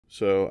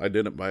So I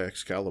didn't buy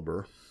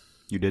Excalibur.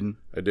 You didn't?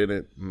 I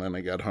didn't, and then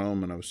I got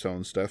home and I was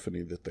telling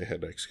Stephanie that they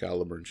had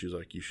Excalibur, and she's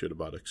like, "You should have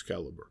bought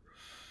Excalibur."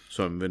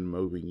 So I'm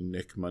Venmoing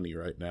Nick money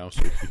right now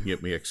so he can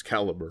get me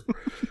Excalibur,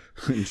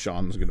 and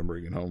Sean's gonna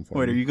bring it home for me.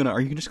 Wait, are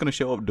you just gonna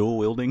show up dual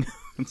wielding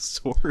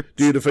swords,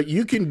 dude? If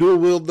you can dual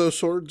wield those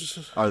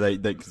swords, are they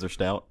because they're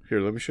stout?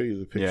 Here, let me show you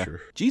the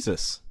picture. Yeah.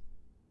 Jesus,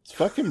 it's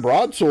fucking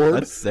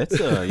broadsword. That's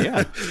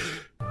yeah.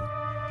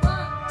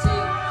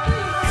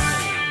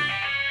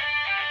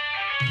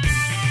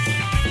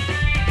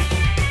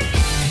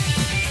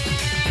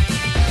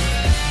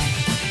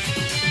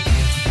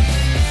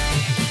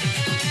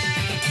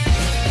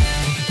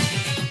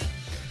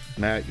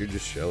 Matt, you're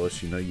just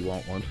jealous. You know you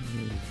want one.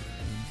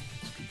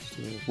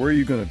 Where are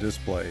you going to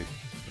display?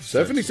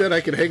 Stephanie said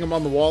I could hang them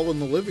on the wall in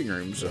the living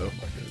room. So, oh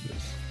my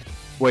goodness.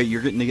 Wait,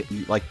 you're getting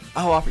like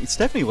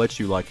Stephanie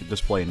lets you like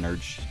display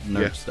nerds.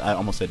 Yeah. I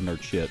almost said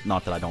nerd shit.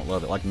 Not that I don't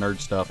love it. Like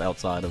nerd stuff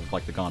outside of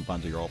like the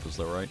confines of your office,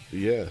 though, right?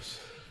 Yes.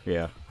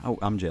 Yeah. Oh,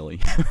 I'm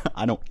jelly.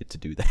 I don't get to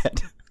do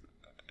that.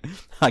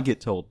 I get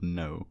told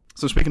no.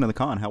 So speaking of the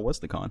con, how was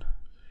the con?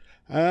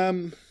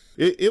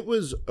 It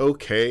was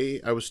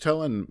okay. I was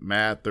telling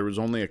Matt there was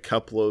only a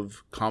couple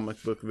of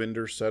comic book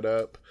vendors set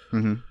up.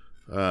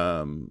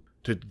 Mm-hmm.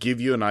 To give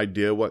you an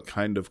idea what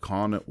kind of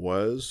con it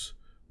was,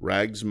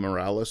 Rags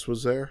Morales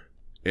was there,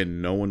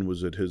 and no one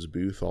was at his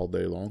booth all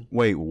day long.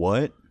 Wait,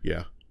 what?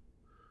 Yeah.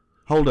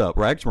 Hold up,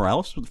 Rags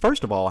Morales?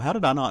 First of all, how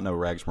did I not know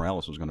Rags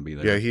Morales was going to be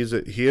there?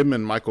 Yeah, him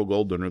and Michael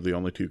Golden are the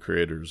only two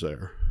creators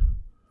there.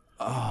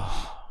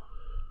 Oh,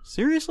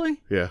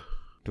 seriously? Yeah.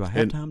 Do I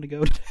have time to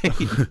go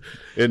today?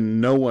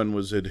 And no one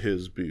was at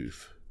his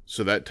booth.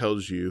 So that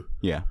tells you.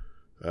 Yeah.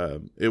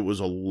 It was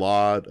a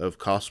lot of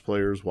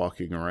cosplayers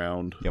walking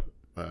around. Yep.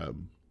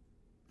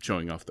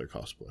 Showing off their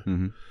cosplay.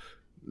 Mm-hmm.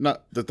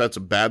 Not that that's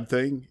a bad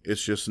thing.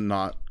 It's just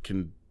not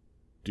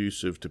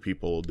conducive to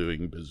people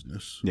doing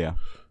business. Yeah.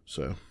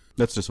 So.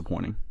 That's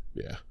disappointing.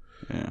 Yeah.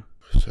 Yeah.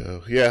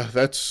 So, yeah,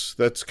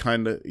 that's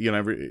kind of,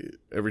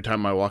 every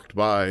time I walked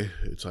by,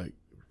 it's like,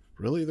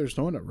 really? There's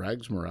no one at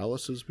Rags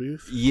Morales'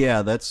 booth?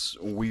 Yeah, that's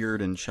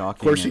weird and shocking.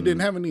 Of course, he didn't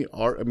have any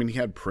art. I mean, he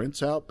had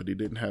prints out, but he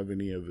didn't have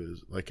any of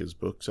his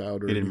books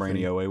out. Or he didn't bring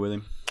any OA with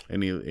him?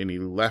 And he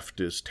left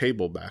his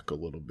table back a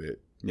little bit.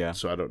 Yeah.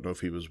 So I don't know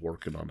if he was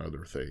working on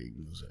other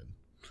things. And,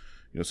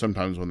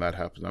 sometimes when that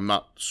happens, I'm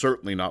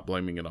certainly not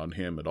blaming it on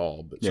him at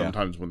all, but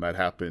sometimes when that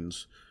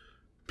happens,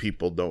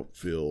 people don't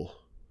feel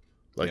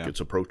like it's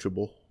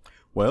approachable.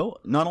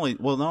 Well, not only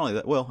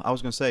that. Well, I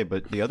was going to say,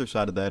 but the other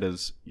side of that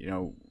is,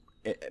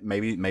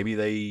 maybe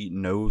they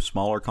know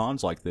smaller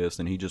cons like this,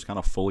 and he just kind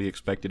of fully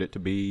expected it to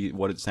be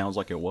what it sounds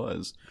like it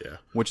was. Yeah.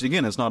 Which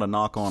again is not a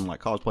knock on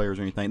like cosplayers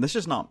or anything. That's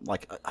just not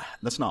like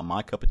that's not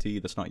my cup of tea.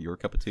 That's not your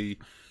cup of tea.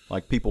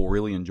 Like people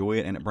really enjoy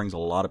it, and it brings a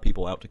lot of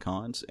people out to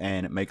cons,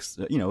 and it makes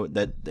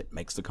that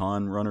makes the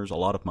con runners a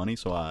lot of money.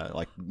 So I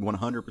like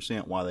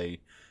 100% why they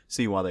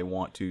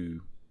want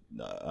to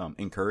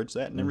encourage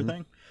that and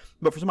everything.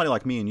 But for somebody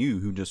like me and you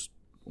who just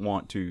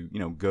want to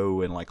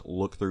go and like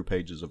look through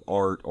pages of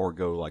art or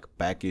go like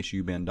back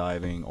issue bin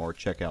diving or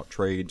check out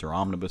trades or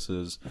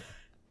omnibuses,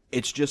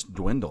 it's just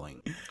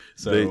dwindling.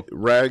 So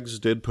Rags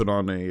did put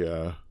on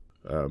a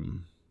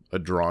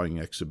drawing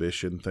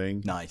exhibition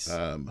thing. Nice.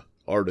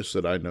 Artist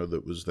that I know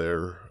that was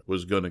there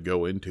was going to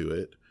go into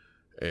it,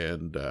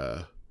 and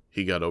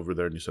he got over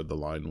there and he said the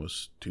line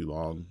was too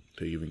long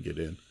to even get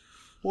in.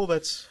 Well,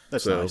 that's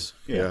nice.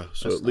 Yeah.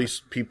 So at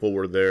least people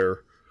were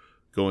there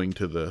going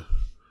to the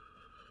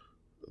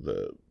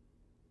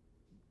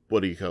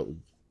what do you call it?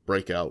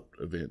 Breakout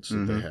events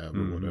that they have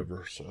or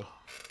whatever. So,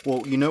 well,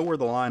 where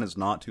the line is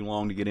not too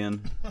long to get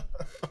in.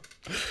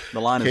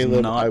 The line is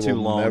not too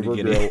long to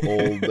get in.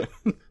 Old.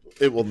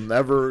 It will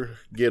never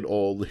get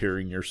old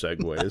hearing your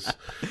segues.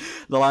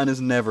 The line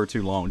is never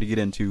too long to get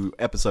into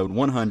episode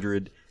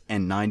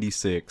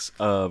 196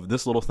 of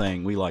this little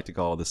thing we like to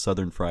call the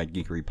Southern Fried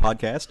Geekery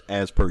Podcast.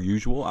 As per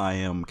usual, I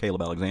am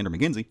Caleb Alexander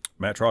McGinsey.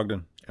 Matt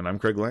Trogdon. And I'm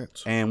Craig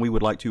Lance. And we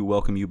would like to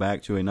welcome you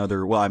back to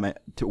another, when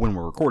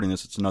we're recording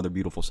this, it's another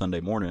beautiful Sunday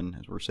morning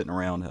as we're sitting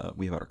around.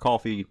 We have our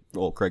coffee.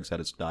 Well, Craig's had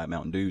his Diet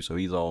Mountain Dew, so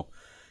he's all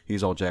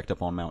jacked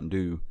up on Mountain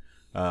Dew.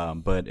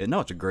 But no,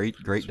 it's a great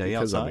day outside.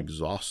 Because I'm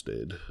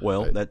exhausted.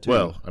 Well, that too.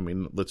 Well, I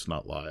mean, let's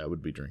not lie. I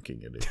would be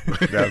drinking it.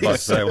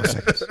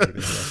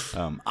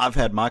 I've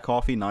had my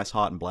coffee, nice,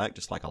 hot, and black,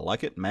 just like I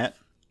like it. Matt,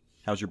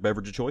 how's your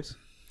beverage of choice?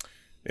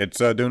 It's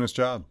doing its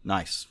job.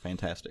 Nice.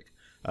 Fantastic.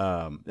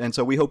 And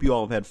so we hope you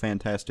all have had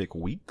fantastic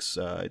weeks.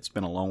 It's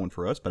been a long one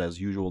for us, but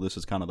as usual, this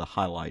is kind of the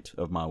highlight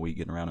of my week,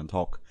 getting around and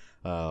talk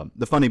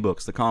the funny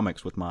books, the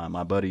comics with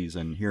my buddies,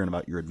 and hearing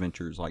about your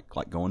adventures, like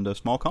going to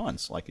small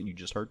cons, like you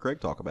just heard Craig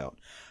talk about.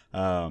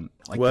 A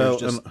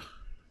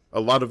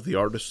lot of the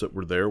artists that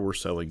were there were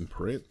selling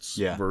prints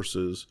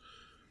versus...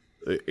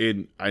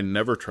 I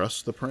never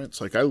trust the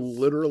prints. Like, I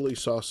literally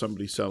saw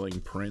somebody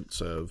selling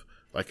prints of,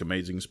 like,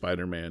 Amazing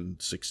Spider-Man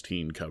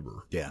 16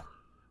 cover. Yeah.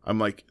 I'm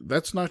like,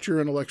 that's not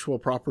your intellectual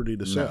property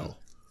to sell.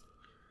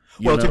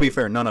 Well, to be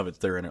fair, none of it's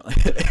their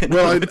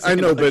well, I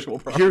know, but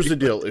here's the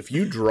deal. If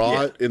you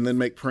draw it and then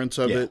make prints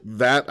of it,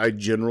 that I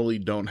generally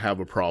don't have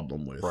a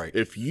problem with. Right.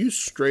 If you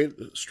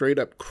straight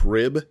up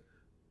crib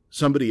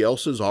somebody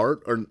else's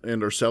art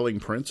and are selling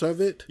prints of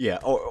it. Yeah,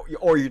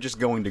 or you're just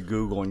going to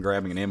Google and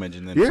grabbing an image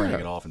and then printing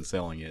it off and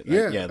selling it.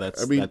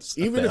 That's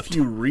even theft. if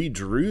you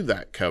redrew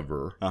that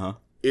cover,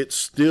 it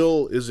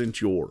still isn't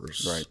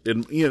yours. Right.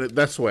 And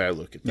that's the way I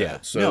look at that. Yeah.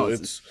 So no,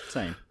 it's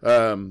same.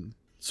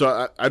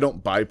 So I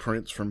don't buy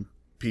prints from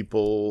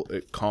people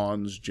at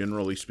cons,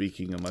 generally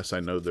speaking, unless I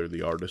know they're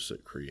the artists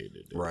that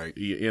created it. Right.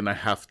 And I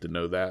have to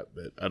know that,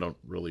 but I don't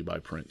really buy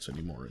prints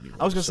anymore.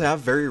 I was gonna say I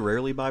very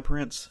rarely buy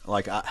prints.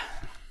 Like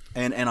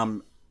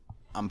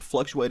I'm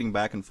fluctuating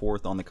back and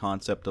forth on the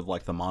concept of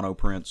like the mono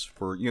prints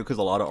for because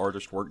a lot of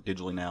artists work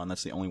digitally now, and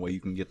that's the only way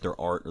you can get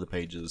their art or the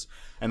pages.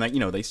 And that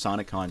they sign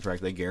a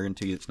contract, they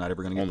guarantee it's not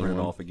ever going to get printed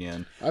off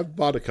again. I've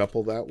bought a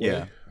couple that way.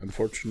 Yeah.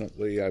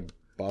 Unfortunately, I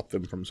bought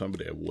them from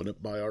somebody I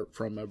wouldn't buy art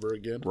from ever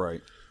again.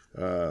 Right.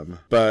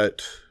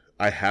 But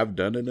I have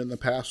done it in the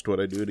past. Would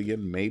I do it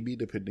again? Maybe,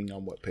 depending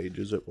on what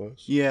pages it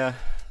was. Yeah.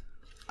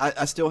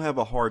 I still have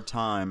a hard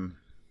time.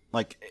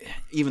 Like,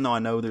 even though I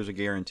know there's a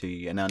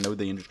guarantee, and I know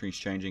the industry's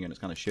changing and it's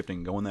kind of shifting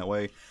and going that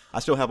way,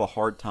 I still have a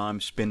hard time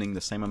spending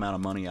the same amount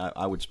of money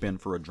I would spend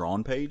for a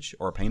drawn page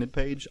or a painted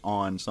page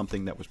on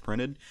something that was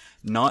printed.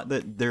 Not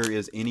that there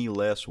is any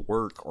less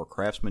work or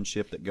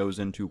craftsmanship that goes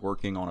into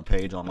working on a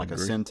page on like a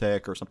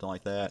Syntec or something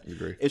like that. I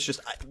agree. It's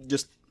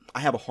I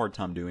have a hard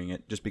time doing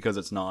it just because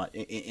it's not,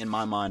 in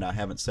my mind, I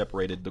haven't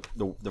separated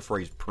the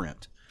phrase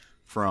print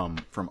from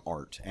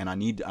art, and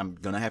I'm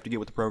gonna have to get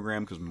with the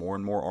program because more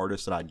and more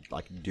artists that I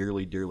like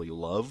dearly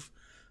love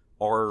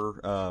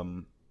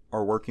are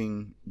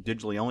working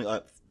digitally only.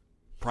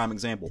 Prime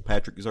example,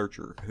 Patrick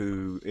Zurcher,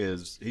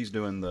 he's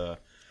doing the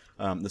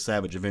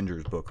Savage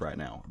Avengers book right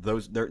now.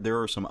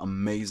 There are some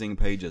amazing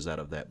pages out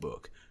of that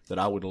book that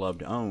I would love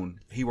to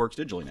own. He works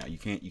digitally now. You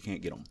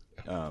can't get them.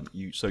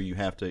 So you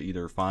have to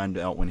either find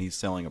out when he's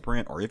selling a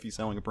print, or if he's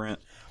selling a print,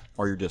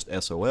 or you're just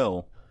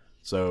SOL.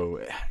 So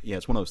yeah,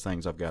 it's one of those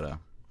things I've got to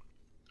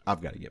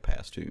get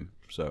past too.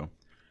 So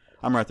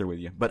I'm right there with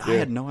you. But I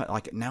had now I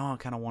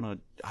kind of want to.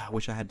 I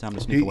wish I had time to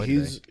sneak away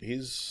today.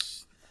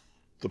 He's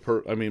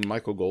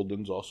Michael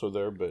Golden's also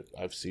there, but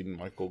I've seen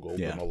Michael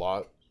Golden a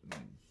lot.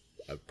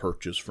 I've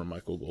purchased from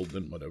Michael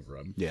Golden whatever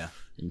I'm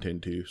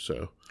intend to.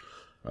 So,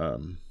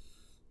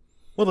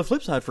 well, the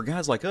flip side for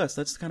guys like us,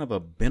 that's kind of a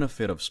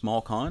benefit of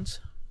small cons,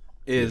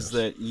 is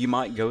that you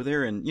might go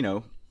there and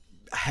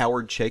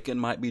Howard Chaykin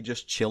might be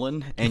just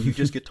chilling, and you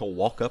just get to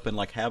walk up and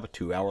like have a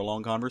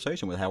 2-hour-long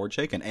conversation with Howard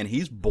Chaykin, and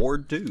he's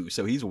bored too,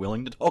 so he's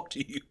willing to talk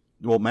to you.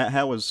 Well,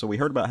 Matt, so we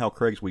heard about how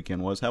Craig's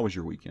weekend was. How was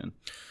your weekend?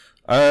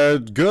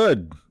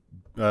 Good.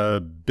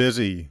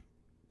 Busy,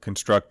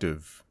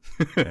 constructive.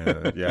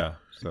 Yeah.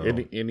 So.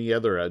 Any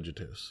other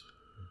adjectives?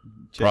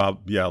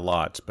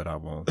 Lots, but I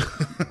won't.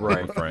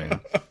 Right.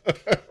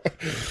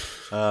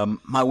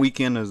 My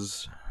weekend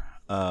is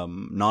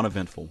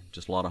non-eventful,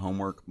 just a lot of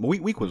homework. My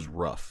week was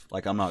rough.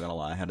 Like, I'm not gonna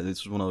lie,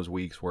 this was one of those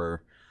weeks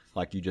where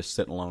like you just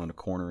sitting alone in a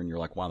corner and you're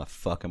like, why the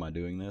fuck am I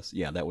doing this?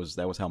 Yeah, that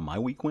was how my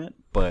week went,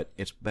 but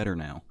it's better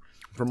now.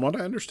 From what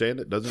I understand,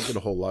 it doesn't get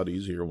a whole lot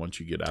easier once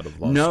you get out of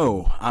law school.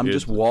 No, I'm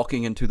just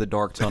walking into the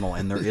dark tunnel,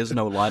 and there is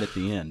no light at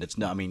the end. It's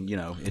not. I mean,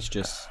 it's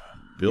just.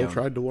 Bill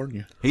tried to warn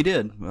you. He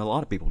did. A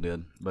lot of people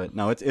did, but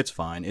no, it's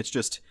fine. It's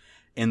just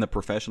in the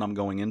profession I'm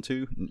going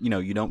into.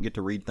 You don't get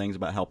to read things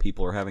about how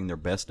people are having their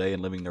best day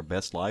and living their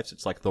best lives.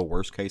 It's like the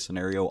worst case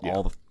scenario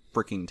all the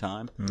freaking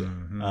time.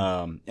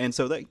 Mm-hmm. And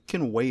so that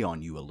can weigh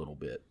on you a little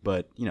bit,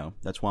 but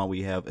that's why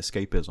we have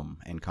escapism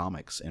and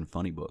comics and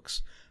funny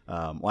books.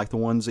 Like the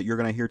ones that you're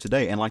going to hear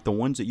today, and like the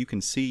ones that you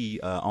can see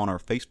on our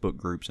Facebook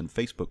groups and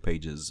Facebook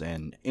pages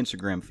and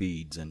Instagram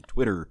feeds and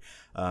Twitter,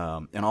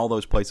 and all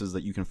those places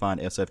that you can find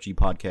SFG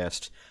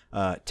Podcast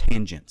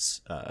tangents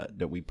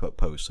that we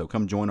post. So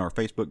come join our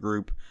Facebook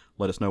group.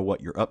 Let us know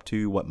what you're up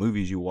to, what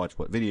movies you watch,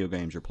 what video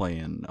games you're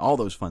playing, all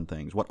those fun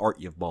things, what art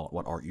you've bought,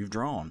 what art you've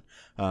drawn.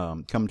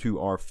 Come to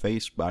our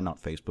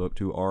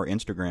to our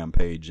Instagram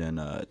page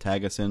and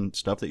tag us in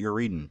stuff that you're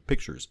reading,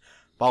 pictures.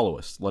 Follow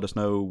us. Let us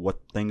know what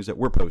things that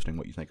we're posting,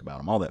 what you think about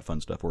them, all that fun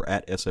stuff. We're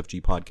at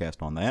SFG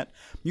Podcast on that.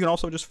 You can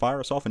also just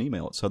fire us off an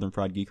email at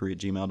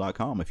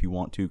southernfriedgeekery@gmail.com if you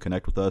want to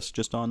connect with us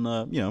just on,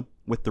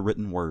 with the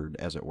written word,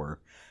 as it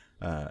were.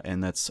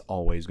 And that's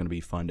always going to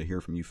be fun to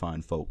hear from you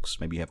fine folks.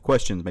 Maybe you have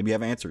questions, maybe you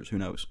have answers, who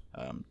knows.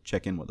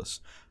 Check in with us.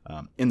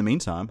 In the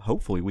meantime,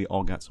 hopefully we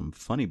all got some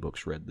funny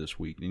books read this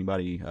week.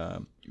 Anybody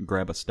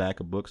grab a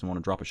stack of books and want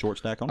to drop a short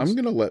stack on us? I'm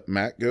going to let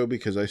Matt go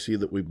because I see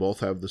that we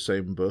both have the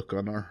same book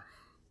on our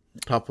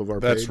top of our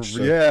page.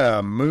 So.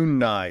 Yeah, Moon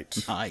Knight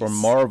nice. From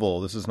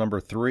Marvel. This is number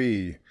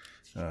 3.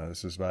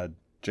 This is by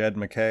Jed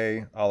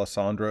McKay,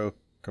 Alessandro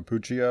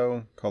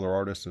Capuccio. Color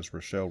artist is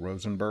Rochelle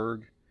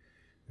Rosenberg.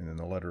 And then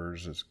the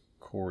letters is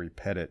Corey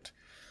Pettit.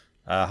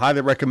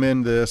 Highly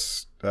recommend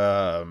this.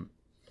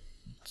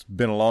 It's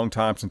been a long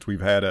time since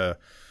we've had a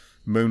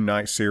Moon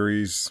Knight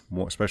series,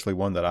 especially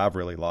one that I've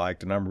really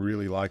liked, and I'm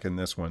really liking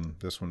this one.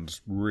 This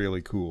one's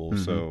really cool.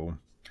 So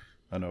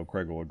I know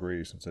Craig will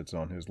agree since it's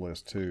on his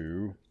list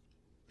too.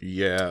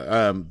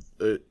 Yeah.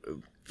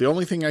 The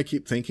only thing I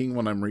keep thinking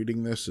when I'm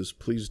reading this is,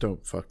 please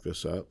don't fuck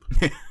this up.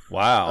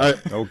 Wow.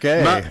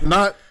 Okay.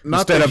 Not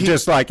Instead of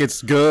just like,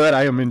 it's good,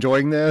 I am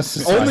enjoying this.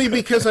 It's only like,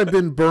 because I've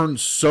been burned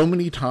so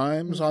many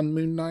times on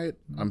Moon Knight.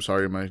 I'm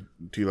sorry, am I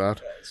too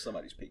loud?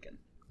 Somebody's peeking.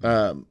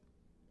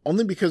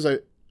 Only because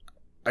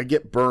I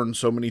get burned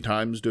so many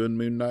times doing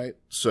Moon Knight.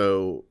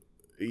 So,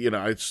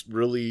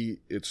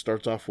 it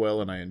starts off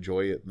well and I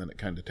enjoy it, and then it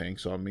kind of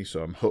tanks on me.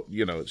 So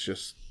it's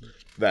just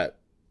that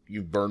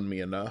you've burned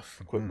me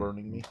enough. Quit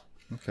burning me.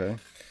 Okay.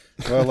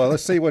 Well,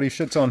 let's see what he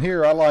shits on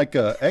here. I like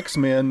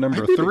X-Men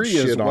number 3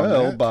 as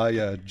well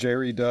by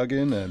Jerry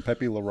Duggan and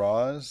Pepe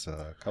Larraz.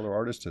 Color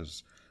artist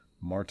is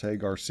Marte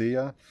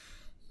Garcia.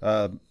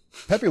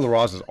 Pepe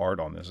Larraz's art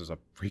on this is a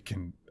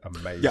freaking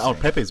amazing. Yeah,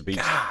 Pepe's beats.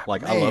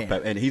 God, I love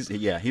Pepe, and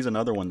he's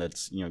another one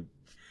that's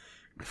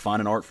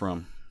finding art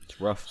from.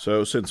 It's rough.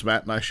 So since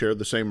Matt and I share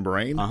the same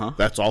brain,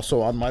 that's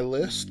also on my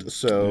list.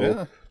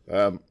 So.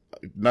 Yeah.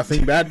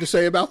 Nothing bad to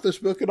say about this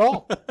book at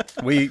all.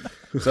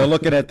 So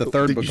looking at the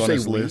third book on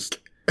his list,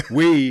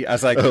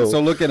 so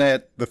looking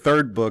at the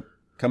third book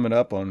coming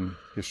up on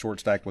his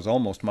short stack was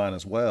almost mine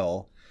as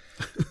well.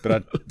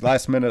 But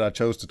last minute I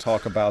chose to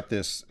talk about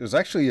this. It was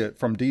actually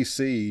from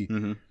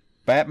DC,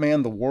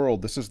 Batman the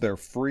World. This is their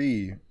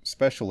free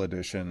special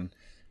edition.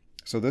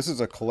 So this is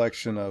a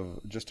collection of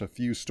just a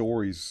few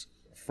stories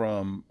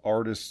from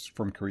artists,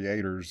 from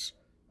creators,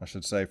 I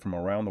should say, from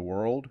around the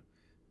world.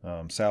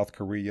 South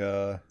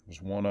Korea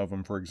was one of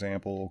them, for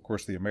example. Of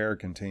course, the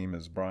American team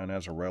is Brian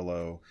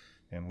Azzarello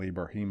and Lee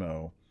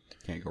Berhimo.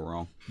 Can't go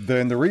wrong.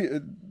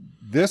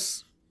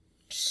 This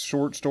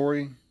short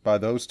story by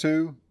those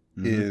two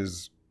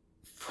is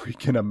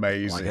freaking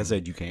amazing. Like I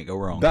said, you can't go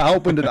wrong. I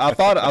opened it. I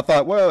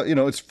thought, well,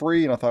 it's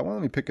free, and I thought, well,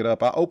 let me pick it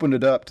up. I opened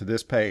it up to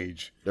this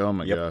page. Oh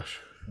my gosh!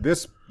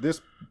 This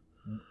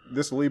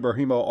Lee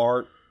Berhimo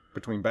art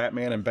between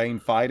Batman and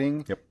Bane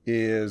fighting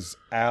is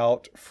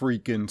out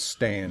freaking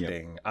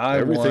standing.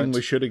 Everything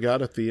we should have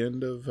got at the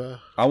end of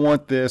I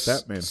want this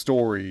Batman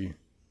story.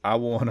 I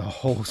want a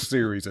whole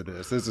series of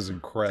this. This is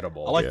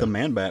incredible. I like the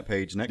Man-Bat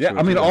page next to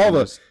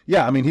it.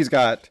 I mean, he's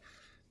got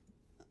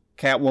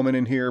Catwoman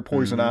in here,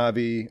 Poison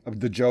Ivy,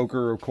 the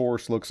Joker, of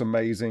course, looks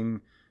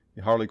amazing.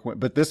 Harley Quinn.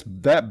 But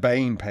that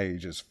Bane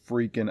page is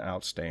freaking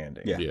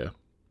outstanding. Yeah.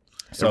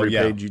 So, every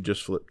page you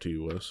just flipped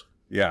to was.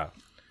 Yeah.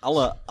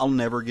 I'll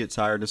never get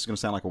tired. This is going to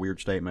sound like a weird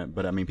statement,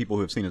 but I mean, people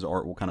who have seen his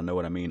art will kind of know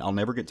what I mean. I'll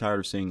never get tired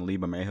of seeing Lee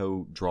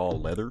Bermejo draw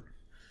leather,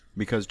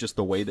 because just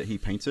the way that he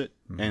paints it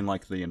and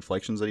like the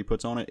inflections that he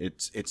puts on it,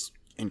 it's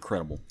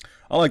incredible.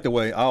 I like the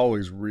way, I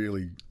always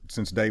really,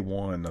 since day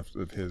one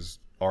of his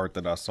art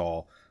that I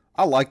saw,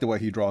 I like the way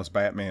he draws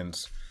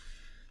Batman's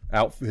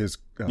his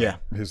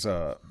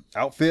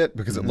outfit,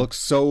 because it looks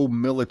so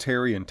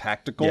military and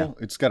tactical. Yeah.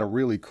 It's got a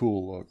really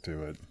cool look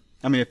to it.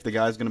 I mean, if the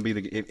guy's going to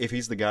be if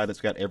he's the guy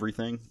that's got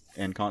everything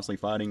and constantly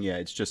fighting,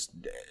 it's just,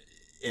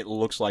 it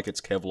looks like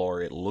it's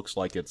Kevlar. It looks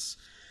like it's,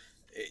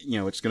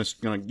 it's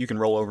gonna you can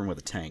roll over him with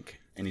a tank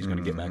and he's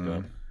gonna get back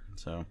up.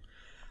 So,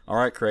 all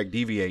right, Craig,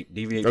 deviate.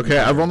 Okay,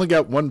 I've only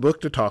got one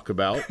book to talk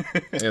about,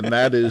 and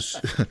that is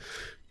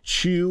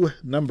Chew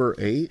number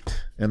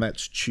 8, and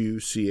that's Chew,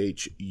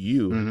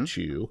 CHU,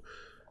 Chew,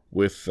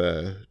 with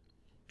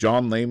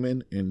John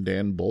Layman and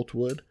Dan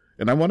Boltwood.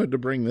 And I wanted to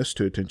bring this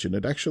to attention.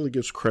 It actually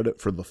gives credit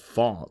for the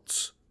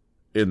fonts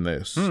in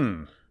this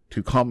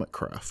to Comic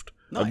Craft.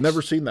 Nice. I've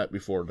never seen that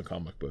before in a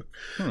comic book.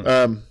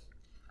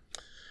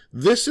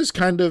 This is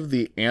kind of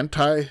the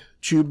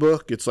anti-Chew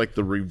book. It's like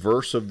the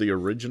reverse of the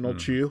original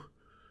Chew,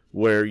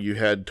 where you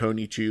had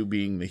Tony Chew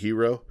being the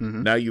hero.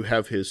 Now you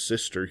have his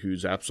sister,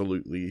 who's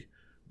absolutely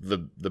the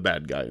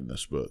bad guy in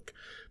this book.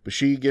 But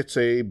she gets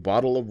a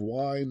bottle of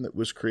wine that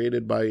was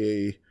created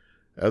by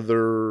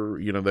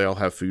they all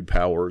have food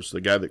powers.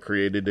 The guy that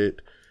created it,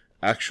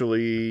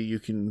 actually, you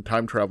can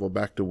time travel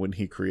back to when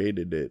he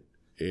created it.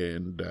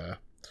 And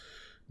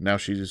now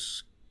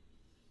she's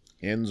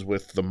ends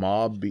with the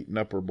mob beating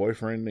up her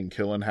boyfriend and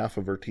killing half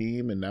of her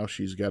team. And now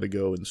she's got to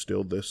go and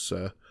steal this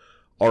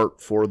art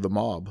for the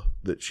mob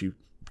that she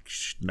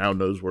now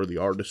knows where the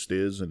artist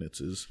is. And it's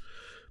his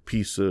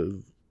piece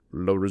of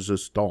la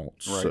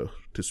resistance, so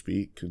to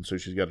speak. And so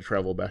she's got to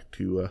travel back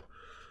to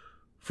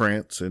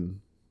France and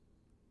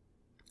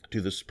to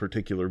this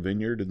particular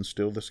vineyard and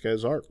steal this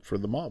guy's art for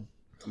the mob.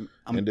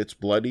 And it's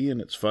bloody and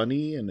it's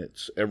funny and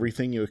it's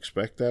everything you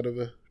expect out of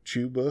a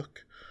Chew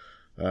book.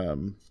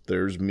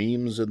 There's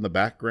memes in the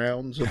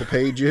backgrounds of the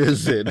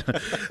pages, and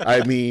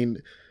I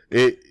mean,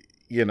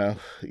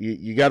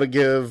 you got to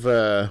give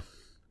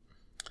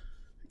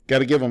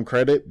them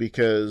credit,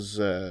 because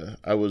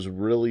I was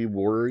really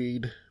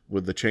worried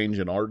with the change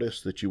in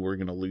artist that you were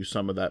going to lose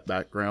some of that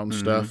background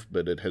stuff,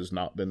 but it has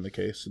not been the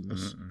case in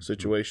this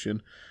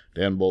situation.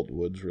 Dan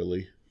Boltwood's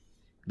really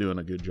doing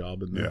a good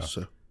job in this.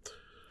 So.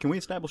 Can we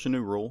establish a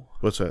new rule?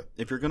 What's that?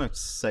 If you're going to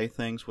say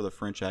things with a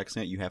French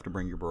accent, you have to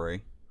bring your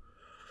beret.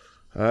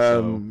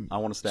 So I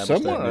want to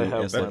establish somewhere I that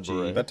have new that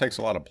SFG. That takes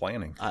a lot of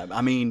planning.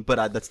 I mean,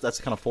 but that's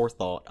kind of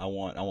forethought. I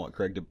want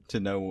Craig to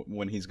know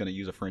when he's going to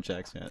use a French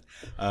accent,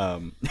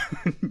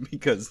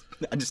 because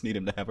I just need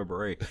him to have a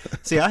beret.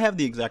 See, I have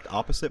the exact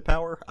opposite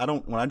power.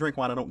 When I drink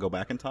wine, I don't go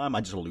back in time.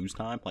 I just lose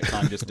time. Like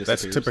time just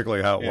disappears. That's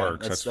typically how it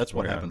works. That's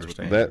what happens with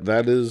me.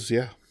 That is,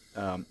 yeah.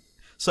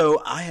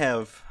 So I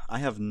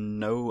have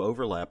no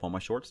overlap on my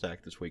short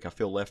stack this week. I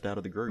feel left out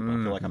of the group.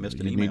 I feel like I missed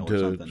an email or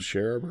something.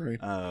 Share a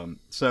brain.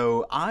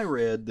 So I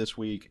read this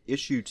week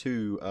issue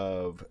 2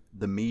 of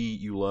The Me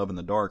You Love in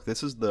the Dark.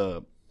 This is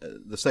the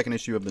second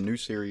issue of the new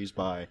series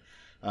by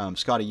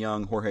Scotty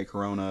Young, Jorge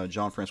Corona,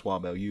 Jean-Francois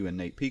Bellew, and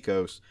Nate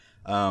Picos.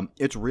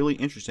 It's really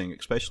interesting,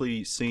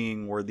 especially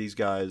seeing where these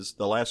guys,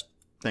 the last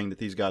thing that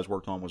these guys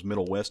worked on was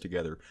Middle West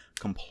together.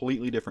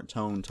 Completely different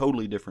tone,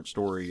 totally different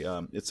story.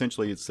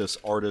 Essentially, it's this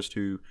artist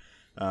who,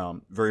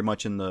 very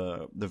much in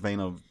the vein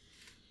of,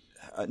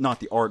 not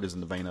the art is in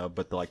the vein of,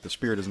 but the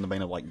spirit is in the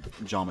vein of like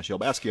Jean-Michel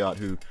Basquiat,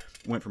 who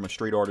went from a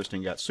street artist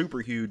and got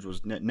super huge,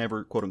 was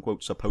never quote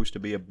unquote supposed to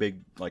be a big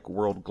like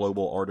world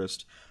global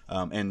artist,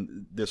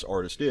 and this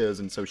artist is,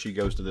 and so she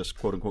goes to this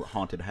quote unquote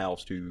haunted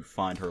house to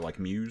find her like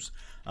muse,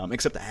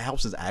 except the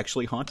house is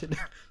actually haunted,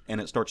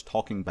 and it starts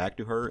talking back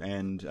to her,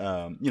 and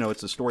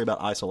it's a story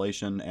about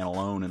isolation and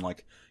alone, and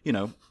like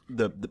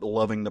the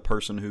loving the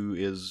person who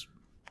is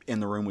in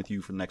the room with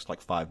you for the next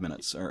like 5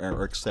 minutes,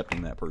 or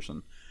accepting that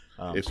person.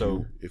 If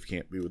you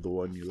can't be with the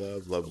one you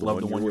love the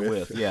one you're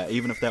with. Yeah,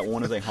 even if that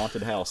one is a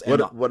haunted house.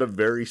 What a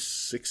very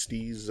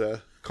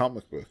 60s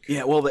comic book.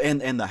 Yeah, well,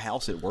 and the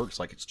house, it works.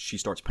 Like she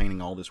starts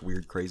painting all this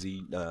weird,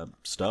 crazy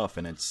stuff,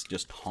 and it's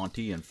just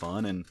haunty and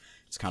fun, and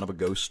it's kind of a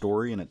ghost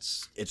story, and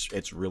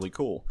it's really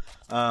cool.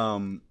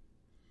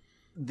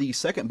 The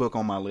second book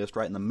on my list,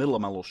 right in the middle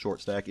of my little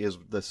short stack, is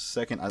the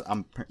second.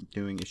 I'm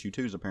doing issue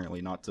 2s,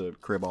 apparently, not to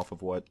crib off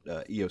of what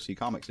EOC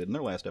Comics did in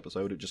their last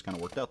episode. It just kind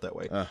of worked out that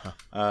way.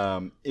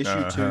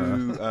 Issue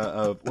 2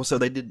 of so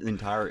they did the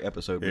entire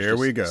episode. Here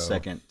we go.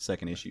 Second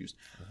issues.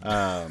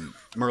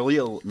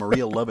 Maria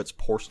Lovett's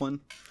Porcelain.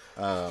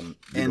 And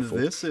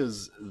this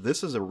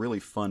is a really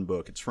fun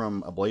book. It's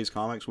from Ablaze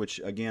Comics, which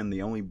again,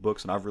 the only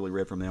books that I've really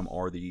read from them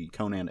are the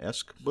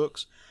Conan-esque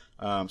books.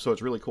 So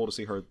it's really cool to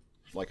see her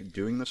like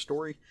doing this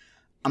story.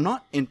 I'm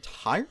not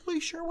entirely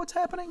sure what's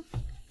happening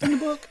in the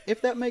book, if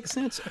that makes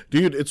sense.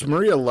 Dude, it's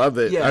Maria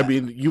Lovett. Yeah. I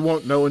mean, you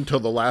won't know until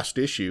the last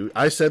issue.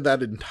 I said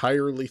that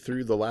entirely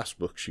through the last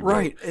book she wrote.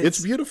 Right.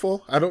 It's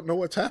beautiful. I don't know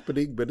what's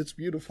happening, but it's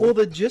beautiful. Well,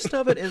 the gist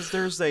of it is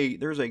there's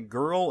a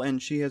girl, and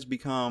she has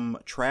become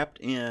trapped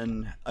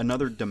in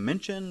another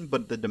dimension,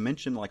 but the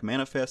dimension like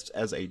manifests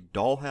as a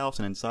dollhouse,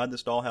 and inside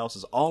this dollhouse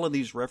is all of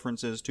these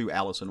references to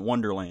Alice in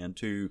Wonderland,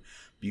 to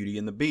Beauty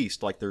and the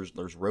Beast. Like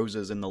there's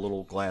roses in the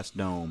little glass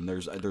dome.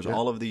 There's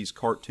all of these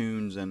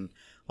cartoons and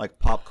like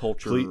pop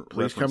culture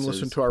please come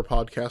listen to our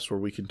podcast where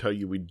we can tell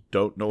you we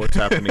don't know what's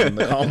happening in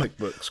the comic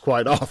books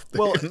quite often.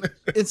 Well,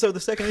 and so the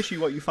second issue,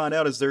 what you find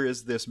out is there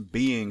is this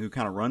being who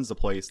kind of runs the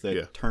place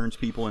that turns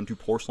people into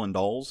porcelain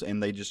dolls,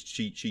 and they just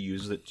she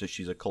uses it to,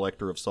 she's a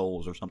collector of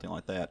souls or something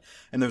like that.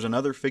 And there's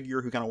another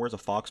figure who kind of wears a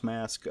fox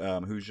mask,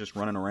 who's just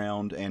running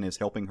around and is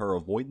helping her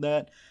avoid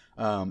that.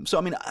 So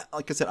I mean,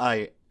 like I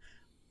said,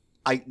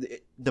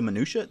 the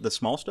minutia, the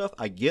small stuff,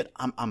 I get.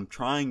 I'm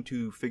trying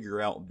to figure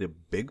out the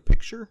big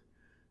picture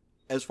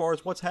as far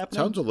as what's happening.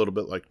 Sounds a little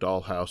bit like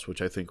Dollhouse,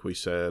 which I think we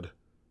said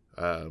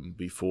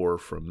before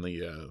from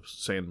the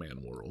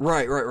Sandman world.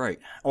 Right.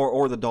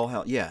 Or the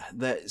Dollhouse. Yeah.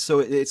 So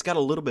it's got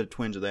a little bit of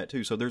twinge of that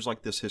too. So there's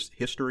like this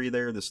history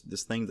there,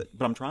 this thing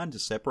but I'm trying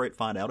to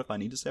find out if I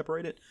need to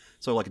separate it.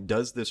 So like,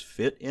 does this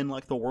fit in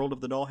like the world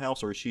of the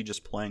Dollhouse, or is she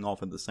just playing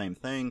off of the same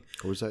thing?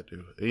 Or does that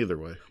do either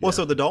way? Well,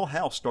 so the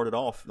Dollhouse started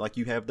off like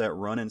you have that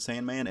run in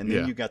Sandman, and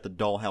then you got the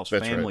Dollhouse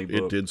family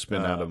book. It did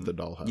spin out of the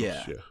Dollhouse.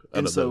 Yeah.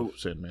 And so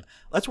Sandman.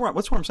 That's where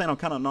I'm saying I'm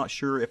kind of not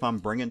sure if I'm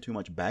bringing too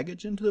much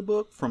baggage into the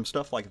book from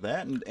stuff like that.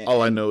 And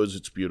all I know is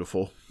it's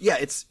beautiful. Yeah,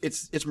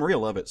 it's Maria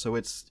Lovett, so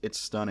it's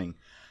stunning.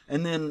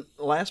 And then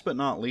last but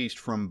not least,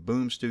 from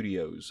Boom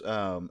Studios,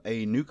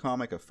 a new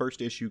comic, a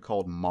first issue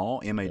called Maw,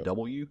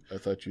 M-A-W. I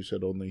thought you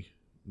said only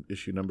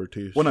issue number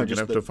 2. So well, no, you're just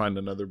have to find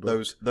another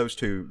book. Those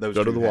two. Go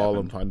to the wall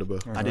and find a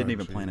book. I didn't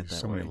even plan it that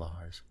so way. Many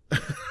lies.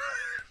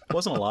 It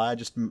wasn't a lie.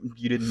 Just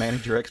you didn't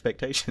manage your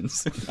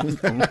expectations.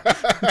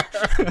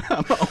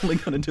 I'm only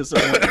going to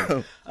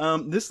disappoint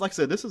you. This, like I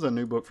said, this is a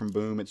new book from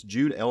Boom. It's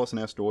Jude Ellison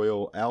S.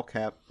 Doyle.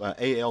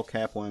 A.L.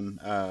 Kaplan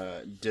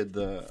did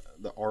the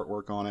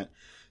artwork on it.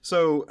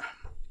 So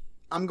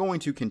I'm going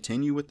to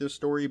continue with this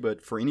story,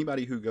 but for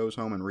anybody who goes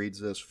home and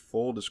reads this,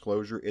 full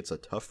disclosure, it's a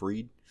tough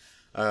read.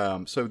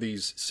 So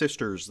these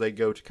sisters, they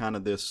go to kind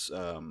of this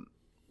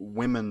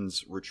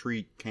women's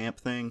retreat camp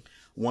thing.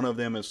 One of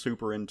them is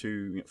super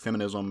into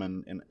feminism,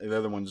 and the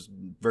other one's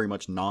very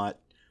much not.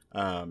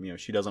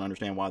 She doesn't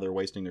understand why they're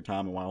wasting their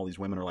time and why all these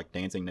women are like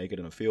dancing naked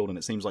in a field, and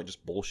it seems like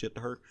just bullshit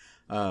to her.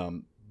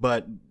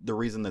 But the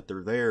reason that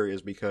they're there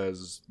is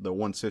because the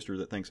one sister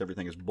that thinks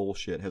everything is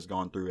bullshit has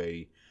gone through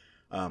a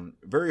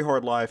very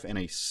hard life and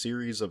a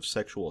series of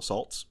sexual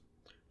assaults.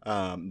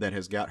 that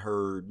has got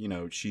her,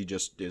 she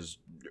just is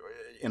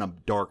in a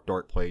dark,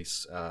 dark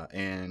place,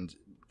 and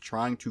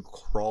trying to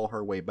crawl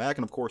her way back.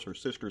 And of course, her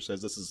sister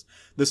says this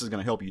is going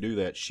to help you do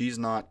that. She's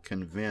not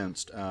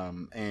convinced.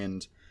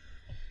 In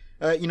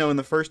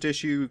the first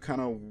issue,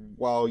 kind of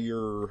while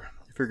you're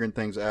figuring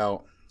things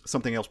out,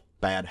 something else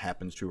bad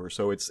happens to her.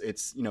 So it's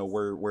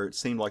where it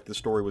seemed like the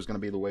story was going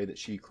to be the way that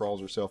she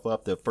crawls herself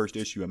up. The first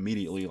issue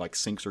immediately like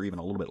sinks her even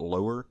a little bit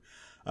lower.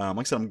 Like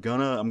I said,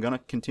 I'm gonna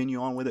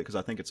continue on with it because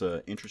I think it's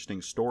an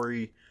interesting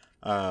story.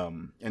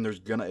 And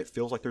it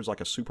feels like there's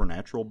like a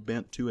supernatural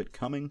bent to it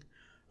coming.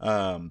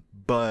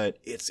 But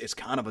it's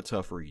kind of a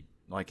tough read.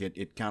 Like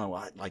it kind of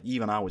like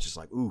even I was just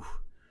like, ooh,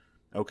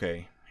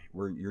 okay,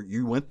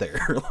 you went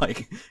there.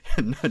 Like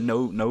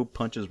no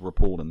punches were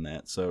pulled in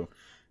that. So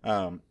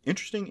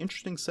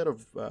interesting set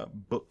of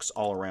books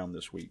all around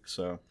this week.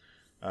 So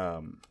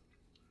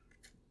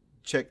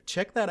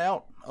check that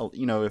out.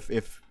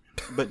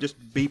 But just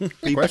be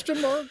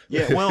question mark.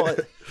 Yeah, well,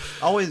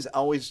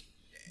 always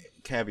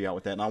caveat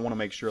with that, and I want to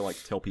make sure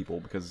like tell people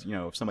because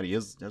if somebody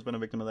has been a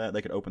victim of that,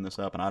 they could open this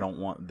up, and I don't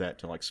want that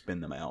to like spin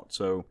them out.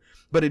 So,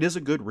 but it is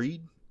a good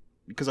read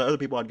because other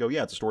people I'd go,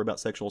 yeah, it's a story about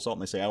sexual assault,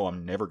 and they say, oh,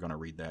 I'm never going to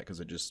read that because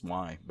it just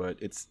why.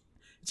 But it's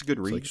a good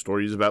read. It's like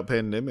stories about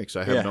pandemics.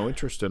 I have no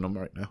interest in them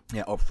right now.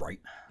 Yeah, oh right.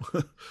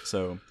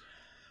 So,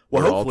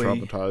 well, we're all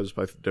traumatized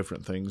by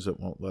different things that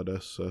won't let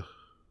us.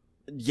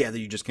 Yeah, that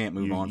you just can't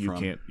move on from.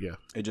 You can't. Yeah,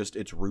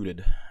 it's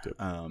rooted. Yep.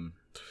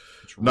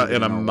 It's rooted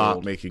and I'm not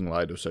world. making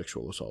light of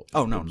sexual assault.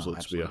 Oh no,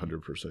 let's be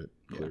 100%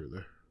 clear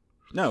there.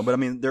 No, but I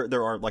mean,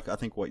 there are like I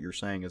think what you're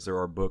saying is there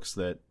are books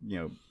that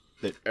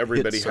that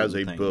everybody has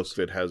a things. book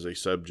that has a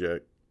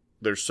subject.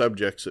 There's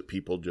subjects that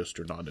people just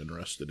are not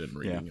interested in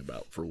reading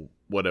about for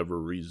whatever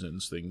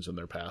reasons. Things in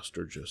their past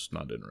are just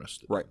not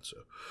interested. Right. In, so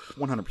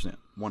 100%,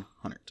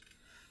 100.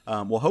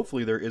 Well,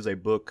 hopefully there is a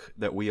book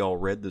that we all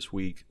read this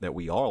week that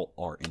we all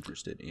are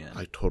interested in.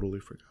 I totally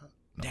forgot.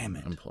 No, Damn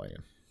it! I'm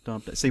playing.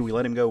 See, we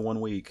let him go 1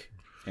 week,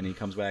 and he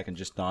comes back and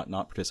just not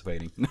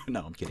participating.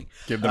 No, I'm kidding.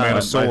 Give the man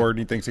a sword, and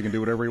he thinks he can do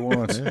whatever he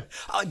wants.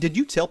 Did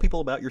you tell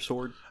people about your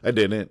sword? I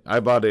didn't. I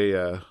bought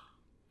a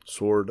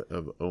Sword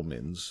of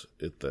Omens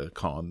at the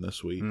con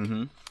this week.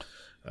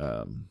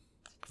 Mm-hmm.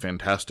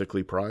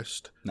 Fantastically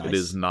priced. Nice. It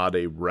is not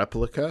a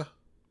replica.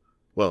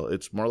 Well,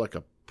 it's more like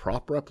a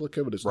prop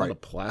replica, but it's not a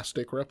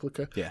plastic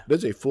replica. Yeah. It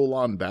is a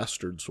full-on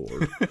bastard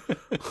sword.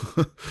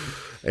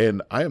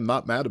 And I am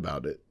not mad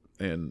about it.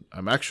 And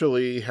I'm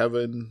actually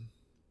having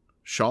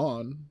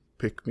Sean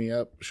pick me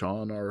up.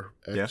 Sean, our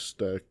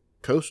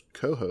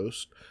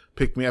co-host,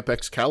 pick me up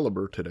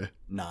Excalibur today.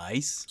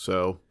 Nice.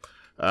 So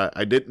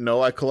I didn't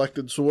know I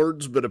collected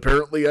swords, but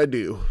apparently I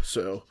do.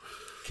 So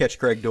catch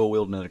Craig dual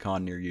wielding at a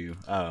con near you.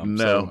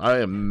 No, I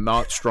am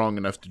not strong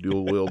enough to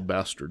dual wield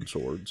bastard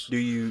swords. Do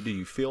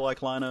you feel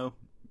like Lino?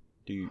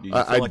 Do you feel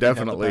I like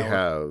definitely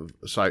have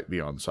sight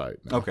beyond sight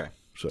now. Okay.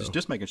 So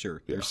just making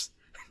sure. Yeah. There's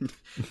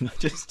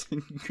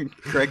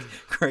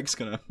Craig's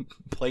gonna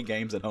play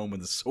games at home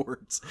with his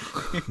swords.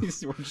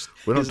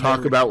 We don't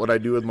talk about what I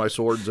do with my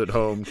swords at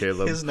home,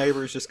 Caleb. His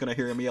neighbor's just gonna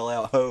hear him yell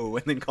out "ho"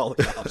 and then call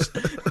the cops.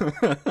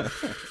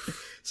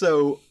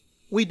 So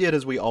we did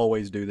as we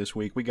always do this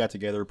week. We got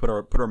together, put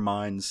our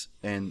minds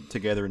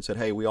together, and said,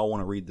 "Hey, we all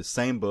want to read the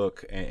same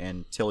book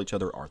and tell each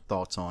other our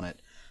thoughts on it."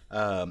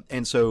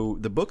 And so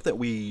the book that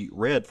we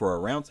read for our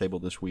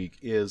roundtable this week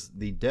is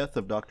The Death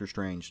of Doctor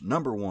Strange,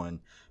 #1,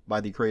 by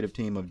the creative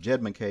team of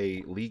Jed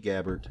MacKay, Lee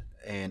Gabbert,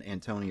 and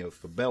Antonio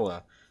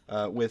Fabella,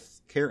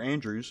 with Care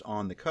Andrews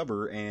on the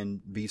cover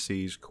and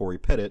VC's Corey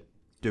Pettit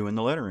doing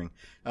the lettering.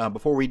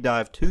 Before we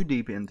dive too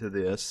deep into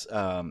this,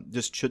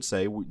 just should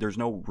say there's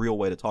no real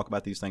way to talk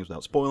about these things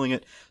without spoiling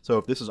it. So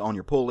if this is on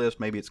your pull list,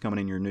 maybe it's coming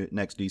in your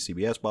next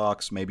DCBS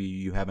box, maybe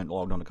you haven't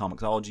logged on to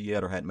Comixology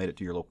yet or hadn't made it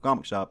to your local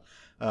comic shop,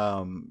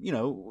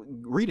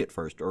 read it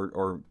first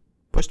or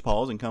push the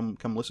pause and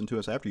come listen to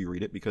us after you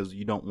read it because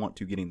you don't want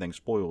to get anything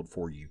spoiled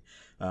for you.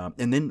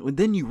 And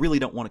then you really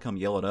don't want to come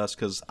yell at us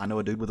because I know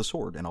a dude with a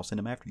sword and I'll send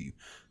him after you.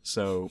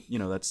 So,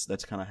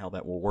 that's kind of how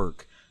that will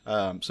work.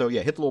 So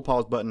yeah, hit the little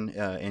pause button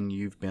and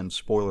you've been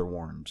spoiler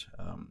warned.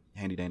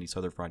 Handy dandy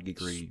Southern Fried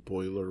Geekery.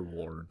 Spoiler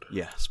warned.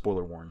 Yeah,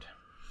 spoiler warned.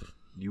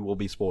 You will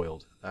be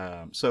spoiled.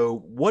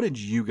 So what did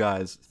you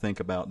guys think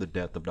about The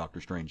Death of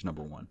Doctor Strange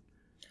 #1?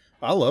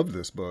 I loved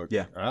this book.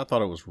 Yeah. I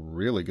thought it was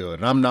really good.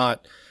 And I'm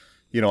not,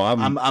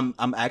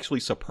 I'm actually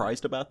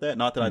surprised about that.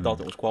 Not that I thought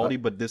that was quality,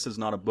 but this is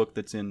not a book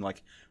that's in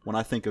like when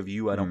I think of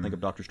you, I don't think of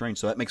Doctor Strange.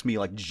 So that makes me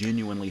like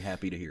genuinely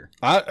happy to hear.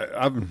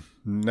 I've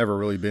never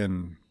really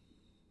been.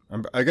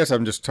 I guess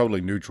I'm just totally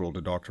neutral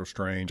to Doctor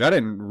Strange. I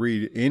didn't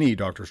read any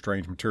Doctor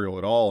Strange material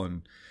at all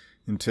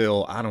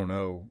until I don't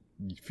know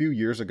a few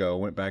years ago. I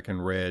went back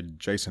and read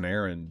Jason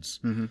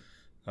Aaron's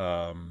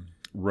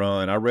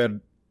run. I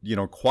read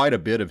quite a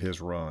bit of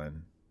his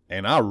run.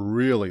 And I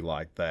really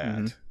like that.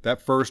 Mm-hmm.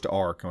 That first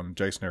arc on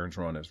Jason Aaron's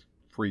run is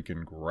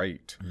freaking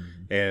great.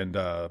 Mm-hmm. And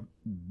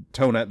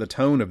the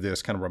tone of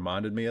this kind of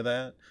reminded me of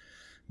that.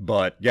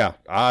 But yeah,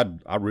 I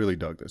really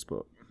dug this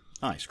book.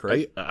 Nice,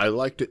 great. I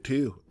liked it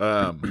too.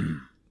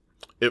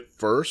 At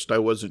first, I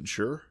wasn't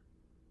sure.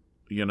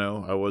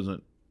 I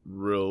wasn't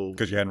real...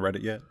 Because you hadn't read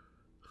it yet?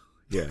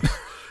 Yeah.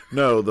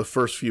 No, the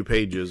first few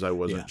pages I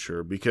wasn't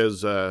sure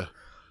because I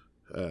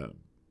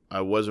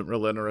wasn't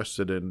real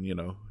interested in,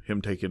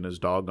 him taking his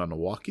dog on a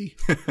walkie.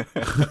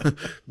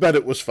 But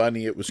it was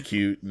funny, it was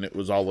cute, and it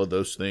was all of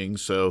those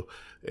things. So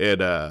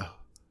and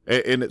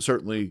it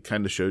certainly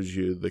kind of shows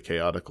you the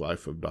chaotic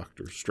life of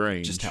Doctor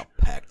Strange. Just how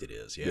packed it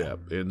is, Yeah.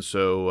 And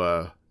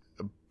so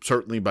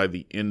certainly by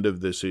the end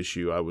of this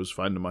issue, I was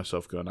finding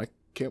myself going, I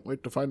can't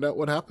wait to find out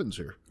what happens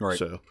here. Right.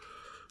 So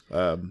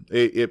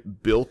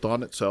it built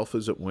on itself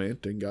as it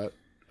went and got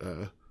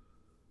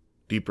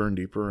deeper and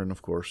deeper, and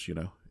of course,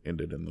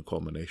 ended in the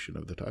culmination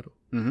of the title.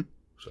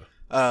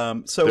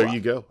 Mm-hmm. So there you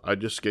go. I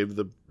just gave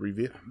the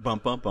review. Bum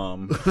bum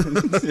bum.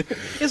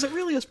 Is it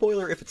really a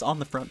spoiler if it's on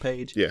the front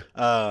page? Yeah.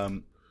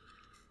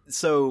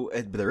 So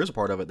there is a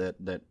part of it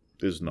that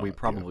is not, we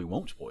probably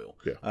won't spoil.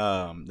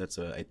 Yeah. It's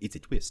a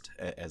twist,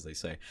 as they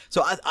say.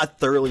 So I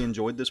thoroughly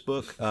enjoyed this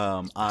book.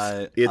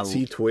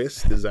 Itsy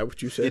twist. Is that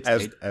what you said?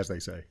 As they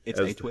say. It's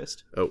a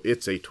twist. Oh,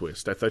 it's a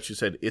twist. I thought you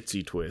said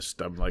itsy twist.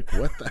 I'm like,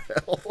 what the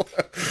hell?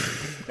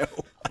 No,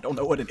 I don't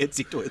know what an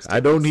itsy twist is. I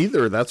don't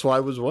either. That's why I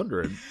was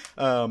wondering.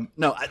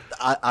 No,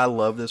 I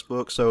love this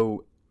book.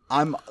 So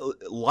I'm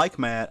like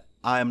Matt.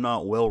 I am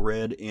not well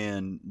read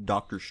in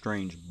Doctor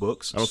Strange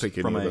books. I don't think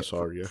any of us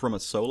are. Yeah. From a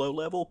solo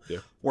level. Yeah.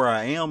 Where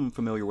I am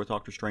familiar with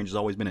Doctor Strange has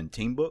always been in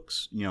team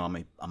books.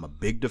 I'm a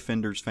big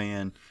Defenders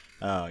fan.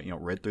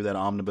 Read through that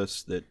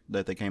omnibus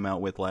that they came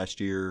out with last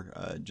year.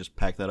 Just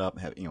packed that up.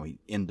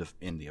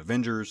 In the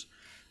Avengers.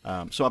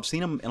 So I've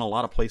seen him in a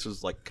lot of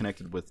places like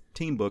connected with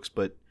team books,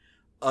 but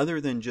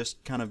other than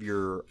just kind of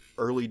your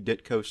early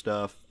Ditko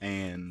stuff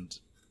and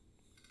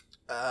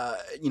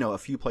a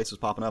few places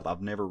popping up,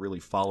 I've never really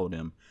followed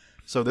him.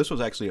 So this was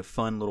actually a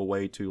fun little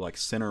way to like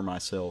center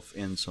myself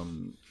in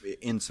some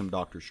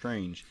Doctor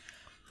Strange,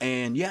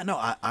 and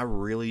I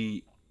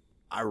really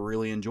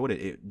enjoyed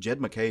it.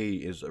 Jed MacKay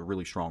is a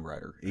really strong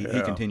writer. He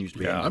continues to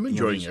be. I'm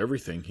enjoying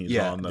everything he's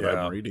on that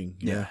I'm reading.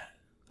 Yeah.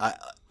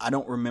 I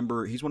don't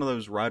remember. He's one of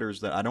those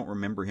writers that I don't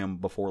remember him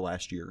before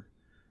last year.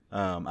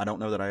 I don't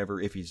know that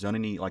if he's done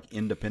any like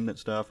independent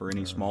stuff or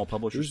any small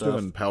publisher he was stuff.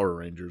 doing Power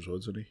Rangers,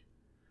 wasn't he?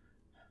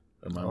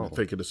 Am I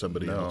thinking of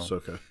somebody else?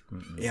 Okay.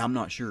 Yeah, I'm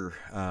not sure.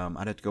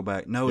 I'd have to go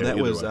back. No, that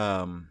was.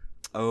 I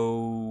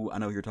know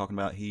who you're talking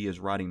about. He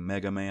is writing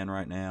Mega Man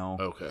right now.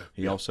 Okay.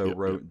 He also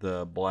wrote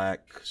the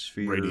Black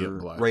Sphere,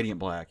 Radiant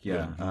Black.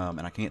 Yeah.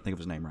 And I can't think of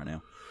his name right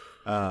now.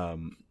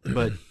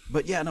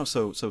 But yeah, no.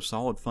 So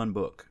solid, fun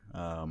book.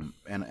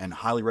 And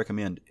highly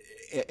recommend.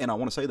 And I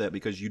want to say that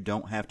because you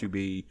don't have to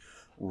be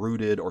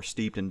rooted or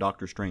steeped in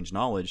Doctor Strange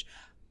knowledge.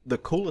 The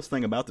coolest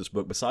thing about this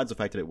book, besides the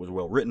fact that it was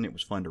well written, it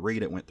was fun to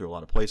read, it went through a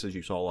lot of places,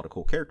 you saw a lot of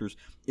cool characters,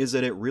 is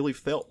that it really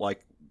felt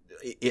like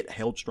it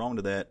held strong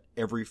to that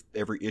every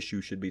issue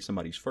should be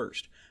somebody's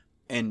first.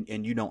 And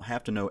you don't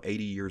have to know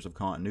 80 years of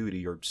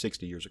continuity or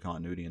 60 years of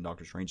continuity in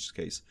Doctor Strange's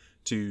case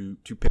to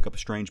pick up a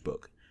Strange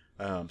book.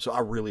 So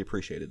I really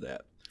appreciated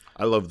that.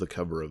 I love the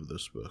cover of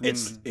this book.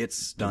 It's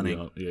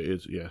stunning.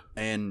 Yeah.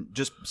 And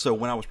just so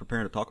when I was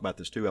preparing to talk about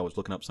this too, I was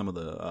looking up some of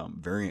the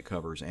variant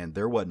covers, and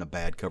there wasn't a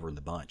bad cover in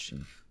the bunch.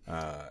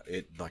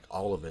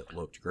 All of it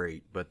looked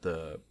great, but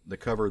the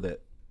cover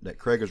that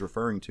Craig is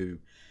referring to,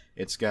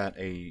 it's got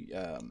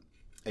a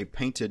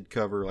painted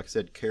cover. Like I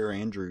said, Kara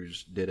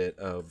Andrews did it,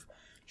 of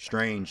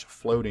Strange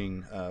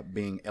floating,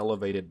 being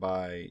elevated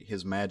by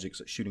his magic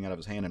shooting out of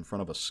his hand in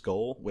front of a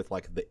skull with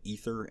like the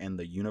ether and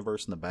the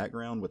universe in the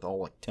background with all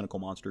like tentacle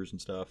monsters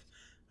and stuff.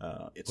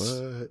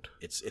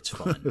 It's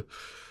fun.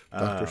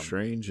 Doctor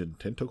Strange and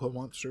tentacle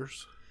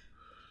monsters.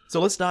 So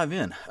let's dive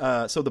in.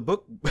 So the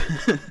book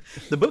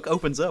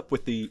opens up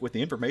with the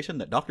information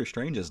that Doctor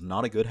Strange is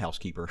not a good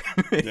housekeeper.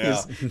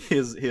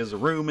 His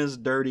room is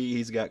dirty.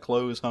 He's got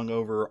clothes hung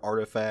over,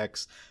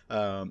 artifacts.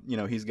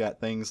 He's got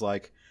things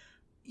like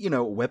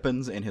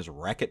weapons in his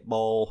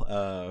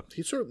racquetball.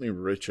 He's certainly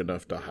rich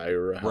enough to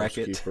hire a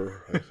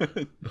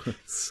housekeeper.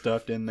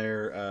 Stuffed in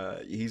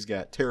there. He's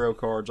got tarot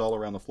cards all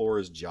around the floor.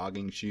 His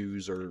jogging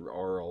shoes are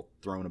all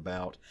thrown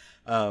about.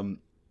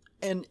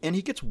 And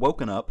he gets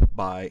woken up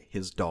by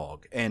his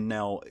dog. And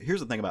now, here's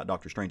the thing about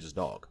Doctor Strange's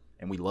dog.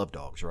 And we love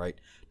dogs, right?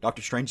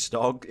 Doctor Strange's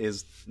dog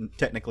is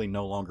technically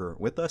no longer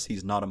with us.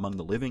 He's not among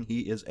the living.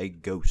 He is a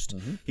ghost.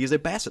 Mm-hmm. He is a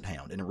basset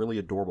hound and a really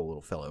adorable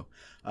little fellow.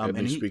 And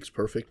he speaks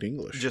perfect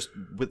English. Just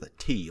with a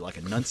T, like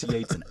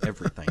enunciates and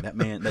everything. That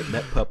man,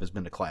 that pup has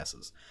been to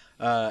classes.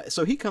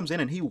 So he comes in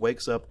and he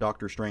wakes up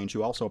Doctor Strange,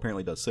 who also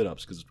apparently does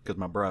sit-ups because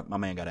my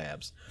man got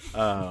abs.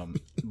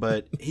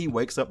 But he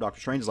wakes up Doctor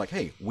Strange, is like,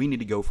 hey, we need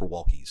to go for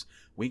walkies.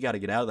 We got to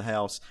get out of the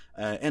house.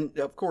 And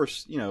of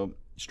course,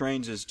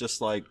 Strange is just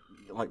like,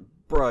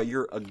 bruh,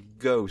 you're a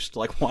ghost.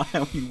 Like, why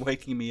are you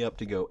waking me up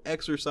to go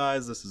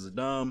exercise? This is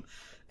dumb.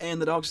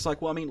 And the dog's just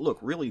like, well, I mean, look,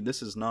 really,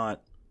 this is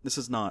not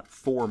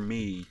for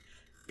me.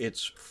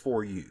 It's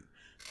for you.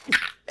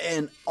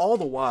 And all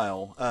the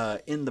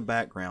while, in the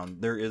background,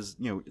 there is,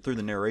 through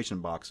the narration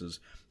boxes,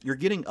 you're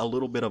getting a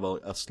little bit of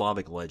a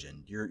Slavic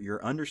legend.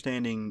 You're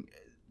understanding,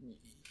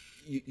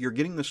 you're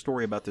getting the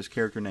story about this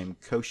character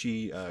named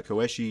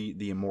Koeshi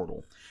the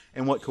Immortal.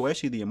 And what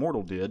Koeshi the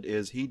Immortal did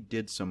is he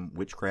did some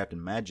witchcraft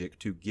and magic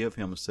to give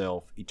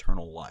himself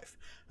eternal life.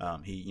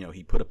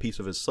 He put a piece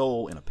of his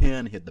soul in a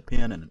pen, hid the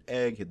pen in an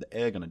egg, hid the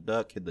egg in a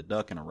duck, hid the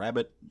duck in a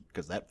rabbit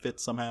because that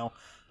fits somehow,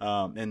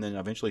 and then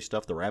eventually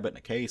stuffed the rabbit in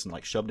a case and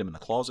like shoved him in the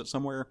closet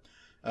somewhere,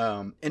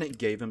 and it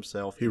gave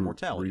himself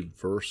immortality.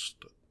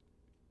 Reversed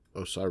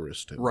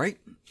Osiris too. Right?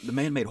 The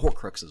man made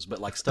Horcruxes, but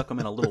like stuck them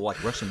in a little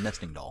like Russian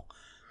nesting doll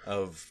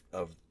of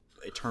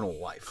eternal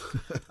life.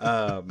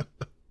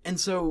 And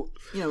so,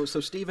 so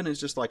Steven is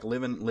just like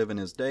living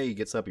his day. He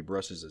gets up, he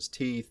brushes his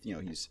teeth.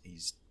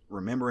 He's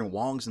remembering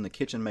Wong's in the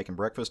kitchen making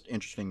breakfast.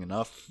 Interesting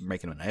enough,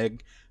 making an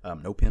egg.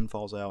 No pin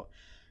falls out.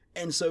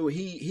 And so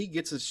he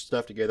gets his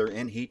stuff together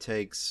and he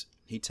takes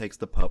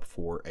the pup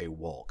for a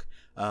walk.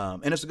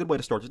 And it's a good way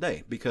to start the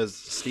day because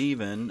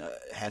Steven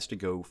has to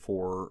go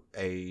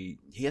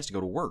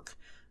to work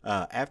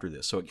after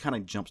this. So it kind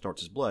of jumpstarts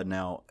his blood.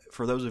 Now,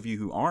 for those of you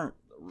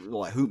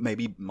who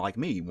maybe like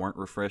me weren't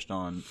refreshed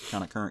on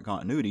kind of current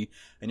continuity,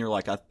 and you're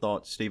like, I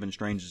thought Stephen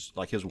Strange's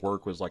like his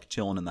work was like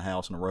chilling in the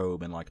house in a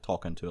robe and like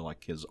talking to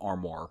like his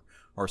armoire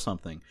or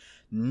something.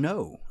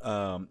 No,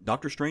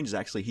 Doctor Strange is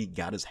actually he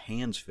got his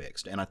hands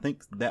fixed, and I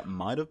think that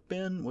might have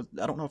been.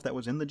 I don't know if that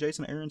was in the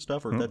Jason Aaron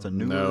stuff or if that's a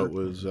newer. No, it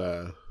was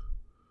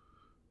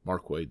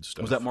Mark Waid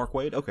stuff. Was that Mark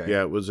Waid? Okay,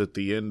 yeah, it was at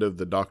the end of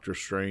the Doctor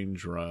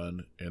Strange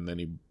run, and then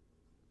he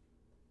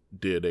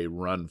did a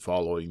run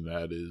following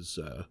that is.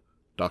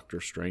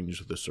 Doctor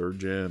Strange the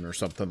Surgeon or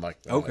something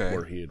like that. Okay.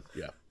 Where he had,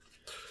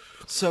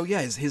 So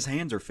yeah, his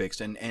hands are fixed,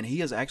 and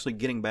he is actually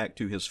getting back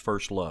to his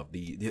first love,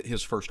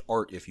 his first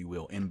art, if you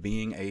will, in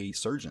being a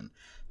surgeon.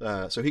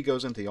 So he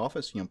goes into the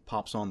office,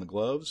 pops on the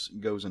gloves,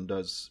 goes and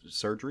does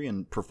surgery,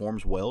 and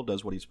performs well,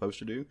 does what he's supposed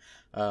to do.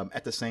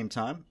 At the same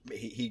time,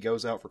 he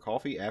goes out for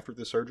coffee after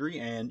the surgery,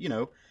 and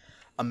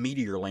a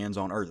meteor lands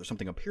on Earth, or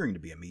something appearing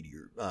to be a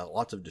meteor.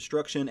 Lots of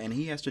destruction, and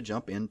he has to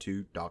jump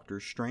into Doctor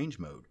Strange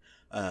mode.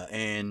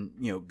 And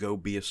go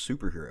be a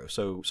superhero.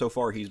 So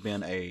far he's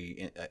been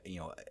a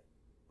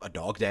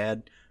dog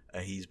dad.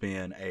 He's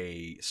been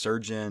a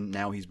surgeon.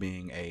 Now he's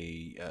being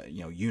a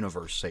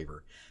universe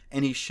saver.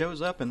 And he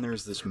shows up, and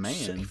there's this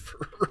man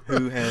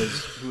who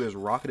has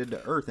rocketed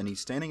to Earth, and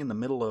he's standing in the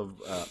middle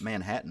of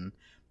Manhattan,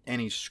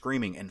 and he's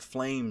screaming, and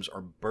flames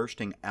are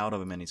bursting out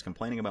of him, and he's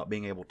complaining about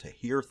being able to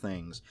hear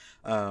things.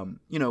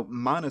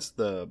 Minus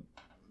the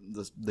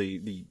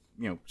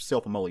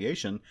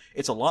self-immolation,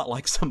 it's a lot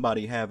like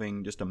somebody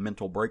having just a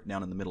mental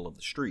breakdown in the middle of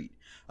the street.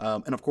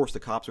 And of course the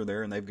cops are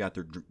there and they've got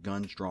their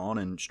guns drawn,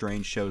 and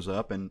Strange shows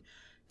up and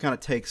kind of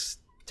takes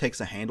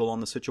a handle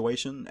on the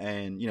situation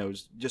and,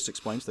 just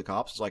explains to the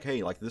cops, it's like,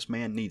 hey, like this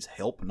man needs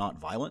help,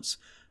 not violence.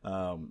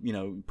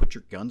 Put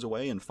your guns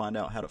away and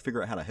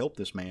figure out how to help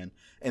this man.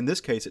 In this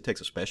case, it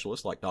takes a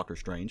specialist like Doctor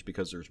Strange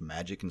because there's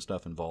magic and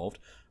stuff involved.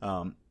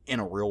 In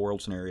a real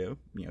world scenario,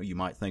 you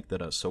might think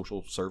that a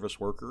social service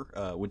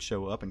worker would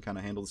show up and kind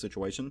of handle the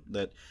situation.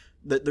 That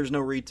there's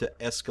no need to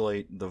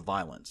escalate the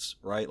violence,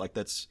 right? Like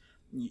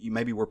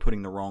maybe we're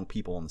putting the wrong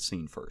people on the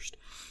scene first.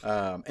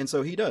 And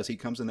so he does. He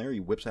comes in there,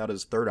 he whips out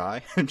his third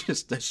eye,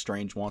 just as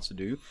Strange wants to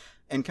do,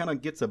 and kind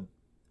of gets a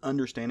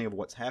understanding of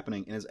what's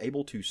happening and is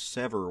able to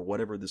sever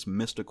whatever this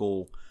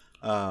mystical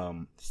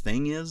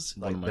thing is.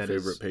 One of my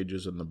favorite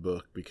pages in the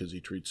book because he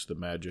treats the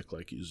magic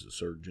like he's a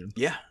surgeon.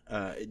 Yeah,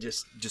 it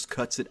just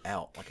cuts it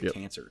out like a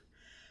cancer.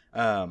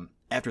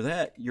 After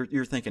that,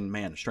 you're thinking,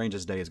 man,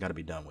 Strange's day has got to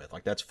be done with.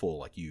 Like that's full.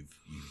 Like you've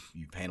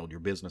handled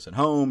your business at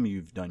home,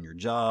 you've done your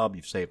job,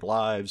 you've saved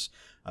lives,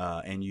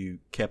 and you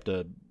kept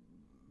a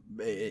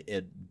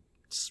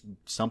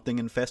something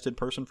infested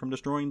person from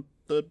destroying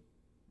the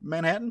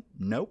Manhattan?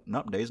 Nope,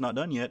 day's not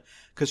done yet.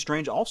 Because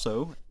Strange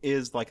also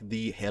is like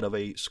the head of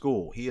a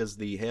school. He is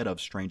the head of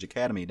Strange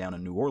Academy down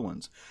in New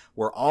Orleans,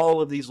 where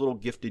all of these little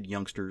gifted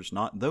youngsters,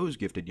 not those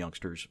gifted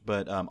youngsters,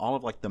 but all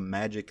of like the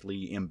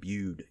magically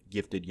imbued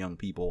gifted young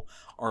people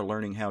are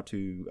learning how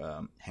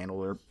to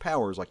handle their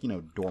powers. Like,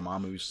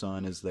 Dormammu's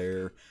son is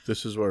there.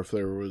 This is where if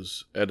there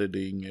was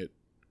editing at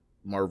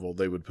Marvel,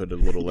 they would put a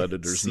little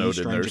editor's note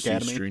in there.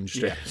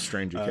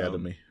 Strange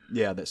Academy.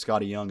 Yeah, that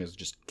Scotty Young is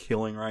just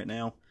killing right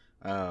now.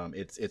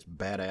 It's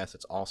badass.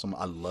 It's awesome.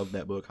 I love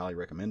that book. Highly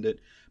recommend it.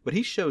 But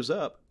he shows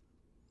up,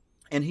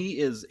 and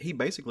he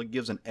basically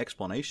gives an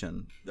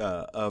explanation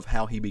of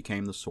how he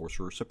became the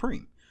Sorcerer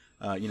Supreme.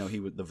 The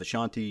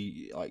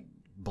Vishanti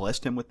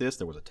blessed him with this.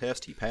 There was a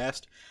test. He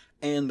passed,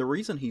 and the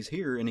reason he's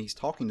here and he's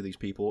talking to these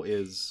people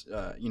is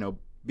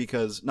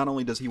because not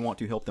only does he want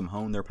to help them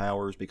hone their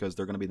powers, because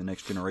they're going to be the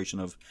next generation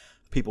of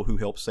people who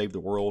help save the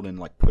world and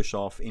like push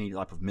off any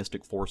type of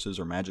mystic forces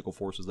or magical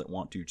forces that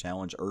want to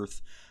challenge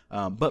Earth,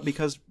 but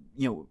because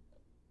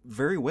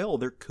very well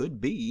there could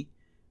be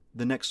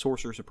the next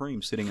Sorcerer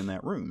Supreme sitting in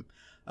that room.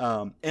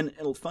 And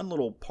a fun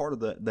little part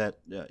of that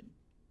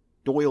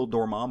Doyle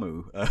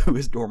Dormammu, who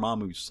is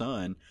Dormammu's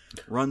son,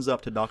 runs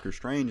up to Doctor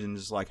Strange and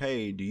is like,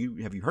 "Hey,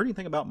 have you heard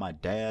anything about my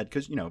dad?"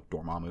 Because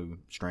Dormammu,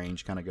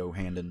 Strange kind of go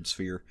hand in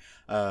sphere.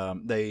 I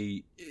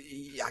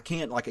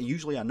can't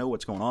usually I know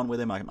what's going on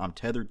with him. I'm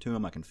tethered to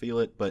him. I can feel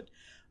it, but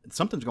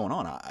something's going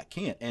on. I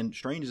can't. And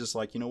Strange is just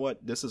like, you know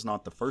what? This is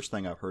not the first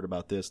thing I've heard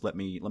about this. Let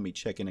me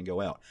check in and go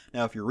out.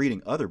 Now, if you're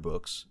reading other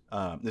books,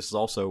 this is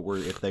also where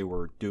if they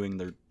were doing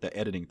the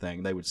editing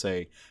thing, they would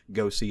say,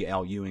 go see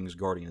Al Ewing's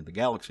Guardian of the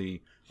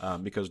Galaxy,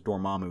 because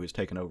Dormammu has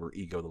taken over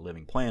Ego, the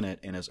Living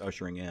Planet, and is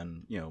ushering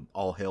in,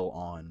 all hell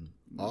on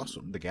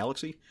the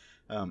galaxy.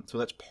 So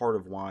that's part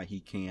of why he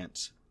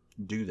can't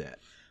do that.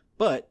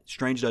 But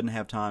Strange doesn't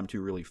have time to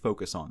really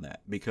focus on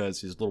that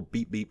because his little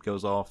beep beep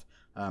goes off.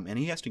 And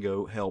he has to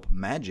go help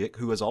Magic,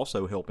 who is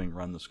also helping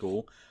run the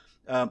school,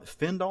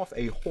 fend off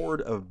a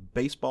horde of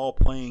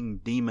baseball-playing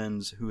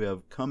demons who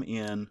have come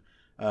in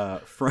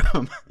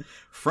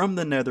from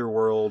the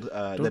Netherworld.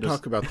 Don't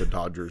talk about the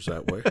Dodgers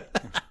that way.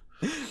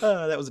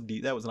 That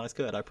was a nice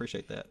cut. I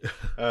appreciate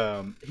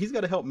that. He's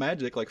got to help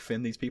Magic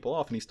fend these people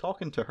off, and he's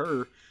talking to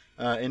her,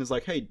 and is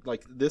like, "Hey,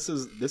 this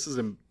is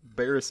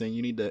embarrassing.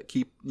 You need to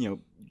keep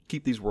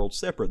these worlds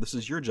separate. This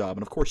is your job."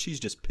 And of course, she's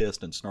just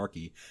pissed and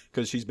snarky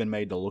because she's been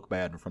made to look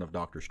bad in front of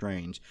Doctor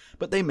Strange.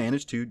 But they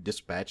manage to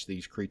dispatch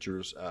these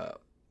creatures,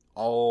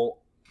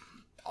 all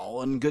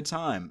in good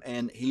time,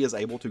 and he is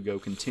able to go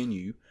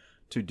continue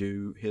to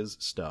do his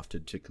stuff,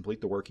 to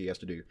complete the work he has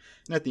to do.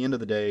 And at the end of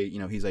the day,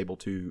 he's able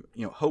to,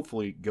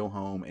 hopefully go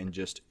home and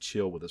just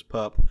chill with his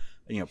pup,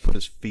 put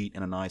his feet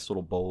in a nice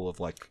little bowl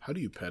of How do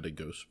you pet a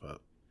ghost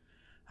pup?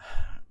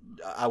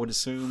 I would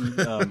assume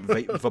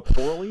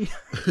vaporally.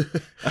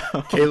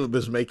 Caleb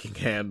is making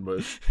hand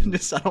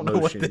motions. I don't know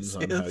what this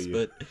is,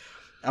 but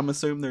I'm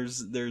assuming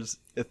there's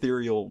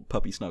ethereal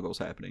puppy snuggles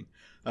happening.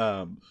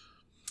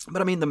 But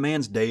I mean, the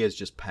man's day is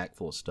just packed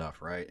full of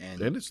stuff, right?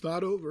 And it's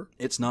not over.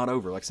 It's not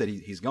over. Like I said,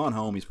 he's gone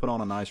home. He's put on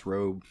a nice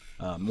robe,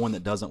 one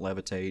that doesn't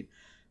levitate.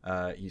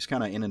 He's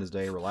kind of ending his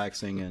day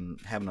relaxing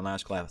and having a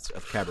nice glass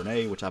of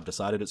Cabernet, which I've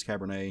decided it's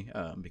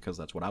Cabernet because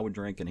that's what I would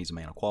drink, and he's a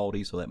man of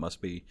quality, so that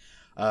must be.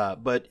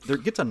 But there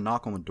gets a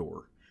knock on the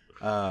door,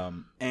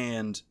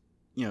 and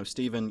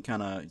Stephen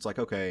it's like,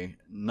 okay,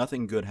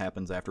 nothing good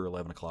happens after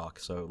 11 o'clock,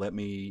 so let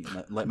me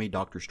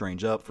Doctor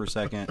Strange up for a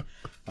second,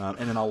 and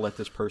then I'll let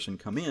this person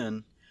come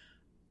in.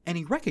 And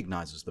he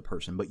recognizes the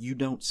person, but you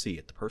don't see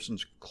it. The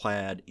person's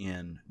clad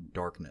in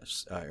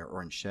darkness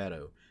or in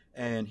shadow.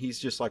 And he's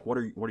just like, what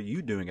are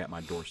you doing at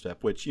my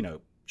doorstep? Which,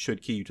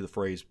 should key you to the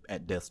phrase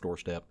 "at death's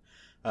doorstep."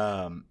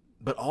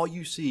 But all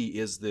you see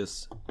is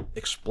this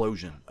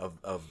explosion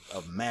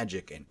of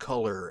magic and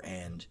color,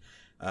 and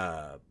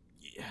I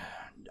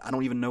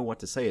don't even know what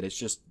to say. It's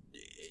just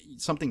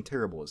something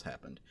terrible has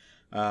happened.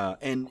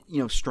 And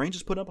Strange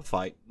has put up a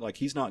fight.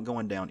 He's not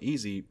going down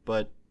easy,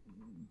 but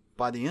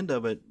by the end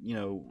of it,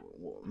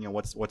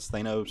 what's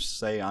Thanos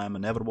say? I am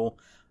inevitable,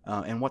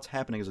 and what's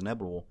happening is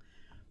inevitable.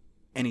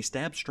 And he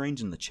stabs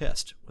Strange in the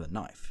chest with a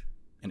knife,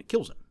 and it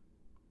kills him.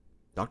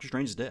 Doctor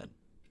Strange is dead.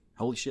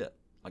 Holy shit!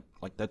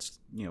 That's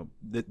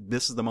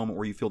this is the moment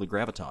where you feel the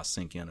gravitas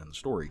sink in the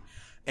story,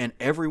 and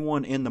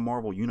everyone in the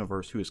Marvel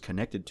universe who is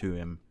connected to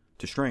him,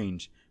 to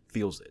Strange,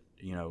 feels it.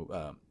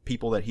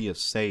 People that he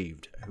has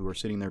saved, who are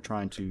sitting there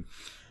trying to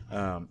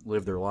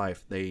live their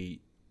life, they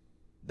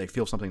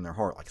feel something in their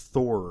heart. Like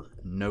Thor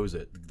knows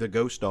it. The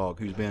ghost dog,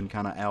 who's been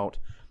kind of out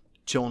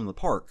chilling in the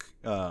park,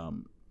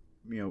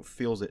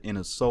 feels it in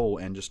his soul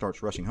and just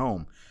starts rushing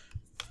home.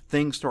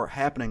 Things start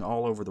happening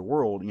all over the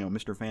world.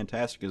 Mr.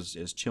 Fantastic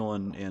is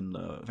chilling in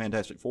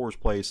Fantastic Four's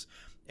place,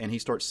 and he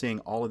starts seeing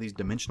all of these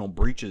dimensional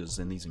breaches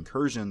and these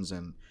incursions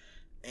and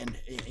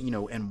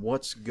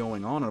what's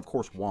going on. And of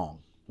course, Wong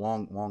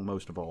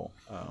most of all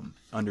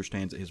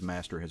understands that his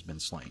master has been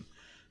slain.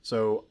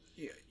 So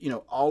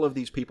all of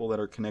these people that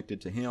are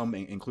connected to him,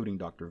 including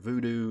Dr.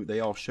 Voodoo, they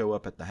all show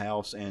up at the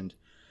house, and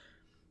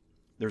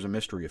there's a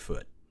mystery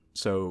afoot.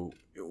 So,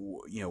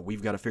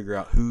 we've got to figure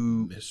out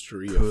who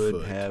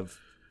could have.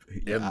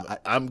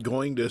 I'm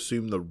going to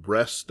assume the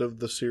rest of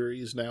the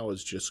series now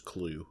is just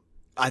Clue.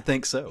 I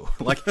think so.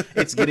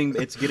 It's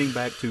getting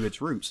back to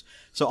its roots.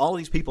 So all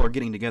these people are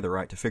getting together,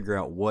 right, to figure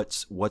out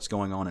what's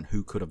going on and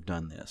who could have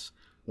done this.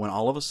 When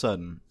all of a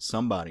sudden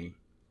somebody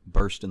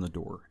burst in the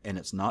door, and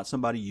it's not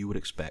somebody you would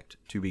expect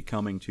to be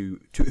coming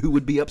to who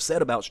would be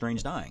upset about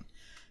Strange dying.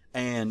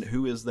 And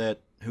who is that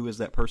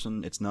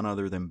person? It's none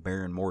other than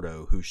Baron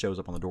Mordo, who shows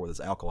up on the door with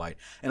his alkalite.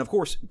 And of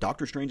course,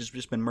 Doctor Strange has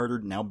just been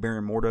murdered. Now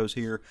Baron Mordo's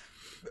here.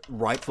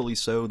 Rightfully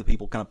so. The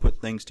people kind of put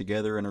things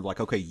together and are like,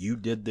 okay, you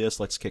did this,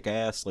 let's kick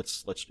ass.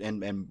 Let's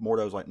and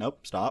Mordo's like,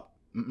 nope, stop.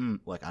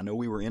 I know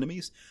we were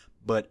enemies,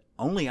 but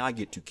only I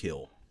get to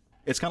kill.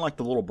 It's kind of like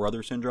the little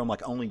brother syndrome.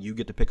 Only you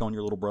get to pick on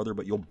your little brother,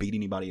 but you'll beat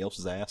anybody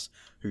else's ass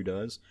who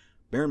does.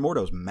 Baron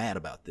Mordo's mad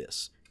about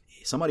this.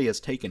 Somebody has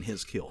taken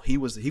his kill. He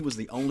was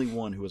the only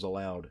one who was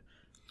allowed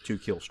to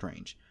kill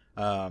Strange.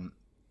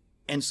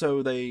 And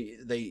so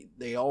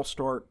they all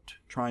start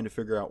trying to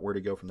figure out where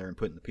to go from there and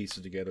putting the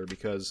pieces together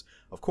because,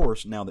 of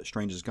course, now that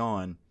Strange is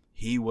gone,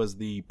 he was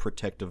the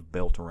protective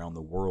belt around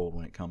the world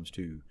when it comes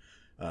to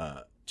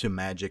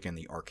magic and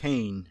the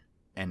arcane,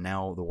 and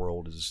now the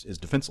world is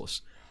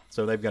defenseless.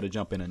 So they've got to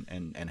jump in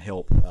and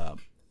help,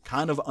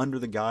 kind of under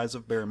the guise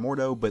of Baron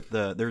Mordo. But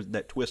there's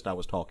that twist I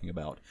was talking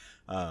about.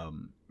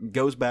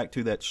 Goes back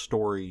to that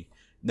story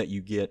that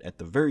you get at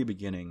the very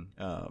beginning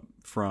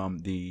from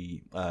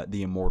the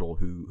immortal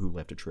who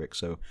left a trick.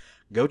 So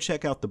go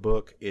check out the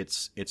book.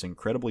 It's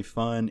incredibly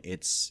fun.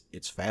 It's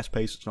fast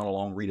paced. It's not a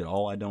long read at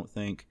all, I don't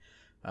think.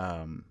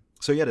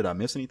 So yeah, did I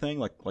miss anything?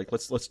 Like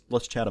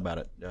let's chat about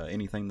it.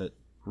 Anything that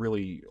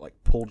really like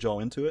pulled y'all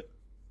into it?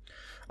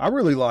 I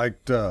really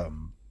liked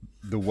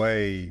the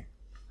way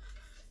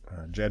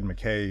Jed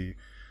MacKay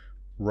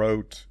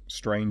wrote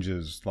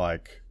Strange's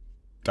like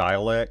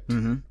dialect.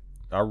 Mm-hmm.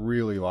 I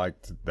really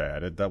liked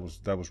that.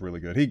 That was really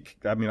good.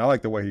 I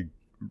like the way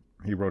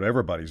he wrote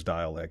everybody's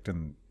dialect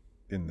in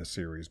this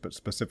series, but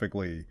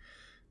specifically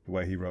the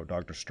way he wrote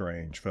Doctor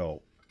Strange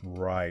felt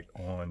right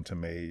on to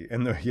me.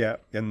 And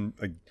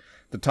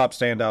the top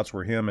standouts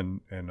were him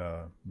and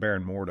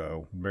Baron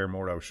Mordo. Baron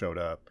Mordo showed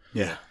up.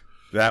 Yeah,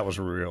 that was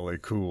really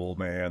cool,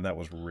 man. That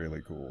was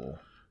really cool.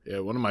 Yeah,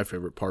 one of my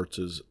favorite parts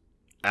is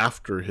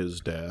after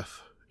his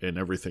death and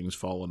everything's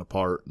fallen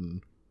apart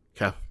and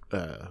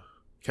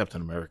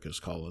Captain America's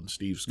calling,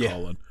 Steve's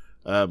calling.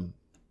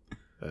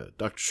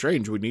 Dr.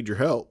 Strange, we need your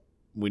help.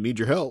 We need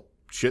your help.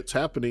 Shit's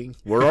happening.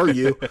 Where are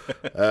you?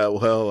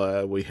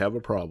 We have a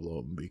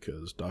problem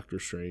because Doctor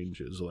Strange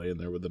is laying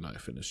there with a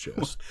knife in his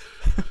chest.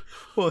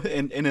 Well,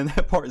 and in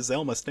that part,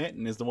 Zelma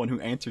Stanton is the one who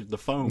answered the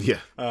phone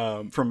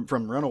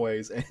from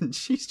Runaways, and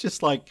she's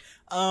just like,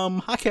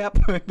 hi, Cap,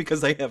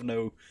 because they have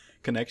no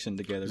connection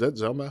together. Is that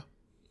Zelma?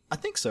 I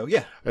think so,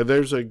 yeah.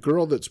 There's a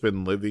girl that's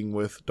been living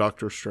with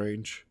Doctor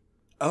Strange.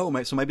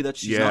 Oh, so maybe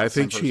that's... I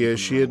think she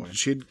is.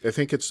 I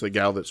think it's the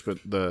gal that's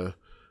been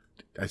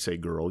I say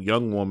girl,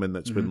 young woman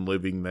that's been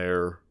living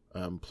there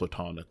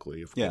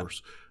platonically, of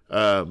course.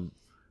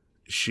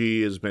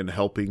 She has been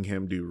helping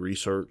him do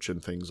research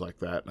and things like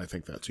that, and I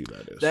think that's who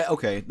that is.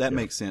 That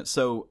makes sense.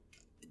 So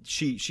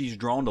she's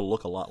drawn to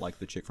look a lot like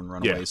the chick from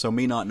Runaways. Yeah. So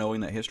me not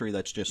knowing that history,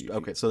 that's just...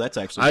 Okay, so that's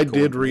actually... I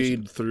did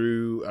read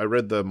through... I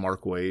read the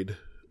Mark Waid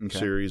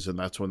series, and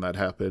that's when that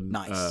happened.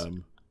 Nice.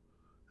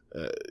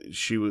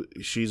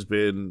 She's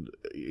been...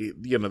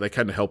 they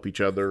kind of help each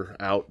other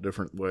out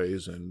different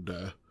ways,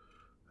 and...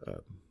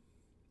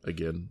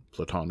 again,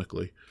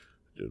 platonically,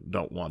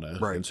 don't want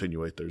to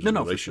insinuate there's a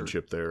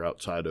relationship there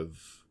outside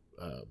of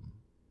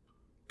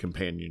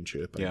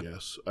companionship, I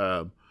guess.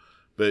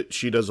 But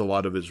she does a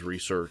lot of his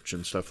research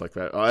and stuff like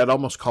that. I'd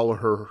almost call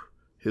her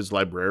his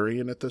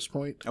librarian at this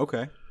point.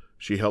 Okay.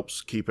 She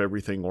helps keep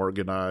everything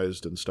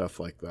organized and stuff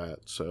like that.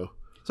 So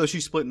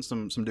she's splitting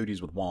some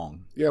duties with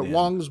Wong. Yeah,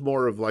 Wong's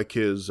more of like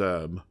his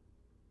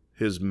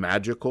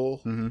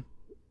magical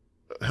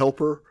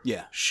helper.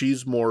 Yeah.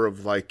 She's more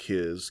of like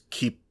his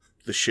keep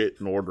the shit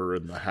in order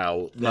in the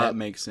house. That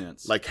makes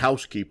sense. Like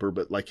housekeeper,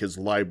 but like his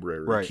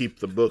library. Right. Keep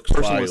the books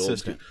Personal filed.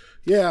 assistant.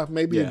 Yeah,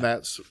 maybe in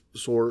that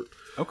sort.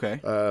 Okay.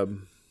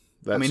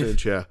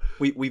 Sense, yeah.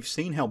 We've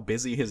seen how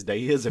busy his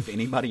day is. If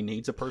anybody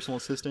needs a personal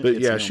assistant, but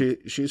yeah,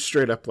 she's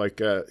straight up like,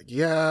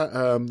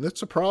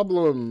 that's a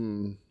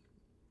problem,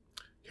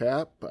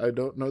 Cap. I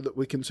don't know that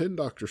we can send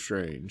Doctor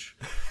Strange.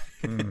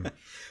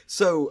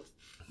 So,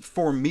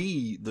 for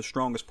me, the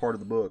strongest part of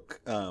the book,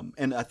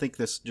 and I think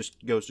this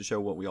just goes to show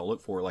what we all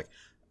look for, like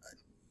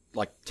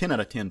 10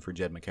 out of 10 for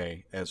Jed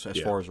MacKay as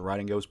far as the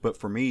writing goes. But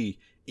for me,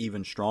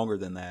 even stronger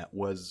than that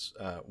was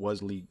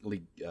Lee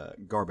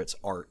Garbutt's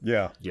art.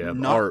 Yeah,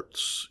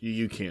 arts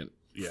you can't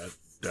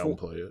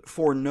downplay it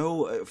for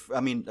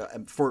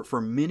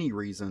many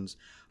reasons,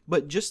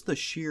 but just the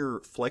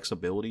sheer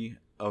flexibility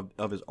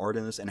of his art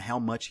in this and how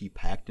much he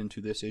packed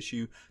into this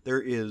issue.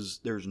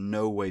 There's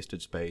no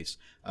wasted space.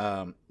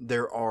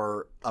 There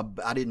are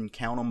I didn't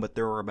count them, but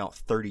there are about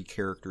 30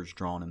 characters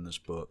drawn in this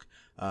book.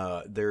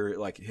 They're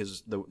like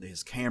his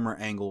camera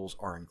angles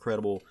are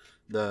incredible.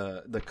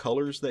 The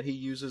colors that he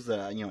uses,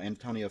 that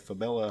Antonio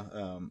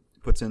Fabela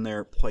puts in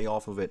there, play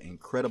off of it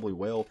incredibly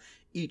well.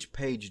 Each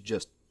page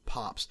just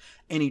pops,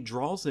 and he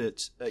draws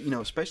it.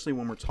 Especially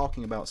when we're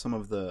talking about some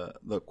of the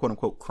quote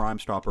unquote Crime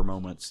Stopper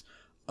moments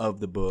of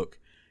the book.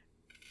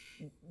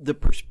 The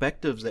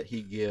perspectives that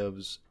he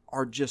gives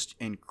are just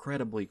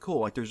incredibly cool.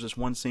 Like there's this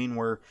one scene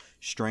where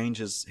Strange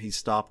he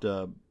stopped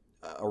a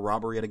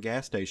robbery at a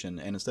gas station,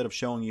 and instead of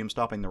showing you him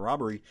stopping the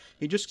robbery,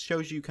 he just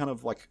shows you kind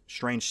of like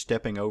Strange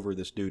stepping over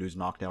this dude who's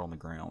knocked out on the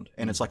ground,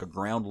 and it's like a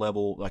ground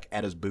level, like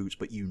at his boots,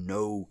 but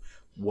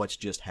what's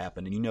just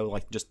happened, and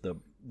like just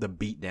the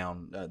beat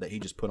down that he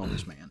just put on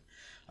this man.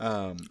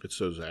 It's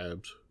those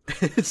abs.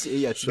 It's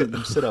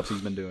the sit-ups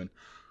he's been doing.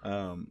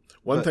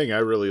 One thing I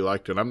really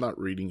liked, and I'm not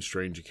reading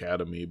Strange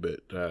Academy,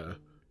 but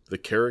the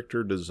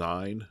character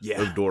design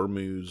of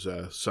Dormu's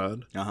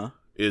son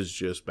is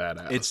just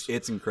badass.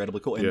 It's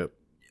incredibly cool. And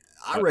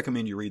I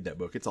recommend you read that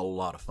book. It's a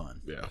lot of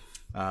fun. Yeah.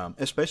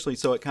 Especially,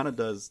 so it kind of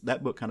does,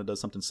 that book kind of does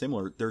something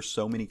similar. There's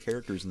so many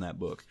characters in that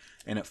book,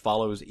 and it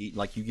follows,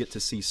 like, you get to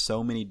see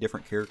so many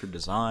different character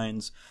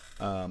designs,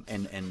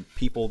 and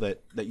people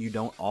that you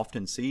don't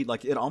often see.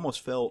 Like, it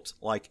almost felt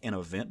like an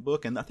event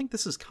book, and I think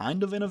this is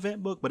kind of an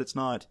event book, but it's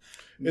not.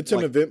 It's like,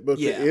 an event book.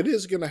 Yeah. It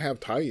is going to have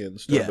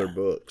tie-ins to other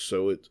books,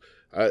 so it's,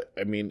 I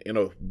mean, in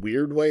a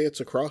weird way, it's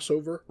a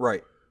crossover.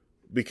 Right.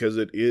 Because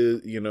it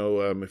is,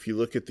 if you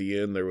look at the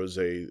end, there was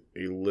a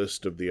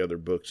list of the other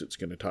books it's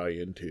going to tie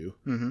into.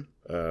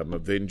 Mm-hmm.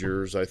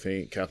 Avengers, I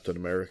think. Captain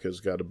America's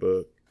got a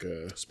book.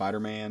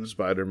 Spider-Man.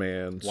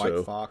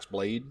 White Fox,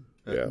 Blade.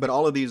 Yeah. But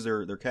all of these,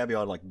 they're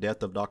caveated, like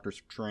Death of Doctor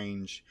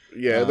Strange.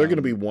 Yeah, they're going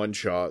to be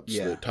one-shots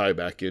that tie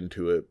back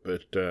into it.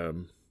 But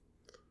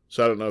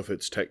so I don't know if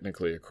it's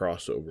technically a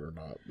crossover or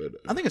not. But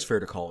I think it's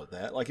fair to call it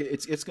that. Like,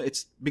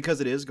 it's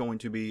because it is going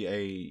to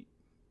be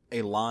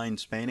a line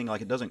spanning. Like,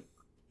 it doesn't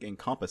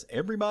encompass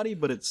everybody,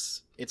 but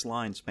it's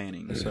line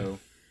spanning. So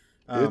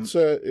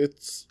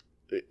it's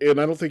and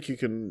I don't think you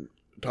can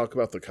talk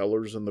about the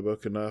colors in the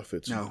book enough.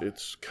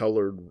 It's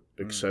colored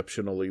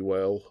exceptionally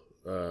well.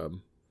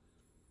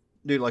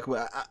 Dude, like,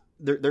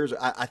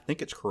 I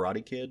think it's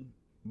Karate Kid,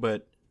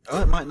 but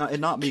it might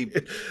not be.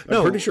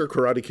 I'm pretty sure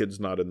Karate Kid's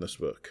not in this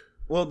book.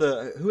 Well,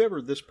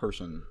 whoever this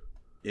person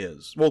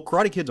is,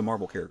 Karate Kid's a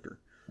Marvel character,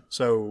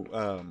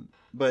 so.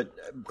 But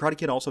Karate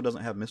Kid also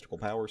doesn't have mystical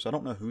powers, so I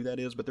don't know who that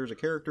is. But there's a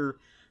character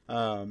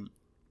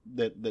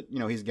that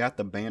he's got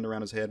the band around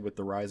his head with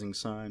the rising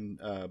sun,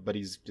 but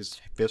his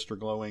fists are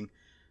glowing.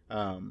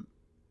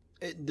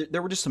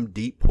 There were just some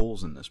deep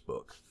pulls in this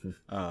book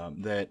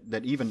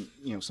that even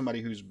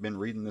somebody who's been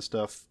reading this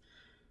stuff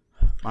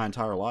my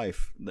entire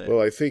life.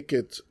 Well, I think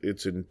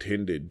it's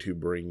intended to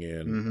bring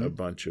in a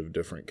bunch of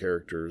different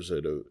characters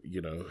that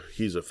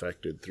he's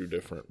affected through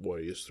different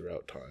ways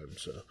throughout time.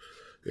 So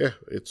yeah,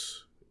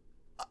 it's.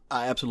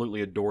 I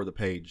absolutely adore the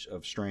page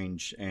of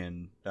Strange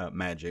and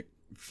Magic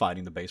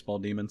fighting the baseball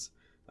demons.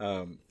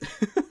 Again,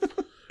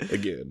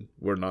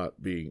 we're not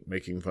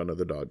making fun of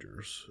the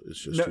Dodgers. It's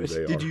just who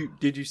they are.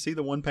 Did you see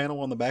the one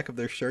panel on the back of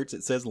their shirts?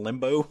 It says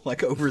Limbo,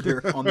 like over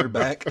there on their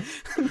back,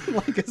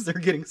 like as they're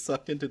getting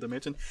sucked into the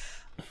dimension.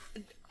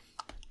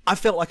 I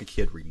felt like a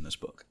kid reading this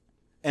book,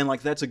 and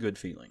like that's a good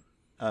feeling.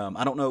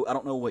 I don't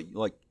know what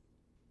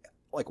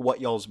like what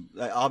y'all's.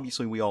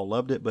 Obviously, we all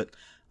loved it, but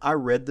I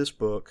read this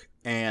book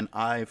and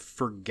I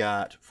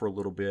forgot for a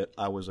little bit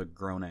I was a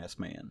grown-ass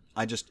man.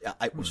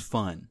 It was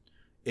fun.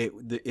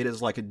 It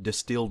is like a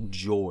distilled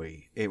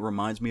joy. It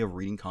reminds me of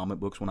reading comic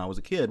books when I was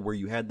a kid, where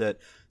you had that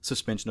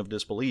suspension of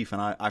disbelief,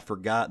 and I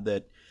forgot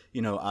that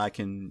I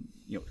can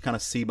kind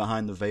of see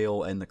behind the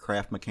veil and the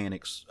craft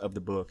mechanics of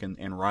the book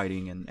and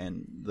writing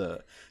and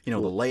the the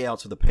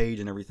layouts of the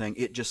page and everything.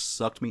 It just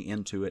sucked me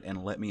into it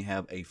and let me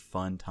have a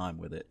fun time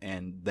with it,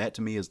 and that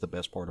to me is the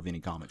best part of any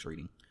comics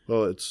reading.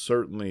 Well, it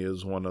certainly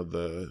is one of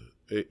the.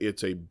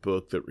 It's a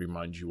book that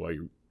reminds you why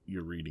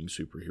you're reading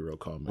superhero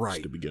comics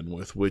to begin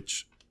with,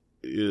 which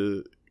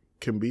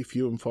can be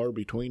few and far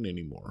between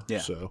anymore. Yeah.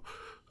 So,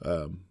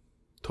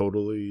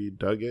 totally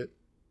dug it.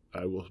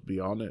 I will be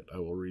on it. I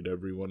will read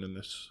everyone in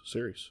this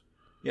series.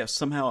 Yeah,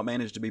 somehow it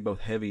managed to be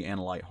both heavy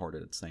and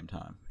lighthearted at the same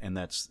time, and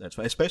that's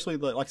especially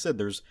like I said.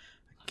 There's,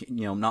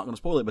 I'm not going to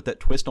spoil it, but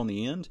that twist on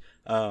the end,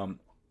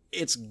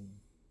 it's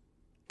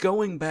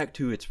going back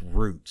to its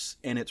roots,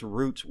 and its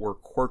roots were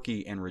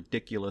quirky and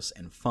ridiculous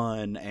and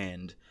fun,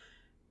 and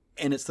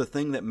it's the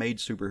thing that made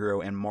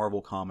superhero and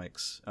Marvel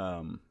comics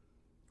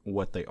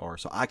what they are.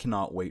 So I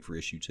cannot wait for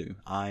issue 2.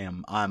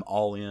 I'm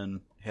all in,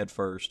 head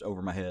first,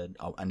 over my head.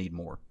 I need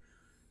more.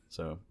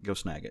 So go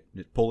snag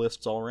it. Pull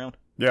lists all around.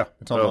 Yeah,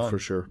 it's all for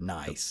sure.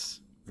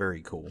 Nice,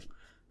 very cool.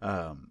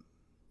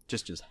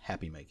 Just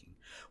happy making.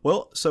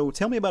 Well, so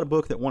tell me about a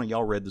book that one of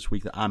y'all read this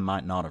week that I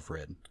might not have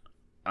read.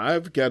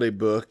 I've got a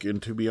book,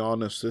 and to be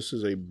honest, this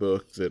is a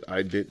book that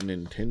I didn't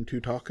intend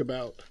to talk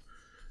about,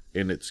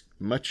 and it's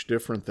much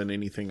different than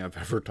anything I've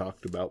ever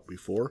talked about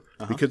before,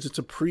 because it's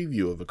a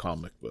preview of a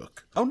comic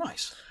book. Oh,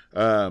 nice.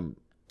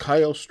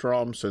 Kyle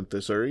Strom sent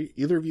this. Are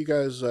either of you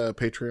guys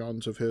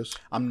Patreons of his?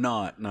 I'm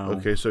not, no.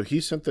 Okay, so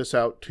he sent this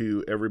out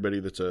to everybody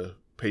that's a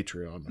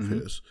Patreon of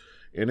his,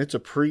 and it's a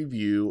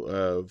preview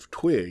of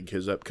Twig,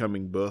 his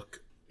upcoming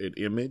book at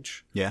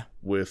Image,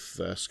 with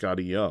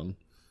Scotty Young.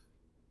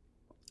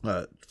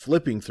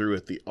 Flipping through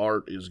it, the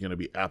art is going to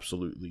be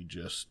absolutely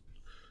just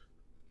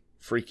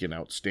freaking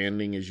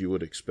outstanding, as you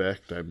would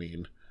expect. I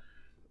mean,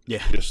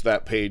 just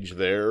that page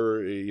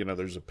there,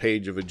 there's a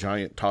page of a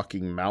giant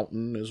talking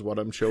mountain is what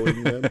I'm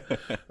showing them.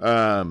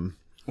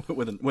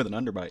 with an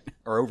underbite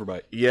or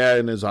overbite. Yeah,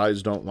 and his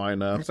eyes don't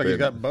line up. Looks like he's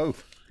got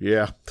both.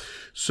 Yeah.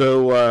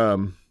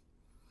 So,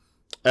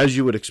 as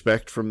you would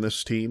expect from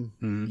this team,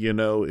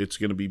 it's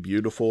going to be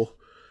beautiful.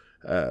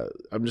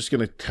 I'm just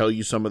going to tell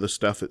you some of the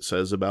stuff it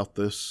says about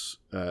this.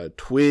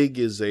 Twig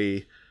is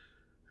a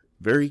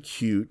very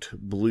cute,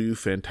 blue,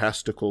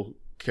 fantastical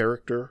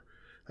character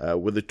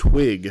with a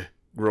twig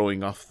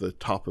growing off the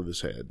top of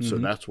his head. So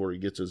that's where he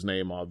gets his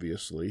name,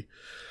 obviously.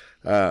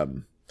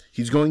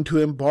 he's going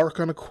to embark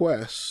on a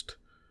quest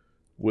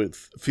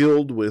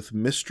filled with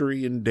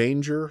mystery and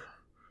danger,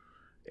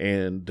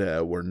 and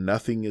where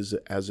nothing is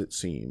as it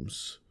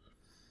seems.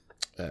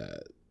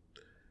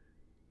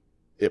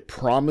 It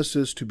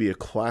promises to be a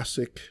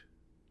classic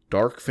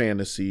dark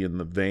fantasy in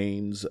the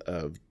veins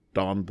of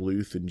Don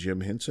Bluth and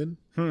Jim Henson.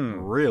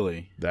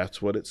 Really?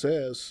 That's what it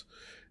says.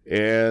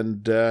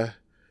 And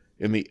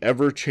in the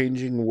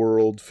ever-changing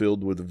world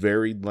filled with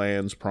varied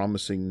lands,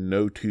 promising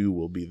no two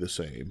will be the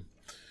same.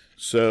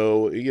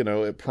 So,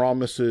 it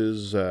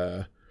promises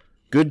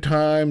good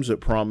times, it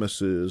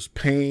promises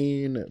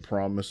pain, it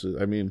promises,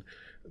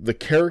 the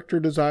character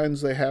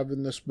designs they have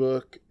in this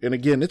book, and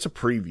again, it's a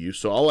preview,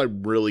 so all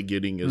I'm really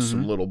getting is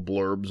some little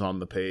blurbs on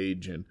the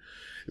page. And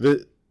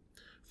the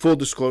full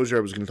disclosure,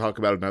 I was going to talk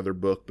about another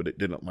book, but it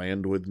didn't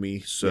land with me,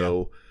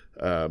 so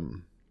I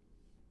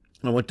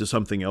went to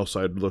something else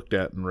I'd looked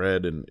at and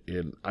read, and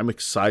I'm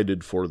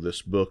excited for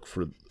this book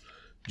for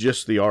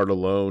just the art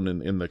alone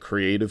and the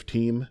creative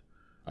team.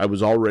 I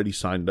was already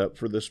signed up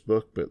for this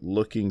book, but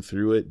looking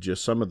through it,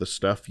 just some of the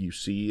stuff you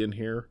see in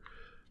here,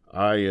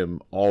 I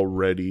am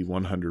already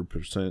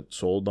 100%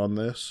 sold on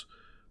this.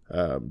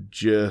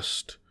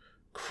 Just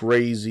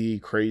crazy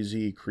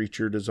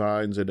creature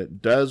designs, and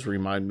it does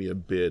remind me a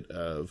bit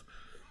of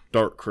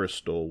Dark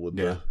Crystal with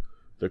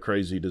the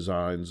crazy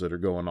designs that are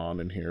going on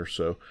in here.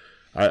 So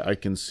I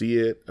can see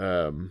it.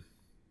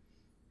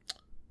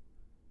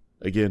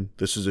 Again,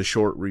 this is a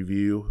short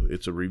review.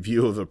 It's a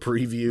review of a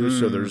preview,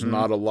 so there's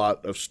not a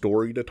lot of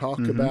story to talk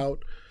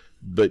about.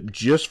 But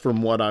just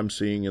from what I'm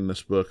seeing in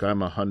this book, I'm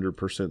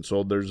 100%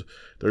 sold.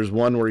 There's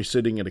one where he's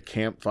sitting at a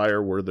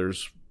campfire where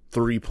there's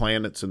 3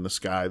 planets in the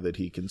sky that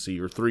he can see,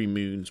 or 3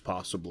 moons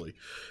possibly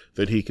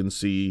that he can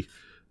see.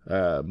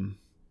 One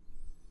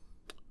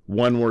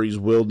where he's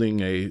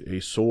wielding a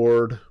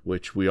sword,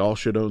 which we all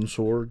should own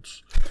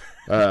swords.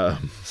 I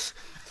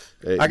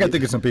can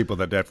think of some people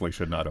that definitely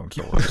should not own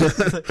swords.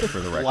 For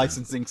the record.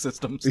 Licensing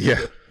systems.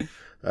 Yeah.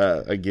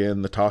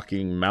 Again, the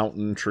talking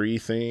mountain tree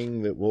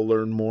thing that we'll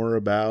learn more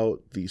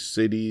about. These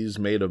cities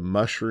made of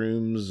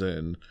mushrooms,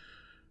 and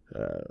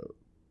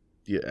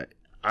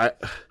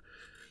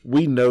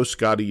we know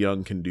Scotty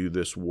Young can do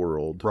this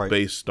world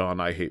based on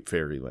I Hate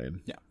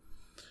Fairyland. Yeah.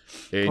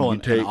 And you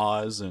take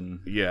Oz and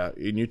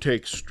you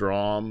take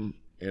Strom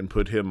and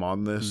put him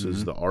on this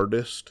as the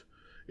artist,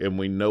 and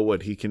we know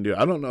what he can do.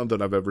 I don't know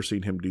that I've ever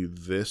seen him do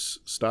this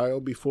style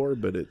before,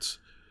 but it's.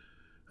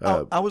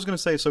 I was going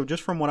to say, so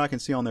just from what I can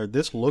see on there,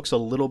 this looks a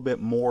little bit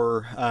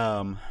more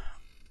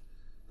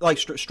like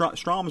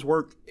Strom's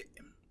work.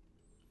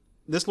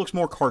 This looks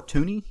more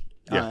cartoony.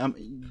 Yeah.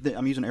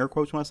 I'm using air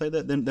quotes when I say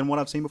that than what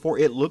I've seen before.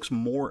 It looks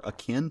more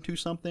akin to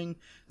something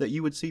that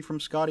you would see from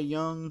Scotty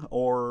Young,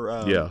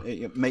 or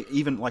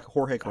even like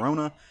Jorge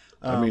Corona.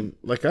 I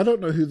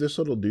don't know who this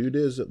little dude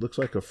is. It looks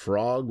like a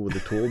frog with a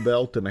tool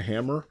belt and a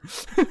hammer,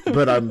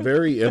 but I'm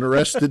very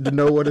interested to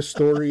know what his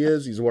story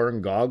is. He's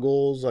wearing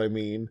goggles.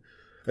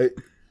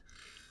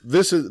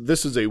 This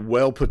is a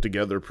well put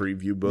together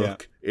preview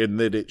book in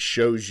that it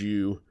shows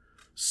you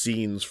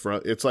scenes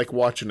from. It's like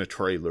watching a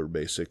trailer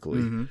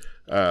basically,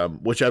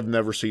 which I've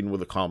never seen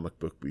with a comic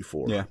book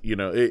before. Yeah.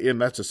 And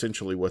that's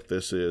essentially what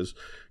this is,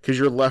 because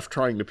you're left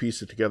trying to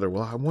piece it together.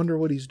 Well, I wonder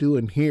what he's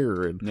doing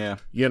here, and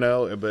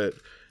but.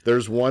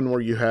 There's one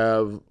where you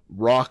have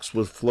rocks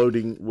with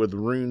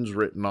runes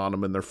written on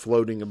them, and they're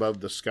floating above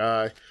the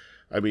sky.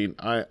 I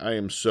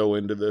am so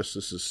into this.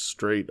 This is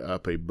straight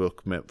up a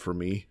book meant for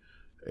me,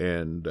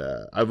 and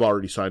I've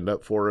already signed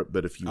up for it.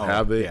 But if you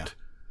have it,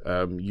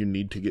 you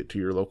need to get to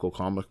your local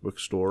comic book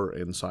store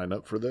and sign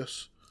up for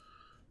this.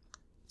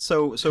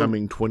 So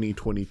coming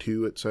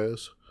 2022, it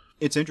says.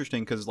 It's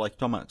interesting because, like,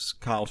 talking about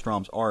Kyle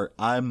Strom's art,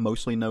 I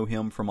mostly know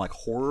him from like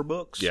horror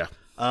books. Yeah.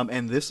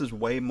 And this is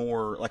way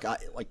more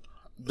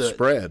the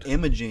spread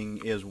imaging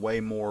is way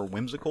more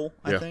whimsical,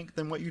 I think,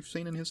 than what you've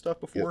seen in his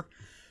stuff before.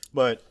 Yeah.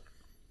 But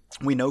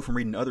we know from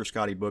reading other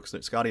Scotty books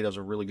that Scotty does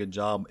a really good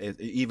job,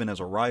 even as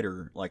a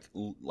writer, like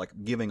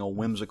giving a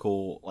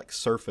whimsical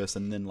surface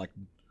and then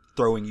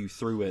throwing you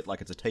through it like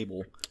it's a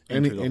table.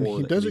 And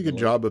he does a good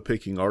job of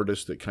picking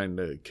artists that kind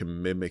of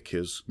can mimic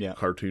his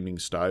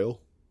cartooning style.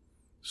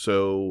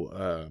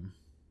 So,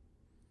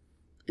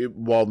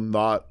 while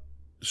not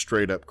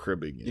straight up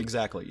cribbing it.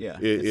 Exactly, yeah.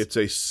 It's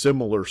a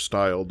similar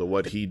style to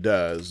what he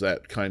does,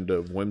 that kind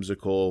of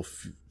whimsical,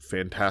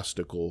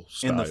 fantastical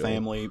style. In the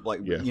family,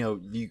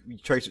 you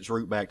trace its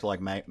root back to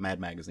Mad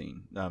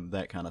Magazine,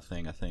 that kind of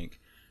thing, I think.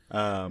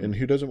 And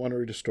who doesn't want to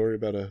read a story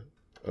about a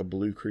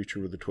blue creature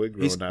with a twig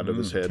growing out of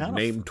his head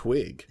named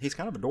Twig? He's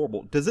kind of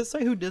adorable. Does it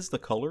say who does the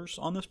colors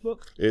on this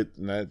book?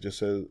 That just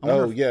says,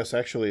 yes,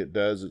 actually it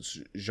does. It's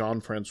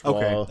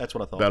Jean-Francois that's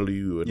what I thought.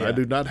 Ballou, and I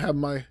do not have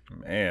my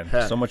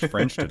hat. So much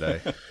French today.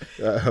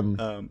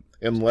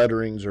 And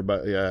lettering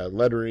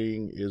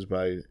is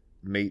by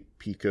Nate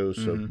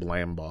Picos of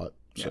Blambot.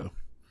 So.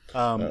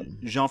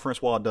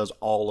 Jean-Francois does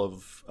all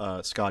of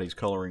Scotty's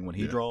coloring when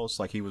he draws.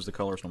 Like, he was the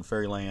colorist on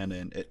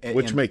Fairyland,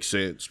 which makes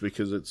sense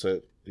because it's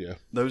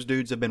those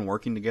dudes have been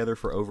working together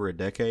for over a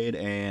decade,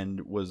 and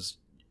was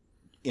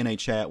in a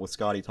chat with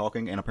Scotty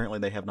talking, and apparently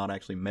they have not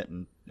actually met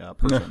in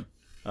person.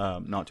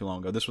 Not too long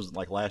ago. This was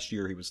like last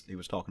year. He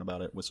was talking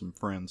about it with some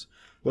friends.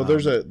 Well,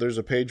 there's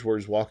a page where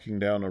he's walking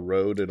down a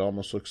road. It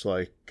almost looks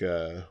like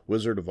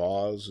Wizard of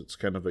Oz. It's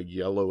kind of a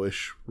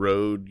yellowish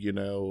road,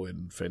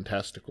 and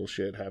fantastical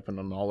shit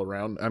happening all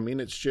around. I mean,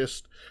 it's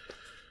just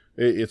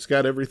it's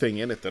got everything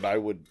in it that I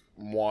would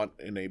want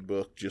in a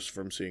book just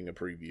from seeing a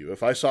preview.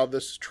 If I saw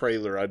this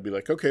trailer, I'd be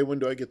like, okay, when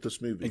do I get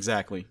this movie?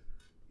 Exactly.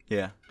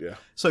 Yeah. Yeah.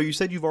 So you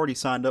said you've already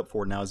signed up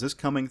for it. Now, is this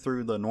coming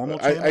through the normal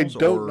channels? I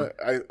don't know.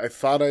 I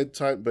thought I'd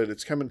signed, but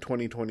it's coming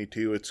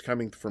 2022. It's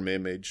coming from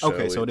Image. So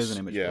okay, so it is an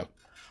Image book.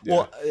 Yeah.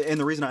 Well, and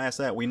the reason I asked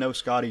that, we know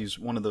Scotty's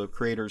one of the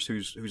creators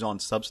who's on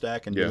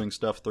Substack and doing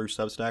stuff through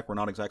Substack. We're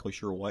not exactly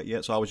sure what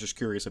yet, so I was just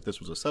curious if this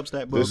was a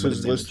Substack book. This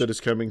is listed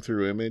as coming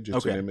through Image. It's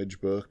Okay. an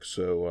Image book.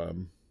 So,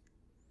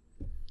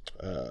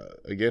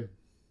 again,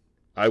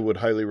 I would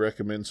highly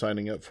recommend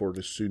signing up for it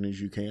as soon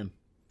as you can.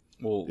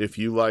 Well, If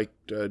you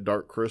liked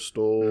Dark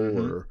Crystal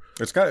or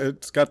It's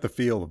got the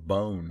feel of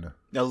Bone.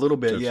 a little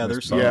bit, Just yeah.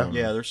 missed There's Bone.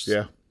 there's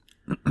yeah.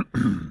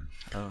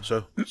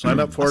 So sign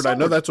up for it. I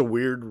know that's a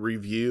weird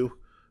review,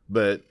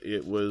 but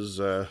it was.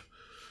 I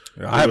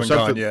haven't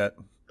gone something- yet.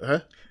 Huh?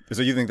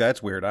 So you think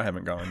that's weird? I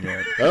haven't gone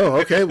yet. Oh,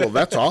 okay. Well,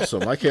 that's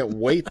awesome. I can't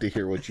wait to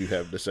hear what you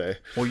have to say.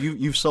 Well,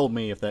 you've sold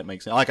me, if that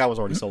makes sense. Like, I was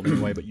already sold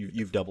anyway, but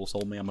you've double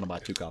sold me. I'm going to buy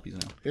 2 copies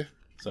now. Yeah.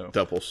 So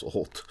Double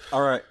sold.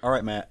 all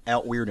right, Matt.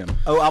 Out weird him.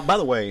 Oh, by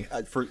the way,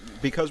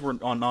 because we're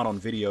not on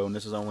video and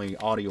this is only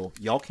audio,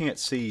 y'all can't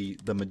see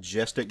the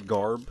majestic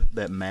garb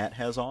that Matt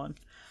has on.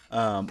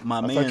 I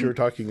thought you were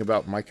talking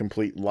about my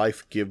complete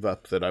life give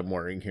up that I'm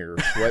wearing here: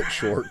 sweat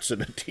shorts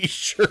and a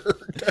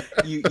t-shirt.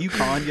 you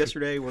conned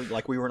yesterday.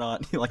 We were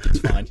not like, it's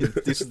fine.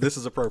 This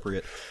is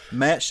appropriate.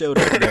 Matt showed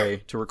up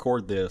today to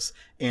record this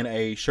in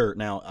a shirt.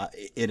 Now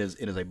it is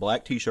a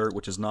black t-shirt,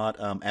 which is not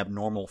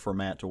abnormal for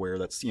Matt to wear.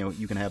 That's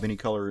you can have any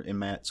color in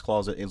Matt's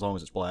closet as long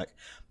as it's black.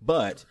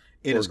 But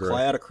it is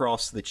clad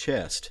across the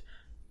chest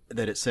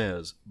that it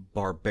says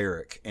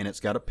barbaric, and it's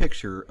got a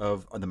picture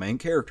of the main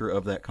character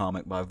of that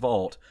comic by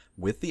Vault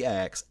with the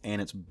axe, and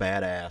it's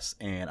badass,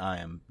 and I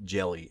am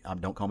jelly.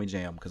 Don't call me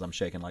jam because I'm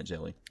shaking like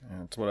jelly.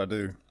 That's what I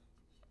do.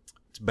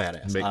 It's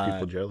badass. Make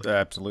people jealous.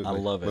 Absolutely. I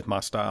love it. With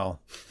my style.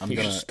 I'm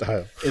Your gonna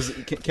style.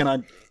 can I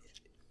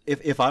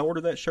if I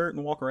order that shirt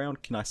and walk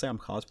around, can I say I'm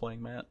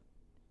cosplaying Matt?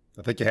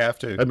 I think you have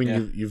to. I mean, Yeah.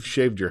 you've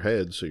shaved your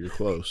head, so you're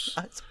close.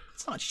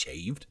 It's not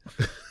shaved.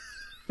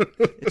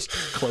 It's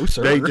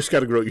closer. Now you just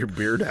got to grow your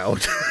beard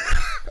out.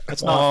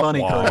 That's not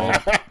funny, wah.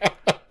 Craig.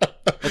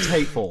 That's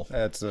hateful.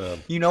 That's a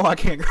You know I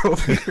can't grow a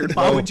beard.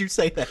 Why would you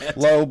say that?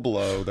 low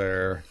blow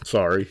there.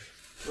 Sorry.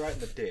 Right in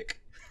the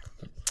dick.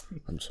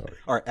 I'm sorry.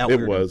 All right,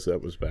 That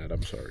was bad.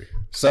 I'm sorry. I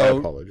So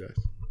apologize.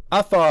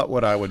 I thought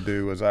what I would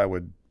do is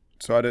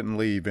so I didn't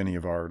leave any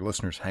of our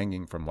listeners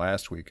hanging from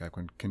last week. I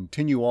could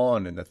continue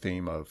on in the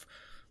theme of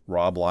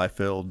Rob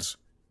Liefeld's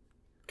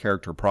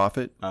character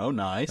Prophet Oh,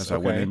 nice. as I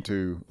went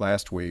into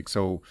last week.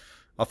 So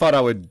I thought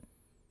I would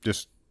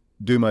just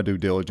do my due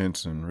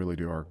diligence and really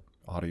do our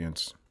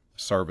audience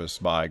service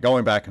by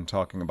going back and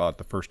talking about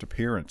the first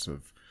appearance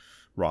of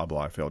Rob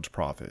Liefeld's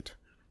Prophet,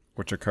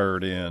 which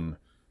occurred in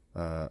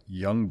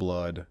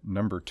Youngblood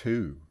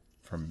 #2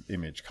 from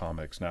Image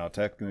Comics. Now,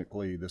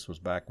 technically, this was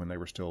back when they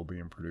were still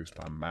being produced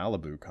by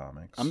Malibu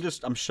Comics.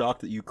 I'm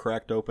shocked that you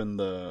cracked open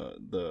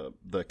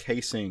the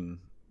casing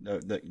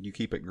that you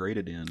keep it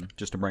graded in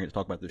just to bring it to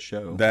talk about this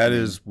show. That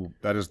is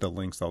the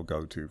links they'll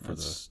go to for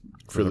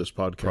For the this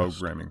podcast.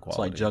 programming It's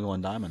quality. like juggling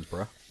diamonds,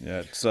 bro. Yeah,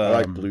 it's I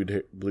like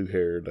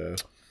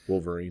blue-haired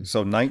Wolverine. so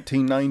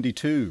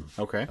 1992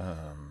 Okay.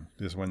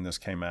 is when this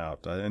came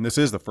out, and this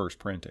is the first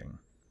printing.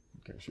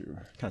 In case you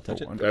Can I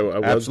touch it? I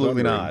was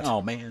absolutely wondering. not.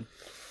 Oh man.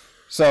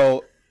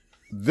 So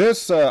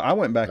this I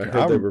went back I and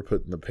heard they were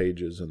putting the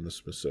pages in the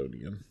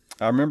Smithsonian.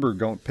 I remember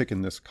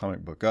picking this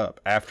comic book up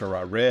after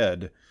I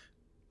read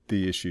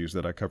the issues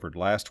that I covered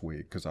last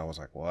week, because I was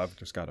like, well, I've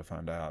just got to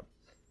find out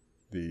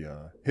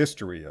the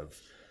history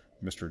of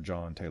Mr.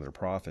 John Taylor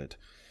Prophet.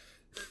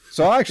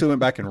 So I actually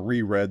went back and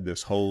reread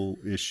this whole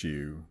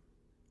issue,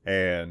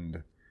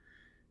 and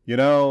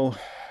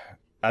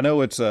I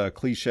know it's a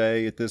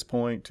cliche at this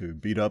point to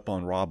beat up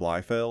on Rob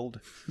Liefeld,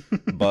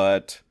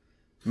 but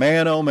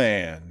man, oh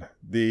man,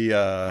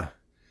 the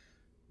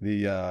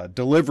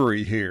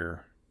delivery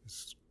here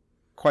is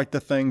quite the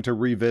thing to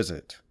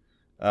revisit.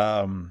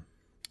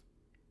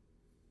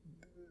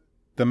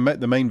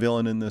 The main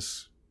villain in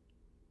this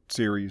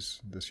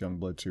series, this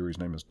Youngblood series,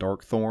 name is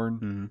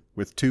Darkthorn,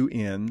 with 2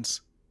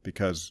 N's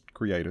because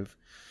creative.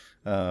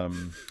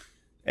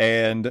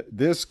 And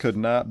this could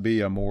not be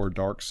a more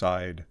dark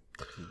side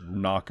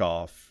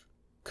knockoff.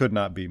 Could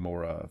not be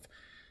more of.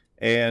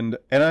 And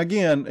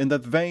again, in the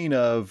vein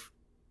of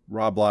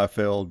Rob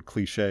Liefeld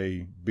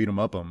cliche beat 'em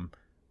up 'em,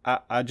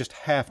 I just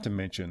have to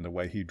mention the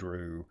way he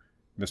drew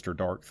Mr.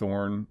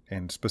 Darkthorn,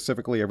 and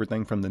specifically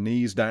everything from the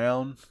knees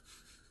down.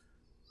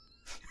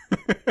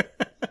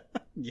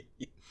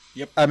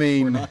 Yep. I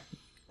mean,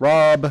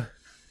 Rob,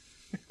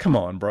 come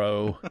on,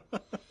 bro.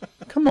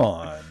 Come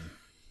on.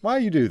 Why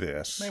you do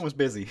this? Man was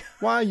busy.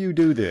 Why you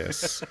do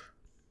this?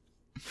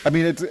 I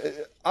mean, it's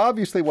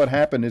obviously what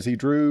happened is he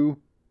drew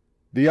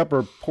the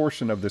upper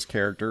portion of this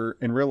character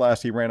and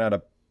realized he ran out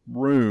of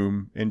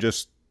room and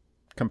just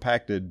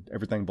compacted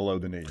everything below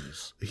the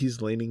knees.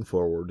 He's leaning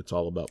forward. It's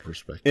all about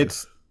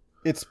perspective.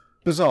 It's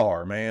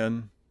bizarre,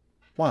 man.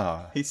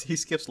 Why? He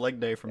skips leg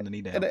day from the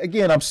knee down. And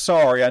again, I'm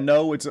sorry. I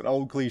know it's an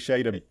old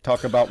cliche to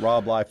talk about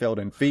Rob Liefeld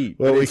and feet.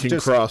 Well, we can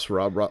cross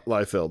Rob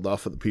Liefeld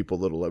off of the people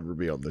that'll ever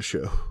be on the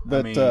show.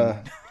 But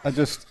I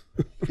just,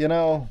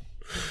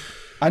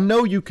 I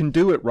know you can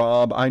do it,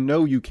 Rob. I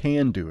know you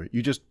can do it.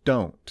 You just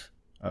don't.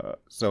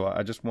 So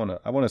I just want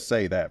to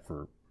say that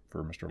for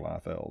Mr.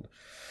 Liefeld.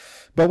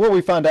 But what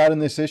we find out in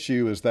this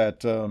issue is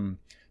that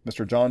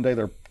Mr. John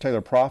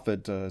Taylor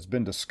Prophet has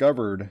been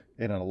discovered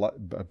in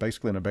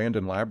basically an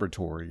abandoned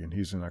laboratory, and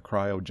he's in a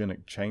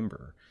cryogenic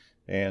chamber.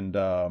 And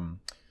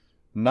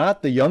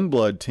not the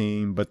Youngblood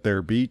team, but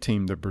their B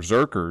team, the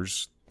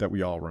Berserkers that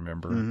we all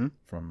remember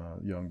from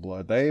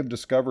Youngblood, they've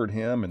discovered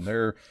him, and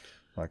they're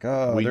like,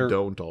 we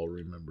don't all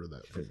remember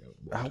that from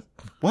Youngblood.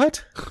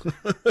 What?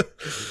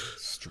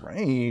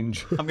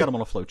 Strange. I've got him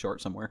on a flowchart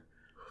somewhere.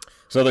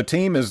 So the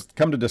team has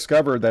come to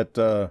discover that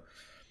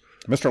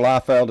Mr.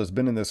 Liefeld has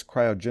been in this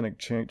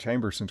cryogenic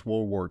chamber since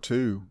World War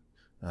II.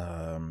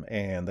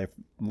 And a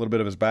little bit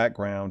of his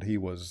background, he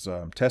was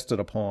tested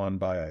upon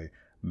by a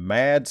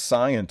mad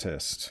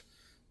scientist.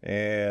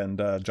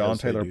 And John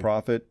Taylor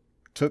Prophet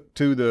took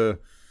to the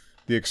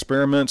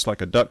experiments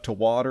like a duck to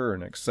water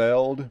and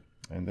excelled,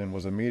 and then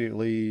was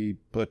immediately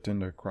put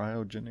into a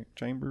cryogenic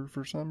chamber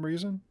for some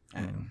reason.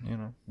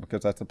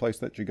 Because that's the place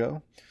that you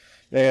go.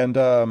 And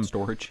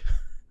storage.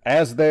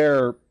 As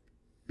they're,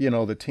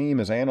 the team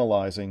is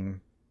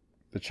analyzing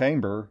the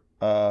chamber,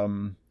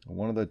 one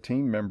of the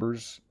team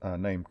members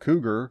named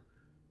Cougar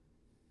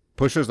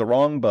pushes the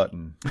wrong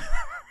button.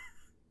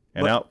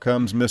 And out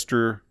comes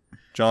Mr.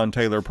 John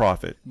Taylor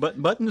Prophet.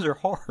 But buttons are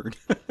hard.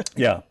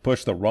 Yeah,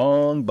 push the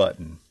wrong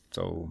button.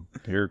 So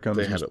here comes...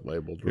 They had it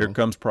labeled wrong. Here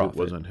comes Prophet. It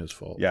wasn't his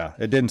fault. Yeah,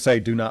 it didn't say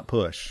do not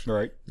push.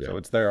 Right. So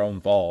it's their own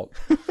fault.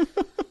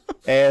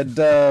 And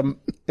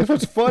it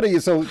was funny.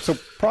 So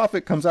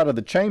Prophet comes out of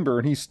the chamber,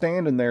 and he's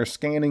standing there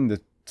scanning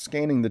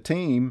the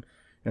team,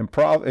 and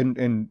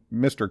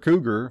Mr.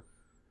 Cougar,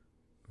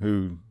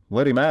 who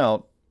let him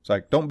out, it's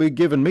like, don't be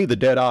giving me the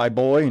dead eye,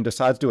 boy, and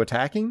decides to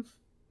attack him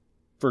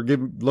for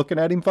looking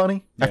at him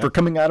funny after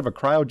coming out of a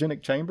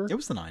cryogenic chamber. It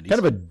was the 90s. Kind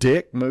of a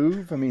dick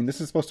move. I mean, this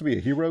is supposed to be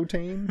a hero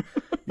team,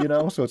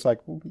 so it's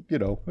like,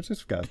 what's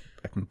this guy's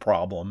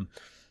problem?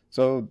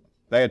 So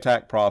they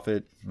attack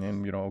Prophet,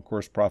 and, of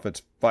course,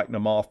 Prophet's fighting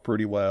them off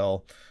pretty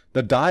well.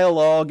 The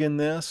dialogue in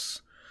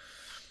this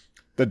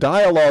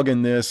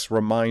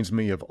reminds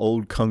me of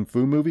old kung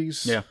fu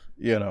movies. Yeah.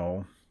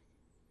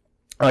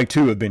 I,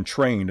 too, have been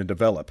trained and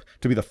developed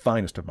to be the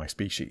finest of my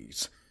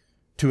species,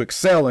 to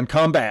excel in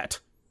combat,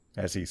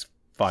 as he's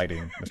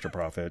fighting Mr.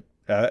 Prophet.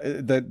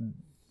 The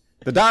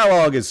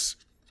dialogue is,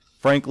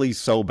 frankly,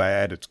 so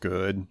bad it's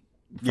good.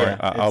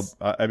 Yeah.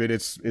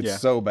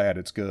 It's so bad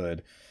it's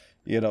good.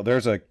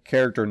 There's a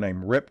character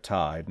named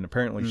Riptide, and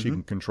apparently she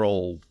can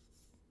control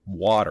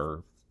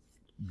water,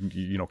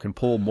 can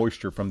pull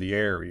moisture from the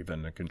air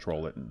even and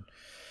control it. And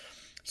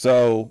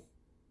so,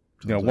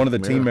 one of the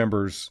team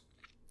members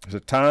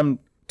said,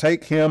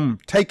 take him,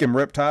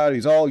 Riptide,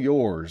 he's all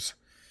yours.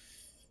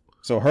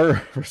 So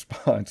her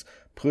response,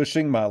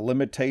 pushing my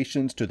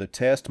limitations to the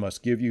test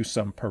must give you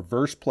some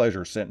perverse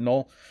pleasure,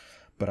 Sentinel.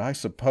 But I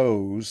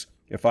suppose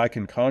if I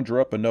can conjure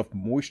up enough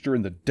moisture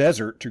in the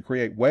desert to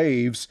create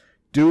waves,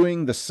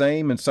 doing the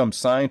same in some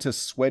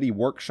scientist's sweaty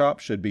workshop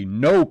should be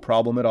no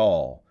problem at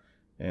all.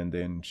 And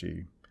then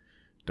she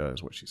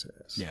does what she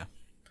says. Yeah.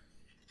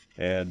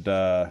 And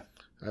I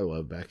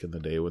love back in the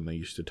day when they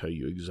used to tell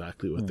you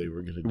exactly what they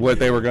were going to do. What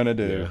they were going to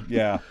do.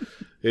 Yeah.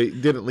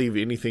 It didn't leave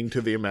anything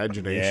to the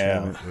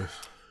imagination. Yeah.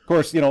 Of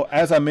course,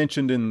 as I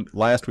mentioned in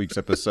last week's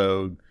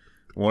episode,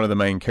 one of the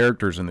main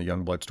characters in the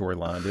Youngblood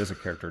storyline is a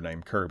character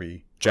named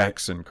Kirby,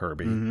 Jackson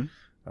Kirby.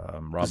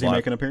 Mm-hmm. Rob Does he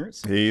make an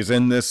appearance? He's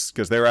in this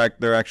because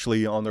they're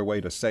actually on their way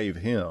to save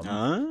him.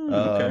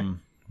 Okay.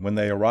 When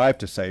they arrive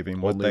to save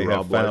him, what they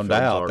have found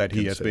out that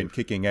he has been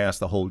kicking ass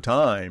the whole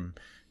time,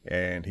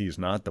 and he's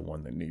not the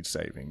one that needs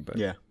saving. But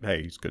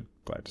hey, he's good.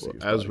 Glad to see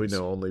his as buddies. we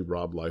know, only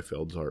Rob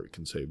Liefeld's art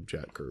can save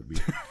Jack Kirby.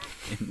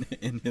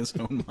 in his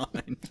own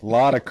mind. A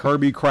lot of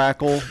Kirby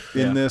crackle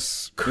in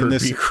this.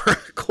 Kirby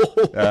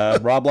crackle.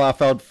 Rob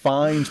Liefeld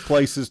finds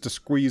places to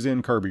squeeze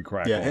in Kirby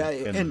crackle. Yeah,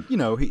 and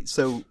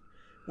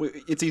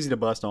it's easy to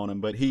bust on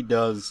him, but he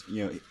does,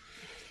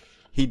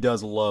 he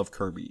does love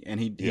Kirby, and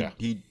he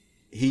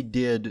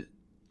did.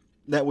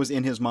 That was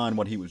in his mind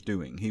what he was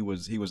doing. He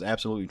was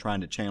absolutely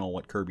trying to channel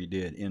what Kirby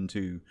did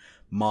into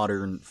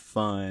modern,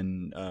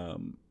 fun,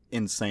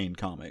 insane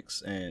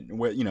comics. And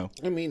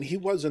I mean, he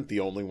wasn't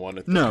the only one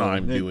at the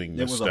time doing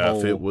this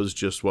stuff. It was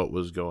just what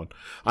was going.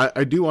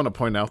 I do want to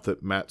point out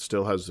that Matt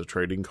still has the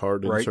trading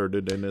card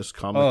inserted in his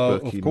comic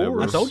book. Of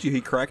course. I told you he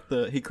cracked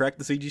the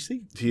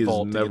CGC. He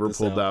has never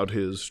pulled out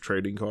his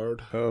trading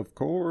card. Of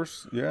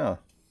course, yeah.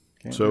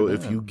 So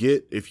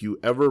if you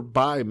ever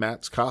buy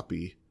Matt's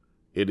copy,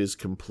 it is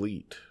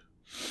complete.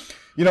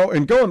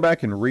 And going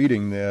back and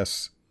reading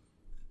this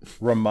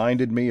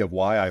reminded me of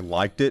why I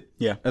liked it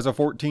as a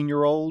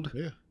 14-year-old.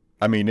 Yeah.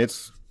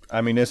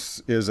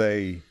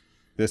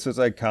 This is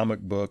a comic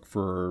book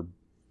for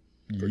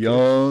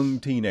young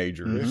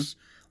teenagers.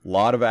 A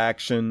lot of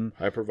action.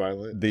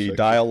 Hyperviolent. The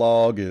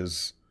dialogue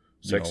is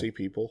sexy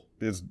people.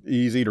 Is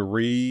easy to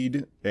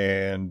read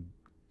and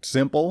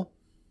simple.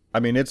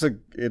 There's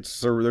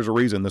a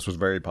reason this was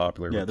very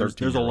popular. Yeah,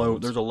 there's a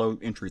low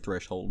entry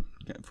threshold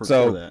for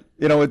that.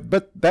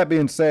 But that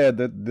being said,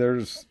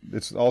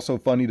 it's also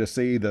funny to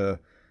see the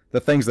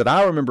things that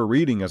I remember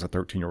reading as a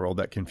 13-year-old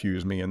that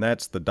confused me, and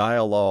that's the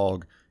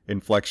dialogue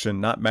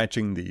inflection not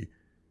matching the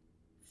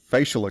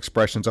facial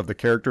expressions of the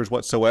characters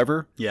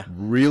whatsoever. Yeah,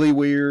 really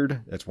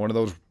weird. It's one of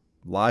those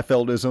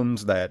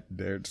Liefeldisms that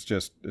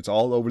it's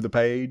all over the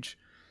page,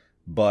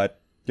 but.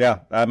 Yeah,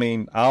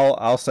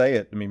 I'll say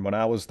it. When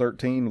I was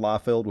 13,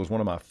 Liefeld was one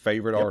of my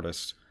favorite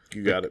artists.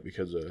 You got it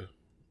because of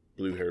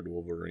blue-haired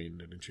Wolverine,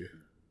 didn't you?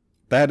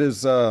 That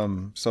is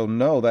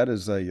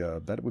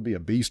that would be a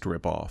Beast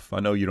ripoff. I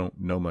know you don't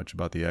know much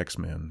about the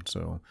X-Men,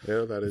 so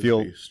yeah, that is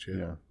Beast.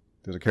 Yeah,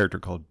 there's a character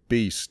called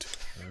Beast,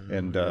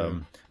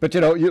 but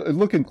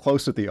looking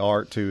close at the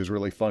art too is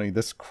really funny.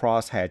 This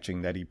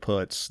cross-hatching that he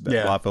puts,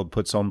 Liefeld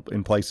puts on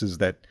in places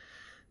that.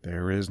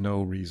 There is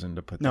no reason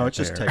to put. No, that it's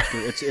just texture.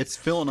 It's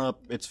filling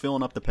up. It's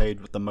filling up the page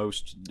with the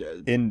most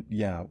where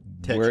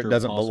it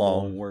doesn't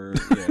belong. Where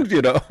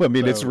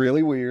it's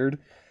really weird.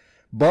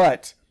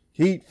 But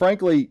he,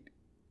 frankly,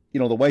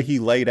 the way he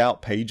laid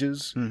out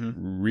pages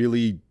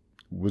really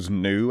was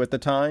new at the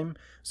time.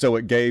 So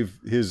it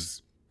gave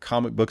his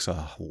comic books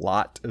a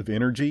lot of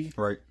energy.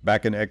 Right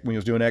back when he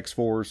was doing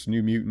X-Force,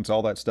 New Mutants,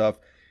 all that stuff.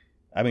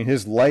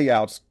 His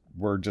layouts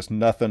were just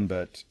nothing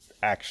but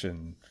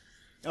action.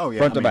 Oh yeah,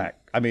 front to back.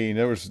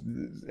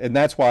 And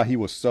that's why he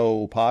was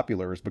so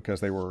popular, is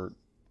because they were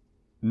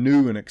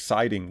new and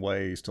exciting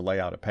ways to lay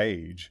out a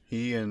page.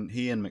 He and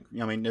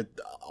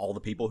all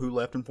the people who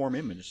left Inform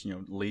Image,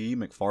 Lee,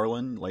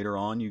 McFarlane. Later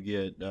on, you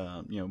get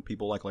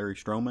people like Larry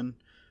Stroman.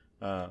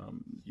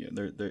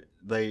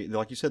 They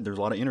like you said, there's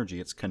a lot of energy.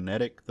 It's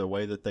kinetic. The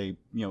way that they,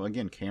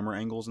 again, camera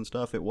angles and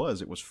stuff. It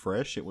was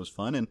fresh. It was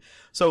fun. And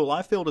so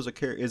Liefeld is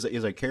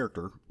a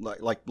character.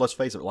 Like let's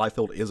face it,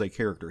 Liefeld is a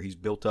character. He's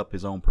built up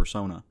his own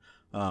persona.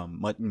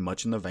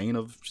 Much in the vein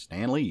of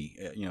Stan Lee,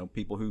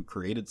 people who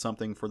created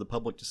something for the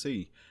public to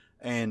see.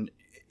 And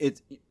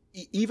it's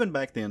even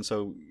back then.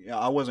 So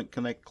I wasn't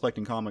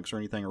collecting comics or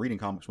anything or reading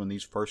comics when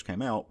these first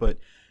came out, but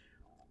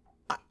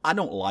I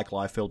don't like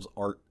Liefeld's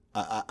art.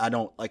 I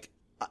don't like.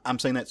 I'm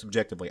saying that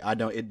subjectively.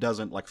 It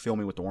doesn't like fill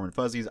me with the warm and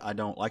fuzzies. I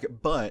don't like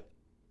it, but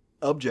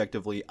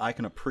objectively, I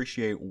can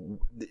appreciate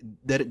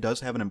that it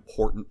does have an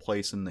important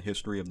place in the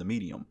history of the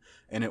medium,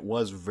 and it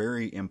was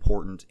very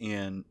important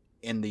in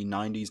the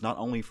 90s, not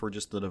only for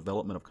just the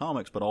development of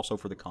comics, but also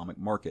for the comic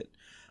market.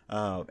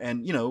 I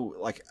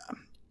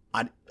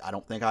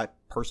don't think I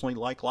personally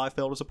like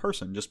Liefeld as a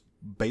person, just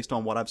based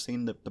on what I've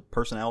seen, the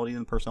personality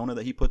and persona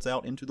that he puts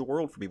out into the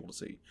world for people to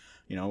see,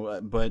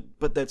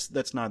 but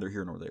that's neither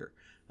here nor there.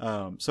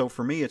 So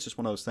for me, it's just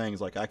one of those things,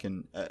 like I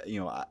can,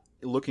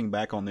 looking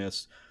back on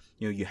this,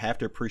 you have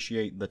to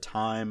appreciate the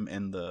time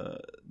and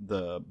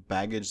the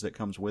baggage that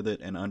comes with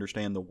it, and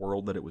understand the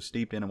world that it was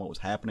steeped in and what was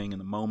happening in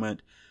the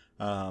moment.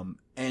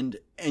 And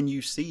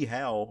you see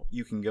how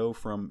you can go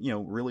from,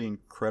 really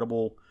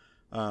incredible,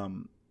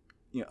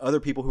 other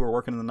people who were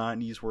working in the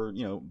 90s were,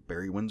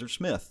 Barry Windsor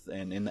Smith,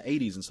 and in the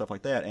 80s and stuff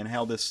like that, and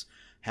how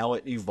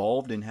it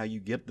evolved, and how you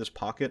get this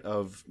pocket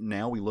of,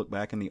 now we look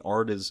back and the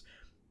art's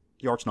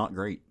not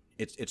great.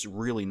 It's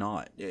really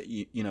not,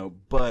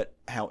 but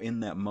how in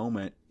that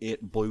moment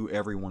it blew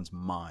everyone's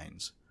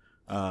minds.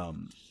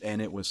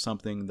 And it was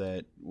something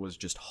that was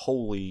just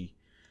wholly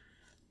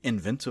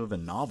inventive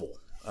and novel.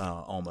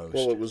 Almost.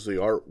 Well, it was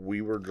the art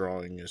we were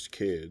drawing as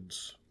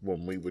kids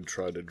when we would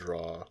try to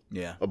draw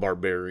a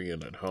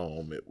barbarian at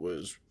home. It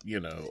was,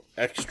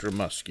 extra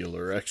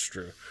muscular,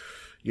 extra.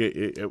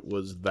 It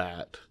was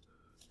that.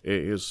 It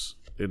is,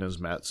 and as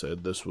Matt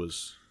said, this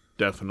was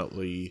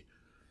definitely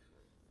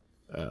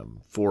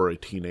for a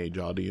teenage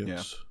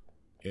audience.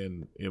 Yeah.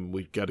 And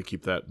we got to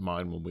keep that in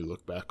mind when we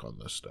look back on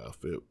this stuff.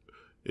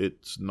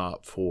 It's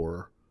not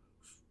for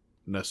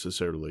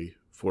necessarily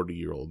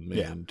 40-year-old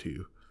men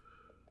to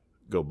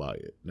go buy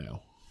it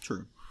now.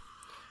 True.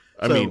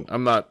 I mean,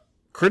 I'm not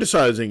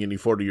criticizing any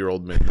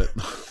 40-year-old men that...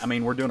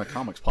 we're doing a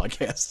comics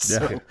podcast.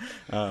 Yeah.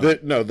 So,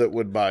 that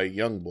would buy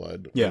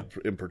Youngblood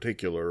in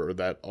particular, or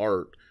that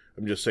art.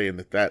 I'm just saying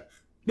that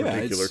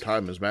particular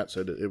time, as Matt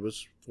said, it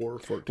was for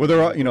 14. Well,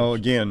 there are,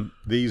 again,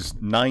 these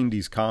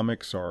 90s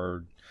comics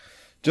are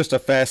just a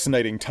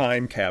fascinating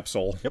time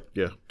capsule. Yep.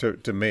 Yeah.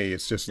 To me,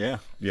 it's just,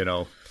 like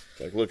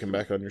looking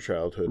back on your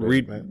childhood.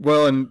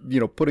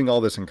 Putting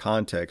all this in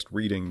context,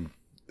 reading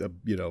a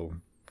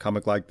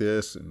comic like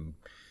this, and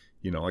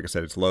like I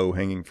said, it's low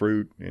hanging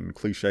fruit and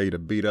cliche to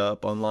beat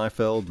up on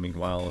Liefeld.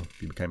 Meanwhile,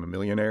 he became a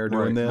millionaire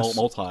doing this.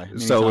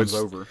 So it's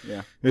over.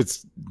 Yeah,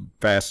 it's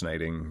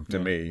fascinating to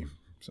me.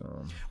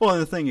 So, well,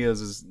 and the thing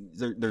is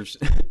there's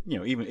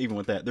even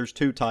with that, there's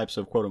two types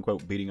of quote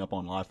unquote beating up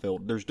on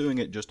Liefeld. There's doing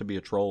it just to be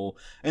a troll,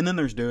 and then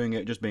there's doing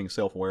it just being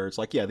self-aware. It's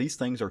like, yeah, these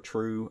things are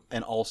true,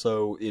 and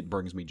also it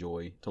brings me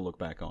joy to look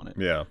back on it.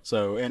 Yeah.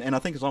 So, and I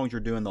think as long as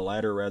you're doing the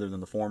latter rather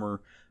than the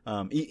former,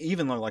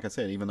 even though, like I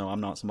said, even though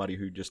I'm not somebody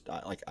who just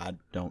I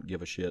don't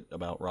give a shit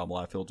about Rob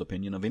Liefeld's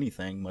opinion of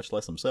anything, much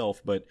less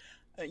himself, but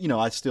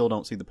I still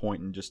don't see the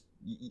point in just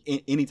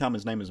anytime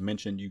his name is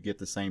mentioned, you get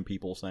the same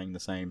people saying the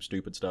same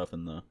stupid stuff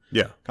in the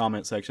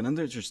comment section, and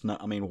there's just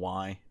not. I mean,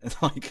 why?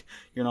 It's like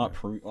you're not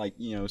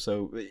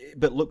So,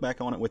 but look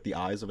back on it with the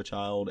eyes of a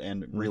child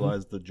and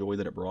realize the joy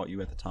that it brought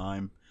you at the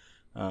time.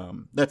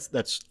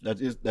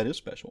 That is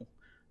special.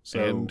 So,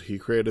 and he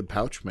created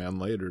Pouch Man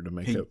later to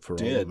make up for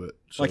all of it.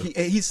 So. Like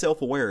he's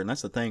self-aware, and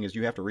that's the thing is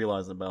you have to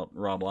realize about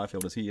Rob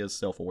Liefeld is he is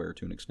self-aware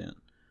to an extent.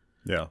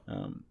 Yeah.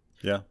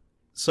 Yeah.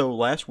 So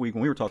last week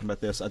when we were talking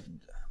about this,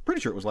 I'm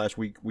pretty sure it was last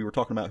week, we were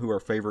talking about who our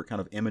favorite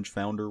kind of image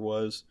founder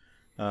was.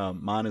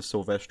 Mine is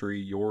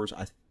Silvestri. Yours,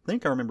 I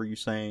think I remember you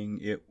saying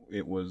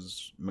it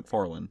was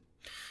McFarlane.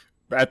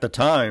 At the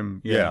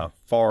time,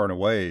 far and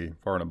away,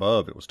 far and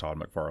above, it was Todd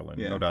McFarlane.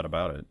 No doubt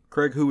about it.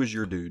 Craig, who was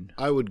your dude?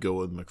 I would go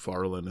with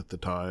McFarlane at the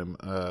time.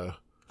 I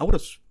would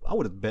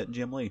have bet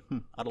Jim Lee.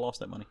 I'd have lost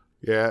that money.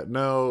 Yeah,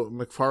 no,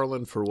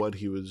 McFarlane for what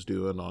he was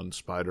doing on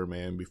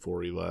Spider-Man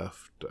before he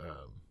left,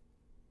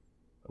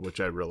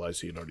 which I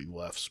realized he had already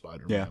left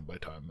Spider-Man by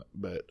time,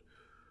 but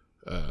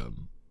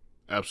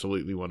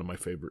absolutely one of my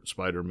favorite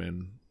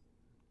Spider-Man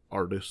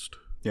artists.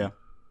 Yeah.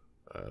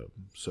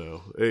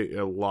 So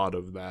a lot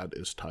of that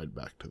is tied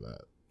back to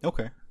that.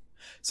 Okay.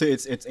 So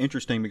it's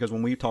interesting because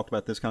when we talked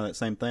about this kind of that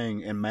same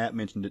thing, and Matt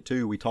mentioned it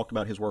too, we talked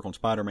about his work on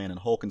Spider-Man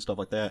and Hulk and stuff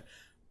like that.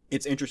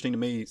 It's interesting to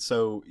me.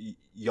 So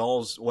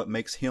what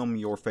makes him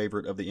your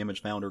favorite of the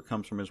Image founder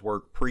comes from his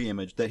work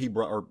pre-Image that he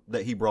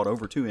brought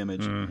over to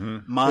Image.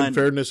 Mm-hmm. In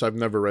fairness, I've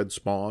never read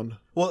Spawn.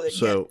 Well,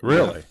 so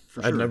really,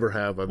 I never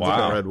have. I've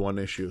never read one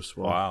issue of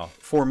Spawn. Wow.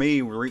 For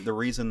me, the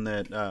reason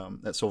that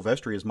that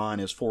Silvestri is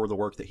mine is for the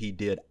work that he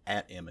did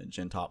at Image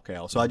and Top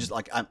Cow. So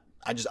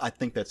I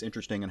think that's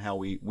interesting in how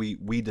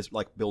we just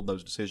like build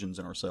those decisions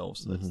in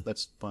ourselves.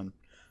 That's fun.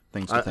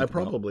 I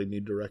probably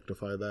need to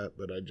rectify that,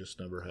 but I just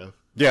never have.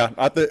 Yeah,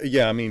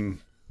 I mean,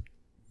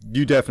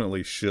 you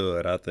definitely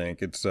should. I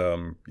think it's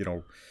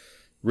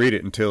read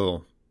it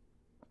until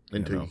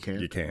you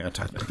can't. You can't.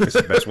 I think it's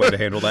the best way to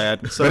handle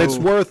that. But it's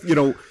worth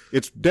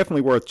it's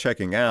definitely worth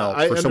checking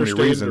out for so many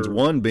reasons.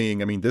 One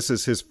being, I mean, this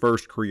is his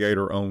first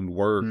creator-owned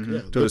work.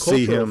 To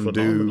see him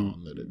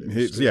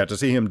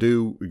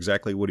do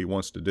exactly what he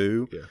wants to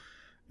do.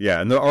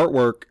 Yeah, and the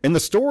artwork and the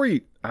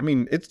story. I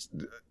mean, a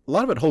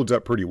lot of it holds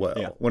up pretty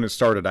well when it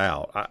started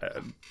out.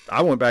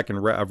 I went back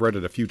and I've read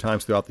it a few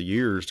times throughout the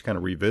years to kind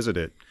of revisit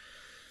it.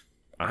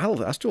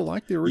 I still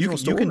like the original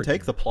story. You can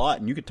take the plot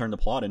and you can turn the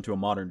plot into a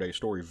modern day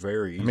story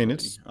very easily.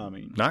 I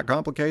mean, not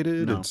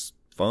complicated. No. It's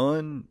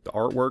fun. The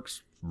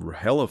artwork's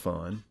hella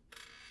fun.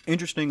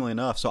 Interestingly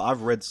enough, so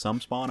I've read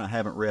some Spawn. I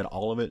haven't read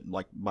all of it,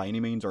 like by any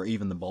means, or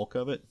even the bulk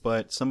of it.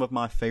 But some of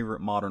my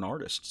favorite modern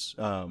artists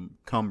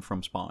come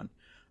from Spawn.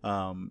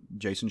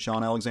 Jason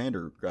Sean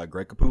Alexander, Greg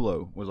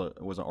Capullo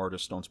was an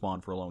artist on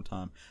Spawn for a long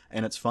time,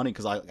 and it's funny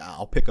because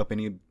I'll pick up let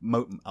me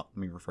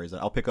rephrase that.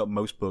 I'll pick up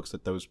most books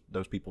that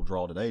those people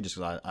draw today just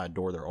because I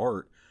adore their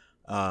art.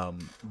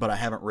 But I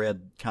haven't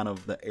read kind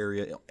of the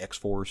area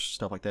X-Force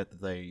stuff like that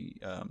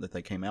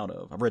they came out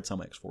of. I've read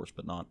some X-Force,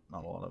 but not a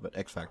lot of it.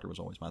 X Factor was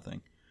always my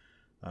thing.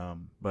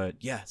 But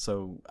yeah,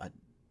 so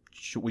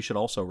we should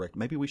also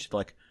maybe we should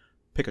like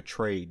pick a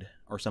trade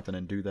or something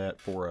and do that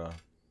for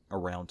a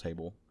round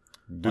table.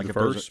 Do the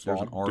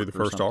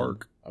first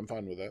arc. I'm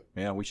fine with that.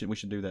 Yeah, we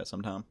should do that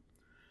sometime.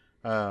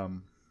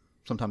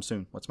 Sometime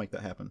soon. Let's make that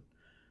happen.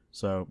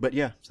 So, but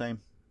yeah, same.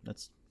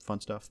 That's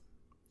fun stuff.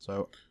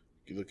 So,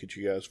 you look at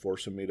you guys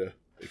forcing me to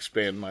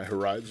expand my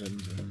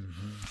horizons.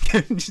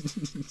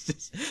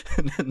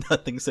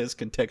 Nothing says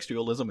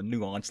contextualism and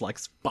nuance like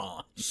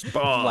Spawn.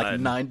 Spawn. Like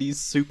 90s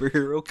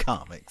superhero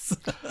comics.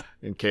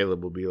 And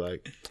Caleb will be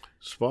like,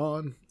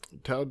 Spawn?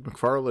 Todd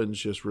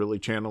McFarlane's just really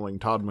channeling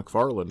Todd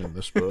McFarlane in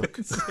this book.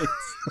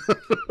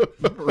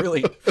 It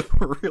really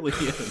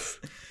is.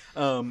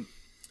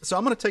 So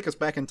I'm going to take us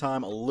back in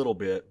time a little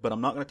bit, but I'm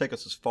not going to take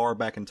us as far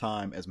back in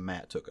time as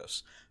Matt took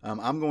us.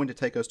 I'm going to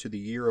take us to the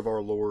year of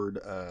our Lord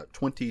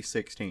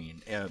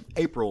 2016,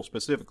 April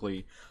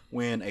specifically,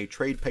 when a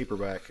trade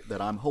paperback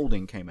that I'm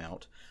holding came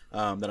out.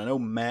 That I know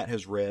Matt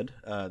has read,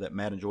 that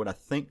Matt enjoyed. I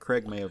think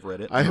Craig may have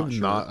read it. I have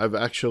not. I've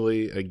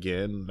actually,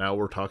 again, now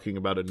we're talking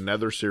about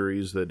another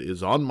series that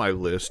is on my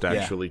list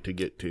actually to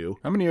get to.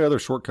 How many other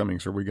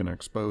shortcomings are we going to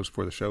expose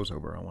before the show's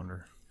over, I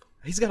wonder?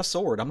 He's got a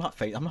sword. I'm not.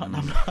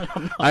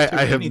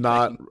 I have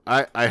not.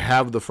 I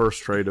have the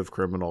first trade of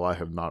Criminal. I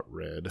have not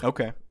read.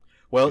 Okay.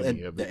 Well,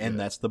 and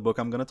that's the book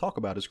I'm going to talk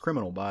about is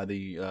Criminal by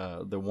the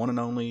one and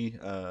only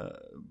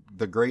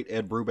the great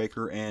Ed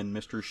Brubaker and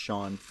Mr.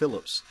 Sean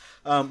Phillips.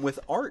 With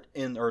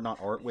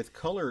with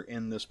color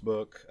in this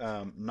book,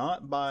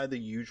 not by the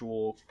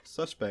usual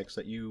suspects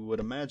that you would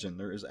imagine.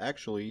 There is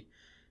actually,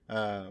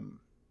 I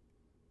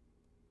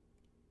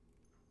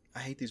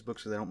hate these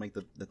books because they don't make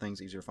the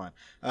things easier to find.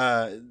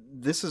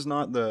 This is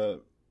not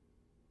the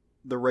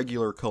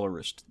regular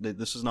colorist.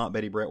 This is not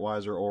Betty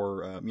Brettweiser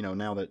or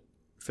now that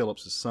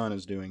Phillips' son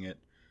is doing it.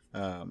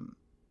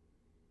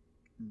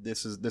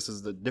 This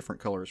is the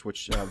different colors,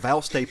 which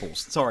Val Staples.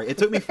 Sorry, it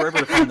took me forever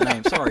to find the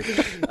name. Sorry,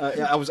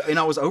 I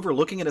was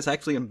overlooking it. It's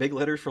actually in big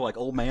letters for like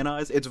old man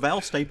eyes. It's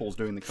Val Staples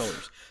doing the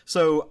colors.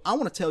 So I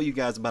want to tell you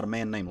guys about a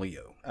man named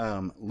Leo.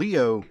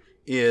 Leo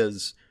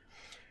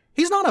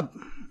he's not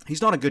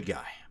a good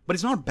guy, but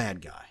he's not a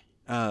bad guy.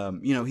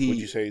 Would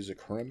you say he's a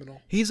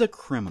criminal? He's a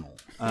criminal.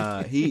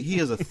 He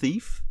is a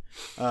thief.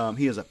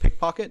 He is a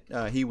pickpocket.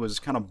 He was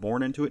kind of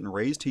born into it and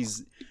raised.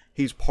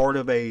 He's part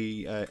of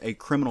a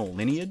criminal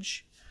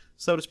lineage,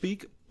 so to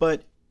speak.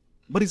 But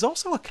he's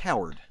also a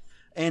coward,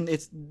 and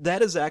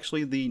that is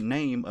actually the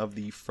name of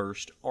the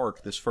first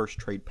arc, this first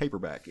trade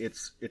paperback.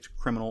 It's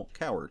Criminal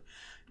Coward.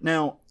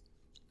 Now,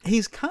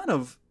 he's kind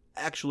of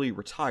actually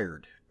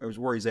retired. Is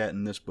where he's at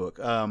in this book.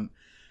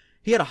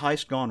 He had a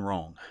heist gone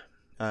wrong.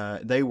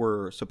 They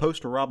were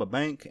supposed to rob a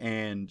bank,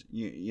 and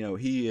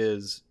he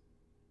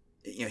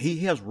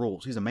has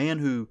rules. He's a man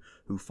who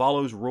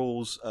follows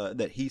rules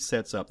that he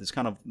sets up. This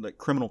kind of like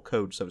criminal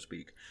code, so to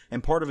speak.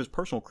 And part of his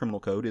personal criminal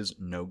code is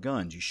no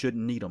guns. You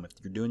shouldn't need them.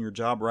 If you're doing your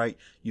job right,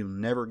 you'll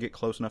never get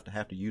close enough to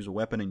have to use a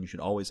weapon, and you should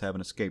always have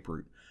an escape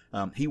route.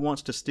 He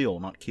wants to steal,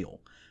 not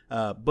kill.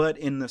 But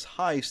in this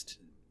heist,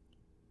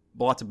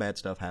 lots of bad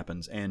stuff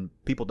happens, and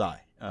people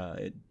die.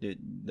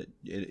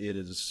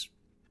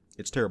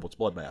 It's terrible. It's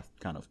bloodbath,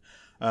 kind of.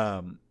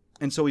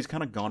 And so he's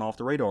kind of gone off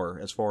the radar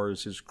as far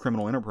as his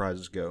criminal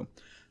enterprises go.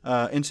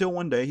 Until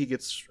one day he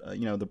gets,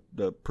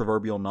 the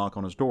proverbial knock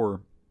on his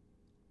door,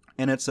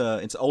 and it's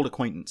an old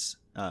acquaintance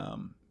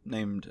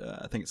named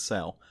I think it's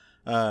Sal.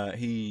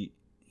 He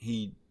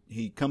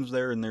comes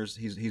there, and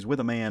he's with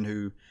a man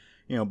who,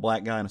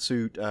 black guy in a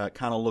suit,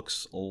 kind of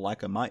looks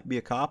like might be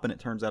a cop, and it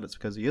turns out it's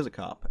because he is a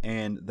cop,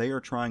 and they are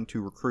trying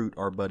to recruit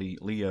our buddy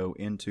Leo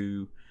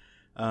into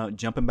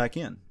jumping back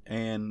in.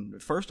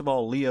 And first of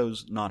all,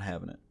 Leo's not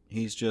having it.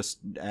 He's just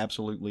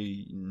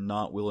absolutely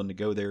not willing to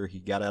go there. He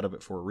got out of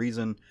it for a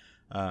reason.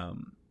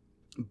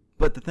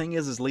 But the thing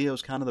is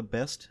Leo's kind of the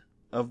best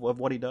of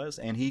what he does,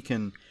 and he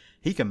can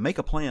make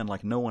a plan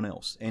like no one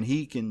else. And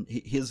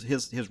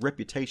his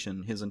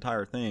reputation, his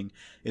entire thing,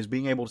 is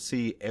being able to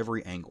see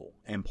every angle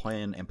and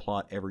plan and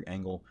plot every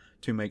angle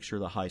to make sure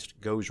the heist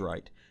goes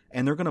right.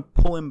 And they're going to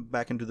pull him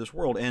back into this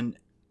world. And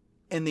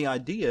the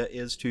idea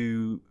is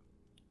to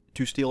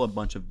steal a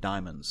bunch of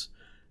diamonds.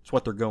 It's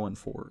what they're going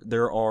for.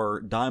 There are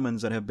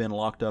diamonds that have been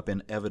locked up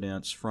in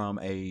evidence from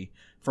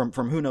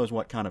who knows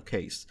what kind of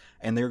case,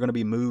 and they're going to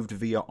be moved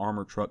via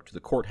armor truck to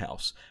the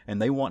courthouse.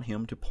 And they want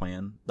him to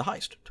plan the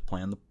heist, to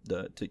plan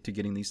to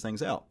getting these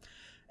things out.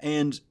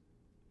 And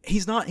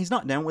he's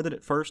not down with it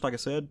at first, like I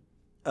said.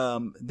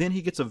 Then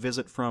he gets a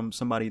visit from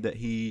somebody that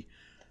he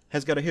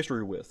has got a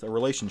history with, a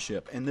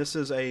relationship, and this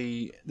is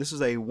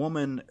a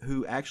woman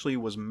who actually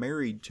was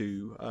married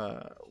to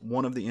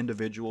one of the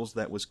individuals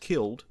that was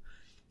killed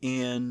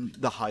in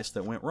the heist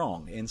that went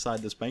wrong,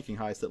 inside this banking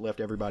heist that left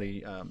everybody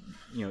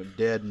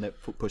dead, and that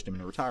pushed him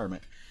into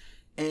retirement.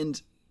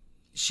 And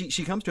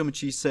she comes to him and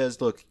she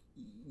says, "Look,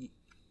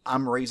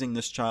 I'm raising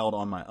this child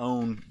on my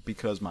own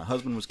because my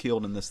husband was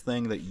killed in this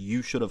thing that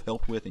you should have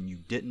helped with and you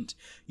didn't.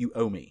 You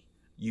owe me.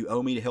 You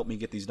owe me to help me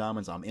get these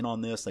diamonds. I'm in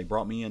on this. They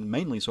brought me in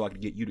mainly so I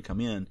could get you to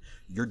come in.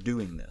 You're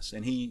doing this."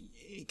 And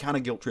he kind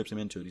of guilt trips him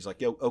into it. He's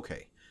like, "Yo,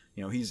 okay."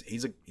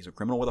 He's a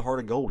criminal with a heart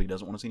of gold. He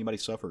doesn't want to see anybody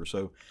suffer.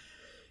 So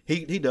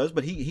he does,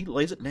 but he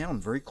lays it down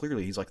very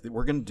clearly. He's like,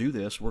 "We're going to do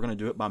this. We're going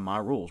to do it by my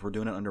rules. We're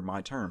doing it under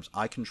my terms.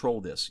 I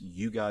control this.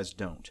 You guys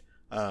don't."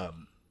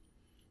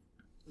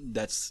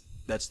 That's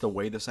the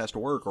way this has to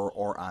work,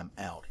 or I'm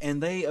out.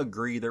 And they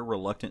agree. They're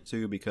reluctant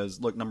to,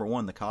 because look, number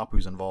one, the cop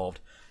who's involved,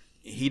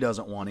 he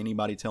doesn't want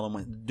anybody telling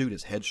him. Dude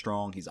is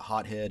headstrong. He's a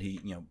hothead. He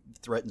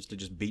threatens to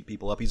just beat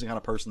people up. He's the kind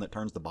of person that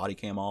turns the body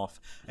cam off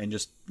and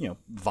just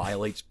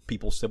violates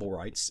people's civil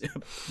rights.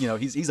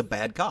 He's a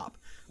bad cop,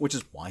 which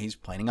is why he's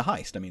planning a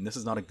heist. I mean, this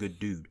is not a good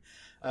dude.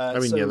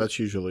 That's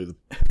usually the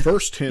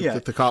first hint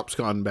that the cop's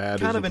gone bad.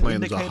 Kind is of he an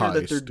plans a indicator heist.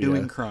 that they're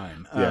doing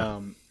crime. Yeah.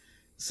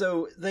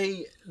 So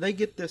they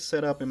get this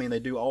set up. I mean,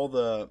 they do all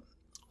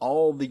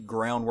the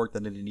groundwork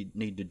that they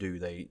need to do.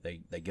 They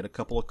get a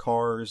couple of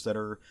cars that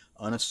are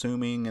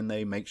unassuming, and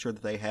they make sure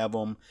that they have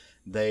them.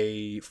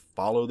 They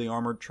follow the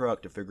armored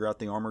truck to figure out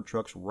the armored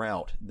truck's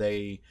route.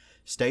 They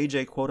stage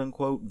a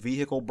quote-unquote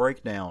vehicle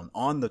breakdown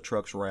on the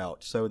truck's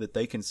route so that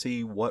they can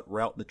see what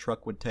route the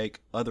truck would take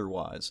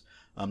otherwise,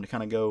 to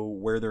kind of go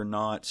where they're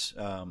not,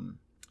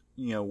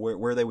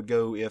 where they would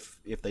go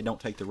if they don't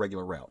take the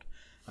regular route.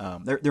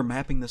 They're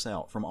mapping this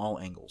out from all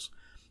angles.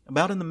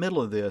 About in the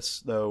middle of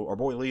this, though, our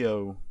boy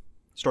Leo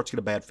starts to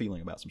get a bad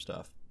feeling about some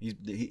stuff.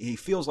 He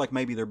feels like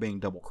maybe they're being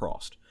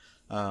double-crossed.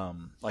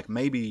 Like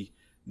maybe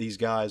these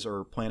guys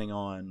are planning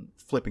on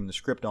flipping the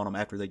script on them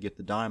after they get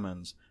the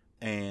diamonds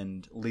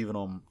and leaving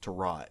them to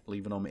rot,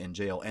 leaving them in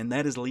jail. And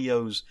that is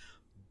Leo's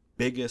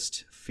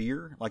biggest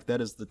fear. Like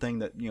that is the thing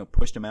that, you know,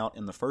 pushed him out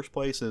in the first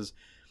place, is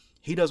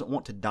he doesn't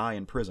want to die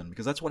in prison,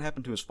 because that's what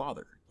happened to his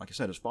father. Like I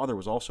said, his father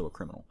was also a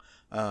criminal.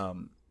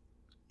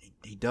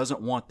 He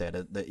doesn't want that.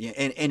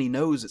 And he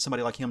knows that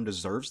somebody like him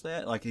deserves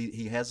that. Like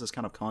he has this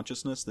kind of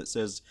consciousness that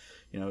says,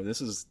 you know,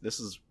 this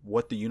is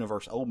what the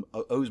universe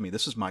owes me.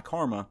 This is my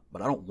karma,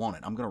 but I don't want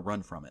it. I'm going to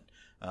run from it.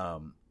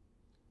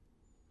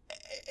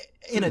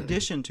 In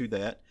addition to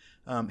that,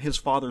 his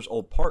father's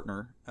old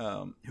partner,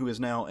 who is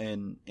now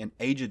an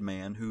aged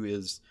man who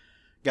is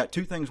got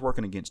two things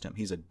working against him.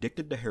 He's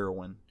addicted to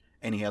heroin,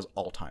 and he has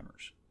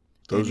Alzheimer's.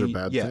 Those are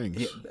bad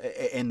things.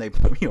 And they,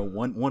 you know,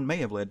 one may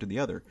have led to the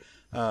other.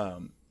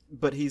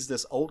 But he's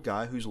this old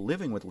guy who's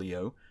living with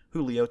Leo,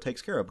 who Leo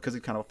takes care of because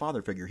he's kind of a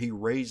father figure. He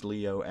raised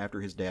Leo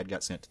after his dad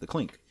got sent to the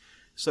clink.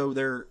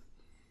 So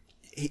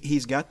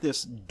he's got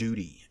this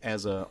duty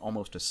as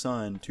almost a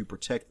son to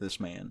protect this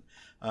man.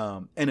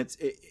 And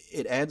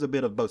it adds a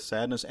bit of both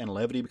sadness and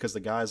levity because the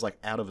guy's like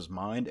out of his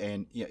mind,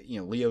 and you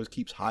know Leo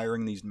keeps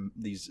hiring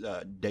these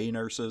day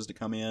nurses to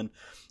come in,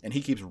 and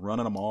he keeps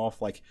running them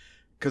off, like,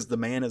 because the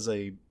man is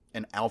an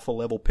alpha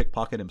level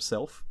pickpocket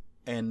himself.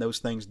 And those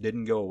things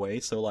didn't go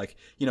away. So, like,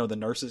 you know, the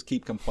nurses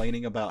keep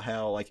complaining about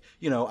how, like,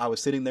 you know, I was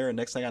sitting there and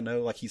next thing I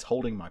know, like, he's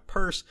holding my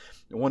purse.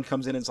 And one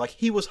comes in and it's like,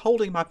 he was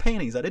holding my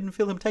panties. I didn't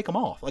feel him take them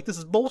off. Like, this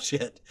is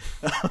bullshit.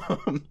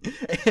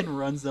 And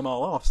runs them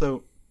all off.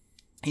 So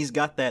he's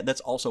got that.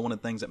 That's also one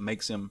of the things that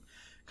makes him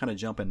kind of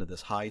jump into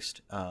this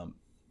heist.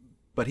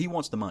 But he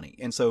wants the money.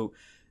 And so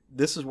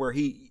this is where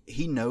he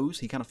knows,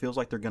 he kind of feels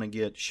like they're going to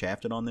get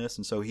shafted on this.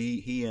 And so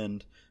he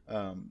and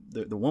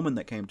the woman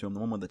that came to him, the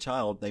woman with the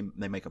child, they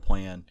make a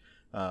plan.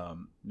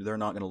 They're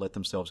not going to let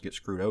themselves get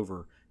screwed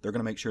over. They're going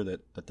to make sure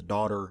that the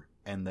daughter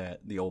and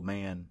that the old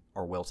man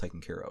are well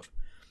taken care of.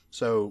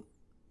 So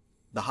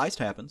the heist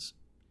happens.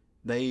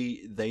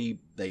 They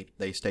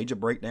stage a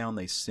breakdown.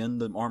 They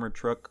send the armored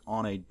truck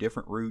on a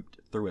different route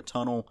through a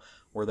tunnel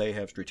where they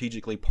have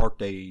strategically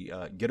parked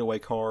a getaway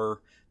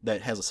car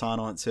that has a sign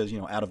on it that says, you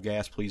know, out of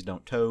gas, please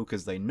don't tow,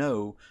 because they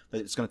know that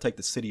it's going to take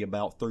the city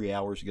about 3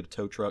 hours to get a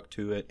tow truck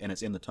to it, and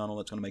it's in the tunnel.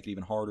 That's going to make it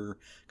even harder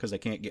because they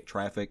can't get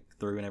traffic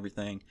through and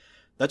everything.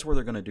 That's where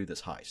they're going to do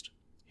this heist.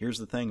 Here's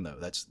the thing, though.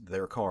 That's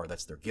their car.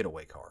 That's their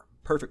getaway car.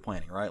 Perfect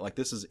planning, right? Like,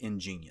 this is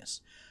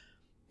ingenious.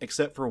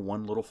 Except for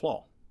one little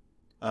flaw.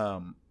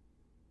 The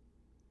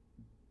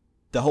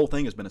whole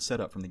thing has been a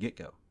setup from the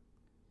get-go.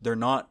 They're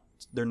not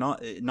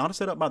a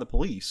setup by the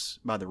police,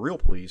 by the real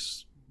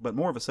police, but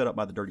more of a setup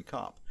by the dirty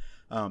cop.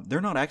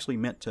 They're not actually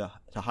meant to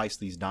heist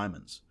these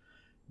diamonds.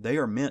 They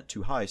are meant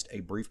to heist a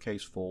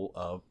briefcase full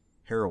of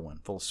heroin,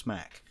 full of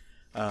smack.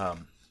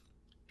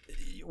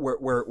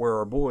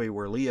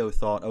 Where Leo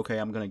thought, okay,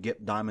 I'm going to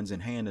get diamonds in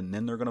hand and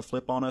then they're going to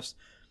flip on us.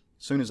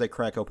 As soon as they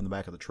crack open the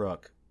back of the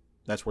truck,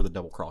 that's where the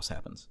double cross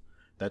happens.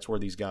 That's where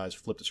these guys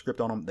flip the script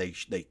on them.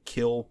 They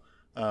kill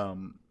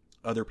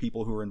other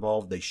people who are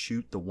involved. They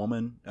shoot the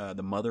woman,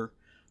 the mother,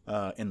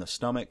 in the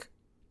stomach.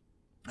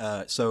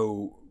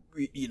 So,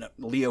 you know,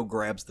 Leo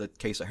grabs the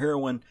case of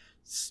heroin,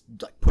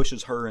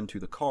 pushes her into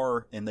the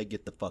car, and they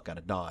get the fuck out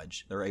of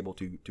Dodge. They're able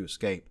to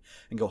escape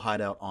and go hide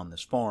out on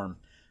this farm.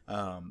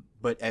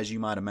 But as you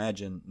might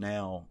imagine,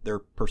 now they're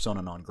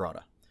persona non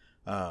grata.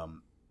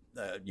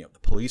 You know, the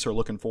police are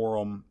looking for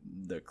them.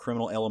 The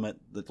criminal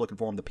element that's looking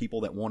for them. The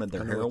people that wanted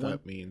their heroin. What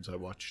that means. I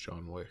watched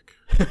John Wick.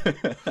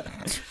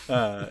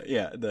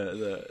 Yeah,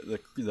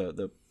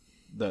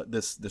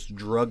 this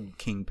drug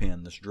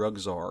kingpin, this drug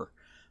czar,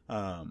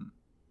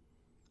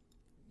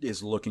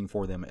 is looking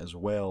for them as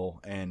well,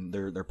 and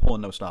they're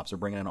pulling no stops. They're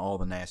bringing in all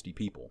the nasty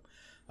people.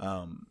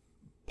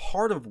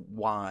 Part of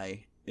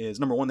why is,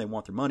 number one, they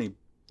want their money.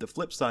 The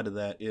flip side of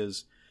that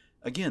is,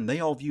 again,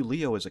 they all view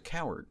Leo as a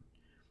coward.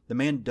 The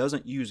man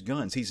doesn't use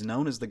guns. He's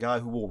known as the guy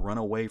who will run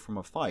away from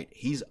a fight.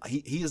 He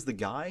is the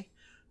guy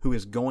who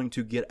is going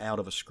to get out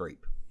of a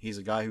scrape. He's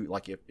a guy who,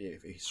 like,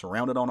 if he's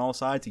surrounded on all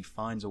sides, he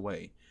finds a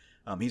way.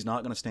 He's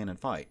not going to stand and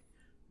fight.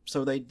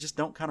 So they just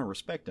don't kind of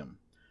respect him.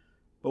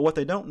 But what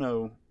they don't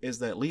know is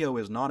that Leo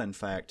is not, in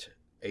fact,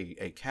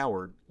 a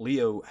coward.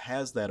 Leo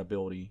has that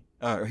ability,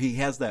 he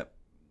has that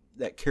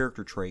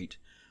character trait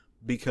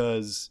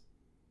because,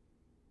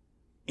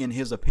 in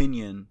his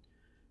opinion,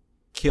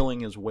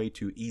 killing is way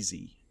too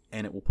easy,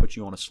 and it will put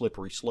you on a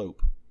slippery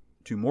slope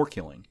to more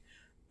killing.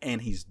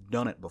 And he's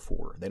done it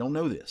before. They don't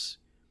know this,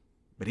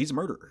 but he's a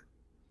murderer.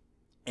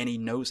 And he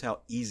knows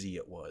how easy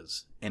it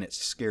was, and it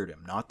scared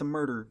him. Not the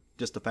murder,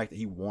 just the fact that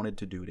he wanted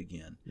to do it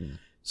again. Mm.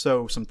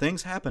 So some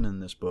things happen in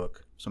this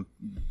book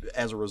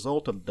as a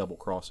result of double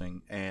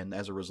crossing, and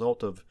as a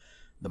result of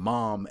the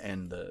mom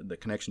and the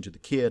connection to the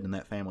kid and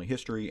that family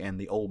history and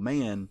the old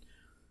man,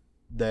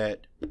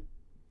 that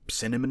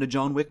send him into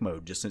John Wick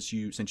mode just since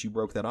you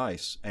broke that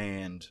ice.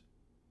 And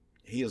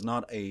he is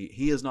not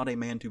a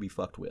man to be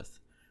fucked with,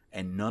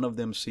 and none of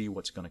them see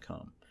what's going to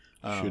come.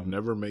 Should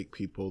never make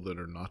people that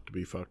are not to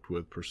be fucked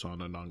with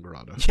persona non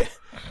grata.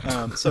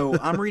 Yeah. So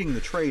I'm reading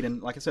the trade,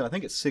 and like I said, I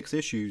think it's 6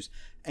 issues,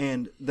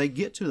 and they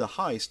get to the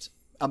heist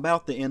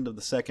about the end of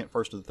the second,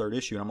 first, or the third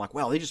issue, and I'm like,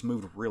 wow, they just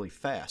moved really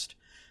fast.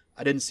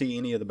 I didn't see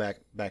any of the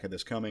back of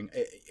this coming.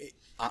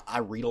 I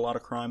read a lot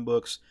of crime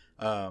books.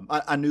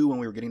 I knew when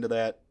we were getting to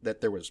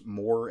that there was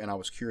more, and I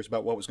was curious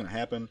about what was going to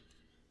happen.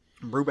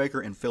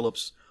 Brubaker and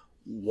Phillips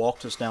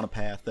walked us down a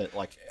path that,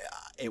 like,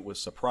 it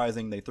was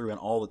surprising. They threw in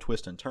all the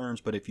twists and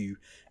turns, but if you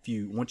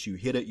once you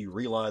hit it, you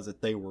realize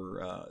that they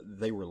were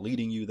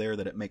leading you there,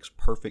 that it makes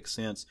perfect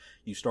sense.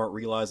 You start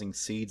realizing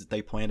seeds that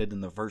they planted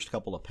in the first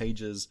couple of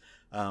pages.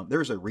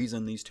 There's a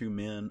reason these two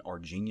men are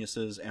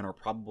geniuses and are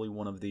probably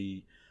one of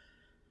the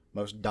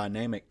most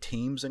dynamic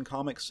teams in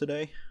comics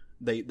today.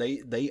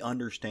 They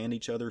understand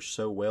each other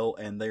so well,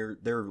 and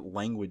their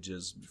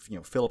languages,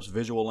 Phillips'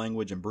 visual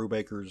language and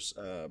Brubaker's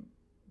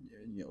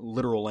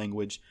literal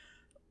language,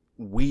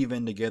 weave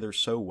in together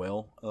so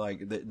well.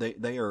 Like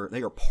they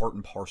are part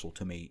and parcel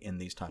to me in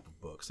these type of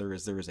books. There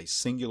is a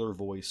singular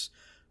voice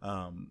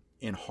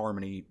in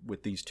harmony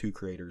with these two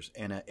creators,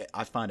 and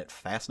I find it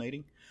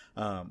fascinating.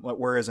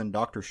 Whereas in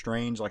Doctor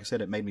Strange, like I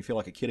said, it made me feel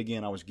like a kid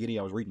again. I was giddy.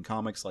 I was reading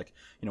comics, like,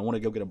 wanted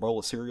to go get a bowl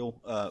of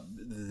cereal.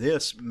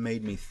 This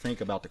made me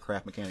think about the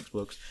craft mechanics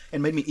books,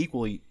 and made me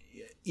equally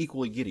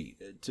giddy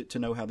to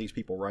know how these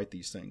people write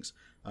these things,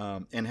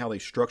 and how they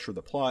structure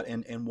the plot,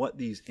 and what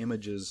the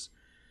images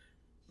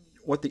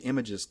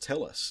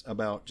tell us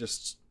about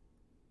just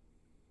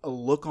a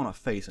look on a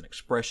face, an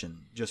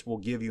expression, just will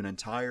give you an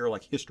entire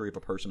history of a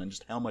person and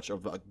just how much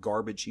of a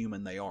garbage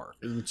human they are.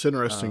 It's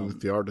interesting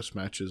that the artist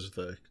matches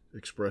the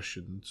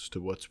expressions to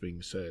what's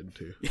being said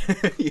too.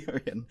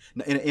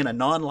 in a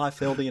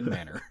non-Liefeldian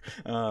manner.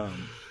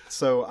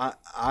 So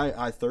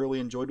I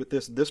thoroughly enjoyed with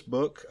this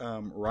book,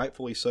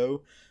 rightfully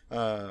so.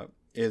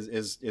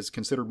 Is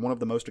considered one of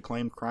the most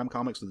acclaimed crime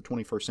comics of the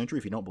 21st century.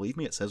 If you don't believe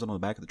me, it says it on the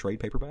back of the trade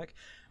paperback.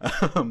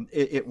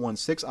 It won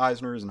 6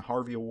 Eisners and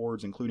Harvey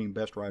Awards, including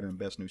Best Writer and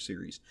Best New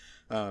Series.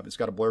 It's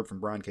got a blurb from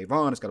Brian K.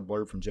 Vaughan. It's got a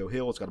blurb from Joe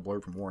Hill. It's got a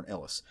blurb from Warren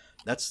Ellis.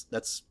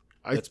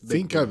 I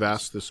think I've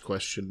asked this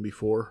question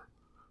before,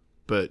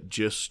 but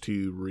just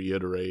to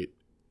reiterate,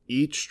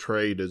 each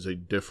trade is a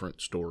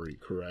different story,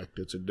 correct?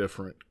 It's a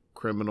different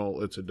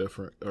criminal. It's a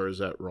different, or is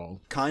that wrong?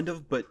 Kind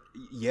of, but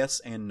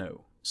yes and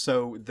no.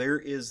 So there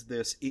is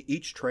this,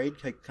 each trade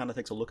kind of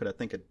takes a look at, I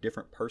think, a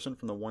different person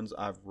from the ones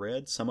I've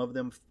read. Some of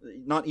them,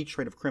 not each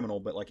trade of criminal,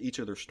 but each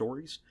of their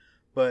stories.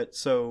 But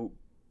so,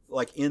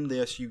 in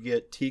this, you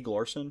get Teague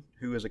Larson,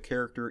 who is a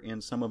character in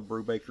some of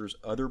Brubaker's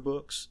other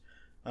books,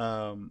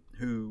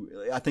 who,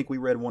 I think we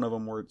read one of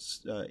them where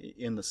it's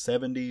in the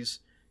 70s.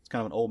 It's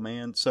kind of an old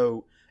man.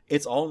 So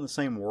it's all in the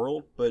same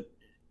world, but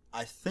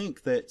I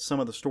think that some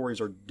of the stories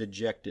are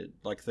dejected.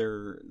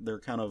 They're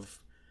kind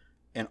of...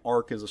 An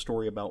arc is a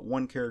story about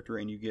one character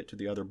and you get to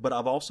the other. But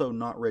I've also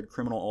not read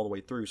Criminal all the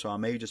way through, so I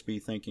may just be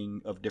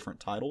thinking of different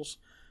titles.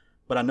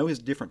 But I know his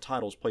different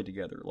titles play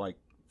together.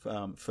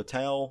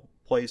 Fatale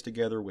plays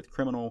together with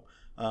Criminal.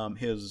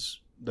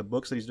 The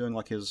books that he's doing,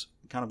 his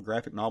kind of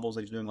graphic novels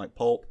that he's doing, like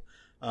Pulp,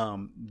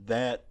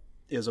 that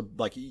is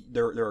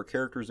there are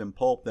characters in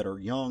Pulp that are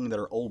young, that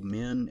are old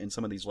men in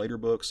some of these later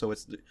books. So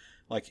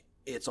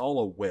it's all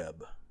a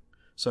web.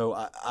 So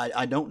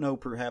I don't know,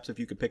 perhaps, if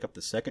you could pick up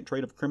the second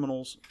trade of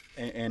Criminals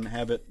and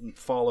have it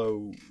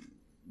follow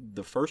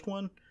the first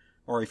one,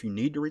 or if you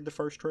need to read the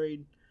first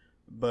trade.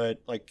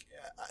 But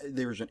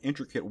there's an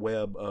intricate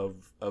web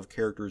of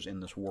characters in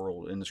this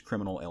world, in this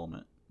criminal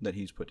element that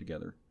he's put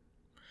together.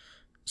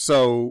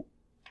 So,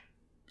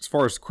 as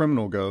far as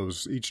Criminal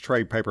goes, each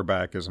trade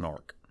paperback is an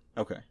arc.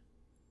 Okay.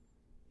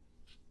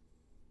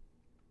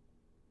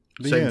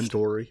 Same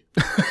story.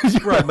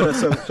 Right, but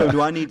so do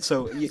I need,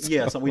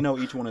 yes, we know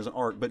each one is an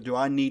arc, but do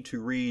I need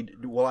to read,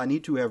 I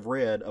need to have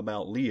read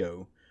about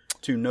Leo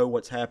to know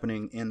what's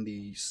happening in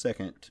the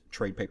second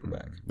trade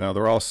paperback? Now,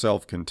 they're all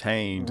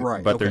self-contained,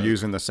 right, but they're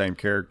using the same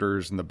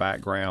characters, and the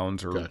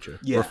backgrounds are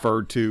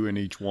referred to in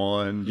each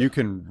one. You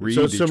can read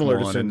each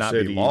one and not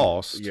be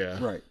lost.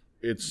 Yeah, right.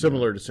 It's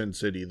similar to Sin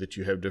City, that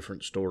you have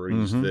different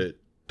stories that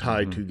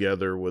tie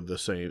together with the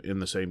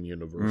same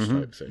universe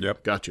type thing.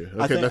 Yep, gotcha.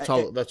 Okay,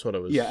 that's what I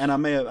was. Yeah, and I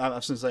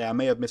was going to say I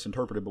may have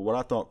misinterpreted, but what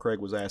I thought Craig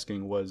was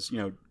asking was,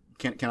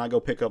 can I go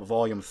pick up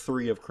volume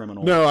 3 of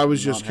Criminal? No, I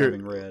was just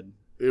having read.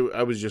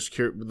 I was just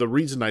curious. The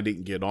reason I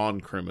didn't get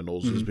on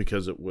Criminals is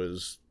because it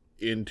was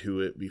into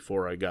it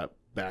before I got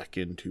back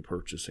into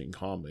purchasing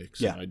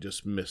comics, and I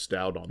just missed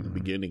out on the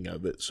beginning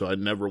of it, so I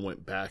never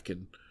went back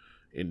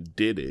and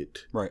did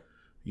it. Right.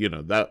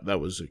 That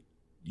was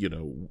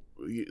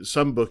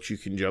some books you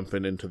can jump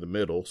into the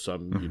middle,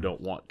 some you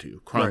don't want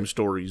to. Crime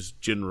stories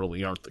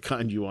generally aren't the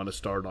kind you want to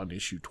start on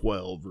issue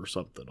 12 or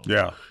something.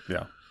 Yeah.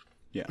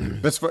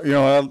 That's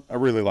I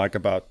really like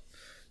about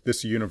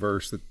this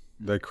universe that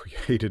they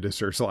created.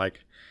 Is it's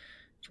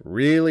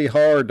really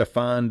hard to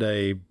find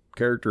a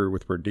character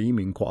with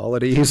redeeming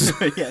qualities.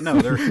 They're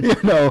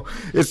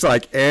it's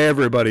like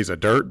everybody's a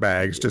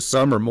dirtbag. Just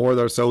some are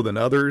more so than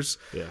others.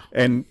 Yeah,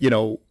 and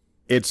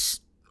it's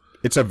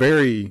a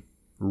very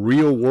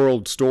real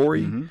world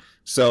story.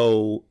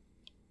 So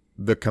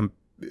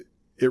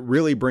it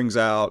really brings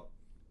out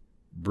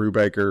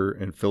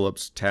Brubaker and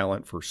Phillips'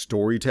 talent for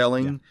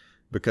storytelling,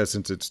 because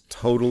since it's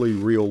totally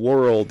real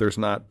world, there's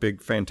not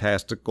big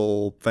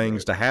fantastical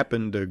things to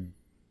happen to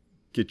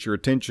get your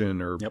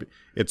attention, or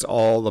it's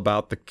all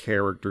about the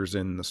characters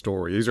in the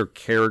story. These are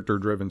character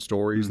driven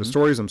stories. The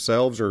stories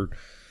themselves are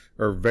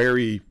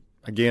very,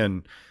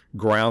 again,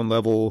 ground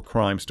level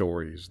crime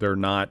stories. They're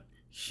not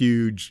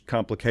huge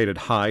complicated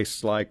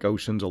heists like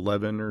Ocean's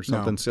 11 or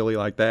something silly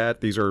like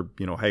that. These are,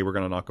 hey, we're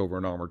going to knock over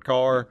an armored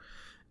car,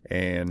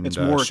 and it's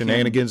more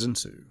shenanigans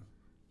ensue.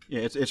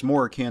 Yeah, it's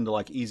more akin to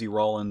like Easy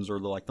Rawlins or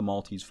the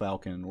Maltese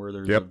Falcon, where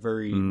there's a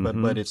very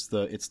but it's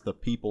the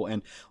people,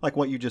 and like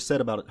what you just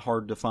said about it,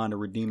 hard to find a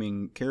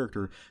redeeming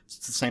character. It's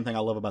the same thing I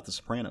love about The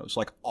Sopranos.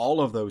 Like,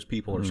 all of those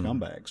people are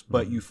scumbags,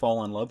 but you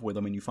fall in love with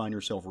them and you find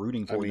yourself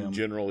rooting for them.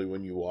 Generally,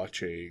 when you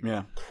watch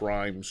a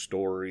crime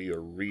story or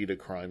read a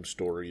crime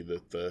story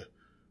that the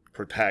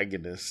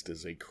protagonist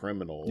is a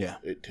criminal,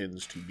 it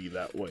tends to be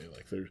that way.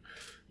 Like, there's,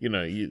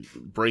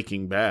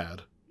 Breaking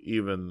Bad,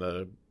 even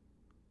the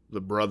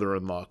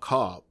brother-in-law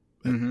cop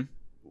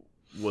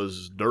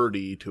was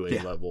dirty to a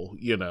level,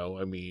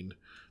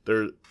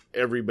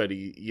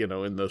 everybody,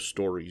 in those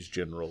stories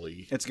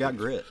generally. It's got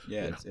grit.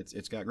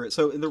 It's got grit.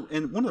 So,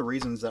 and one of the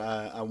reasons that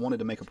I wanted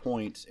to make a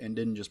point and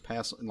didn't just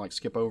pass and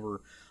skip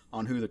over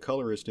on who the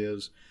colorist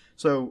is.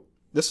 So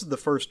this is the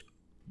first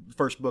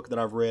book that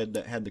I've read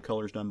that had the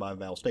colors done by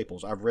Val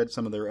Staples. I've read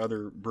some of their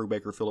other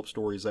Brubaker Phillips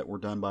stories that were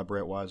done by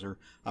Brett Weiser.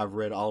 I've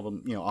read all of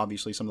them,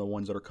 obviously some of the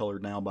ones that are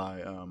colored now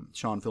by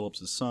Sean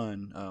Phillips'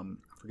 son.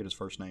 I forget his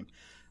first name.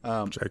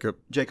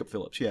 Jacob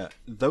Phillips. Yeah,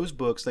 those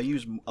books they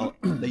use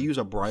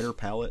a brighter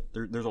palette.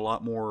 There's a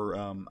lot more.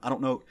 I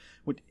don't know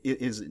what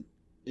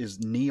is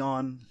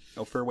neon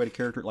a fair way to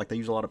character. Like, they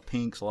use a lot of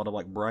pinks, a lot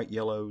of bright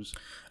yellows.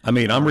 I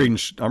mean, I'm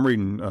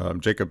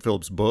reading Jacob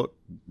Phillips' book.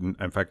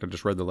 In fact, I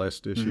just read the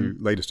latest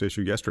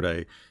issue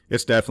yesterday.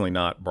 It's definitely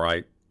not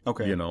bright.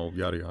 Okay. Yada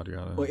yada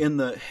yada. Well, in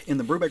the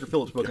Brubaker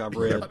Phillips book I've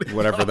read,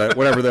 whatever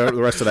the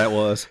rest of that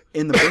was.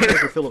 In the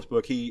Brubaker Phillips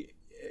book, he,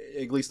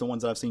 at least the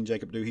ones that I've seen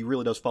Jacob do, he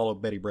really does follow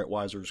Betty Brett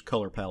Weiser's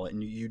color palette,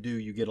 and you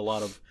get a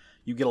lot of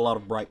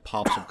bright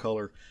pops of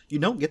color. You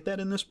don't get that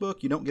in this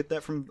book. You don't get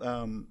that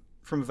from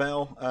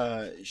Val.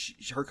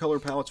 Her color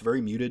palette's very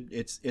muted.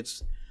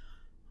 It's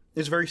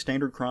very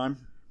standard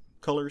crime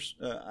colors.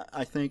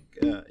 I think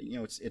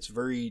it's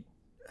very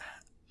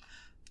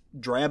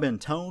drab in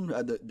tone.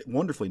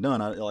 Wonderfully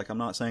done. I'm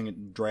not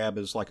saying drab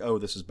is like, oh,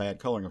 this is bad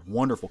coloring.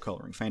 Wonderful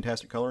coloring,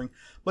 fantastic coloring,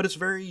 but it's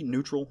very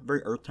neutral,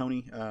 very earth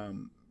tony.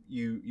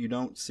 You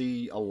don't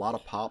see a lot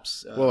of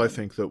pops. Well, I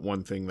think that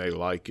one thing they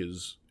like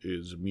is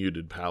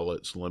muted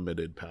palettes,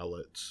 limited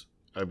palettes.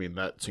 I mean,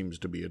 that seems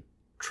to be a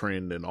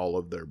trend in all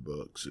of their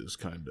books, is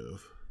kind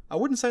of. I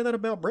wouldn't say that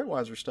about Brett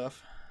Weiser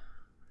stuff.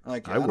 I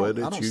would.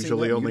 It's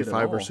usually only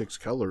 5 or 6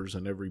 colors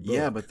in every book.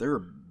 Yeah, but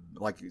they're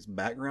these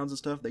backgrounds and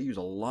stuff. They use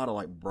a lot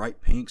of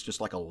bright pinks,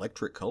 just like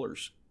electric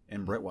colors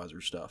in Brett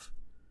Weiser stuff.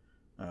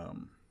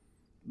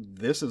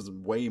 This is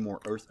way more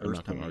earth. I'm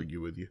not going to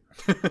argue with you,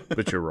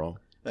 but you're wrong.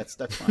 That's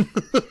fine.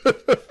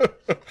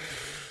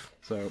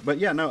 So, but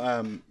yeah,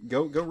 no.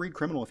 Go read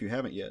Criminal if you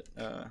haven't yet.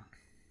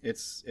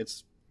 It's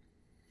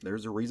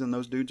there's a reason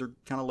those dudes are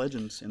kind of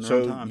legends in their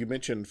own time. So you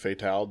mentioned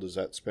Fatale. Does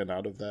that spin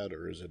out of that,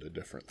 or is it a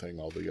different thing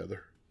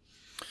altogether?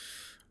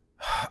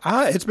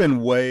 It's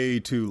been way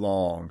too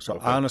long, so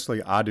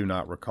honestly, I do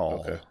not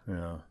recall. Okay.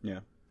 Yeah.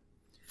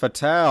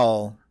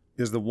 Fatale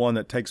is the one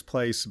that takes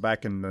place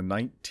back in the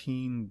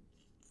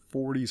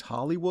 1940s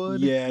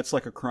Hollywood. Yeah, it's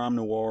like a crime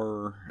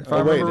noir.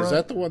 Wait, is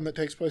that the one that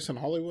takes place in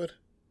Hollywood?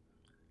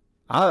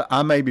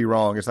 I may be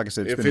wrong. It's like I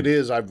said. If it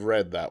is, I've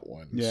read that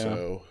one. Yeah.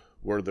 So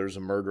where there's a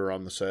murder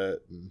on the set,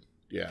 and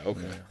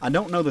okay. I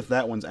don't know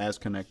that one's as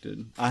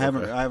connected. I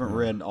haven't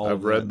read all.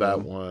 I've read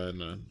that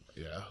one.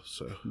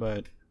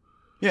 But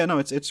yeah, no,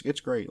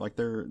 it's great. Like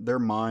their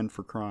mind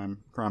for crime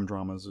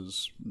dramas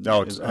is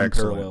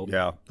unparalleled.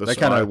 Yeah, the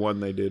Spy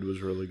one they did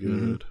was really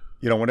good.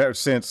 Whenever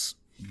since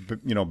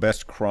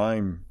best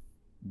crime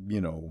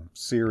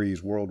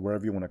series world,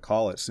 whatever you want to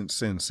call it, since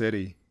Sin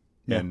City,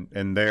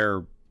 and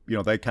they're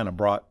they kind of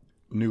brought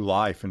new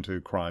life into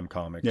crime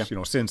comics.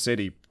 Yeah. Sin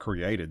City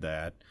created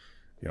that.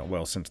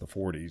 Since the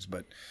 40s,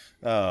 but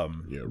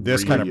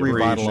this kind of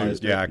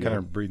revitalized. Kind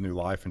of breathed new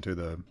life into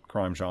the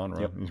crime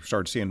genre. Yep. You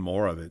started seeing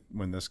more of it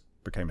when this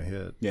became a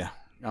hit. Yeah,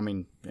 I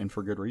mean, and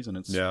for good reason.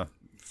 It's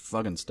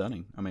fucking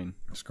stunning. I mean,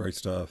 it's great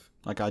stuff.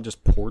 I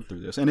just poured through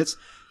this, and it's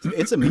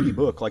a meaty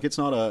book. Like, it's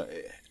not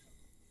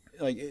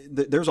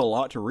there's a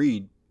lot to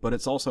read, but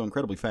it's also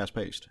incredibly fast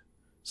paced.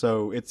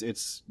 So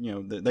it's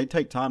they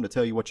take time to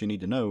tell you what you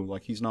need to know.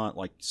 Like, he's not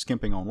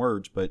skimping on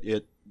words, but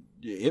it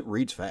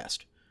reads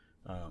fast.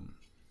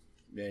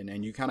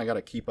 And you kind of got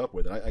to keep up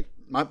with it.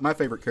 My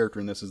favorite character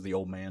in this is the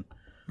old man.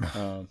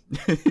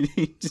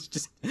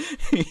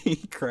 He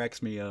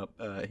cracks me up.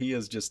 He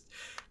is just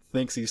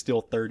thinks he's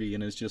still 30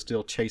 and is just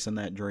still chasing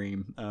that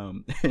dream.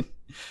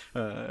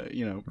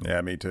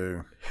 Yeah, me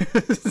too.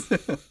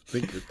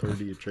 Think you're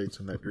 30 and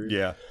chasing that dream.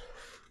 Yeah.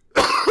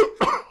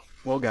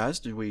 Well, guys,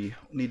 do we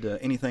need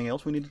anything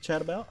else we need to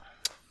chat about?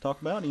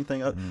 Talk about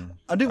anything?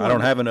 I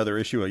don't have another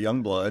issue of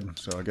Youngblood,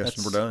 so I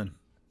guess we're done.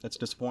 That's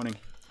disappointing.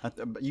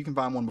 You can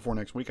find one before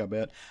next week, I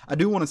bet. I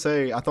do want to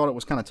say I thought it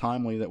was kind of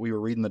timely that we were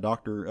reading the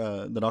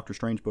Doctor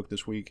Strange book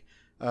this week.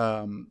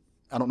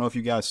 I don't know if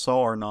you guys saw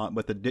or not,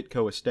 but the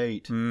Ditko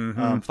estate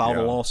filed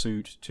a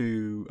lawsuit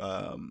to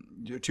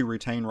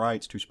retain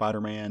rights to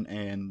Spider-Man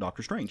and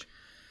Doctor Strange.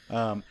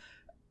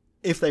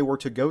 If they were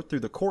to go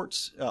through the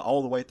courts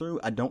all the way through,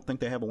 I don't think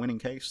they have a winning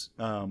case.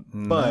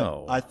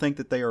 But I think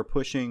that they are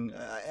pushing.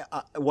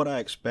 What I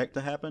expect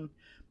to happen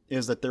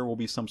is that there will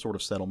be some sort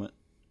of settlement.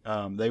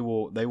 They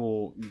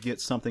will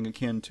get something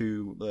akin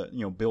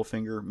to Bill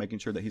Finger, making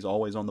sure that he's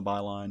always on the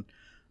byline.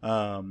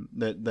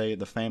 That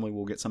the family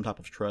will get some type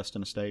of trust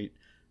and estate.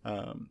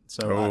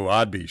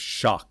 I'd be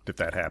shocked if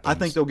that happens. I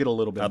think they'll get a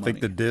little bit. I of money.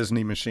 think the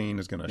Disney machine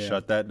is going to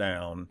shut that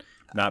down,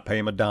 not pay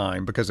him a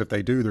dime, because if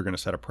they do, they're going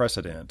to set a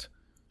precedent.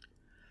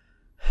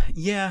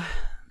 Yeah.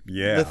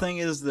 The thing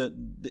is that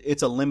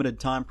it's a limited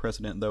time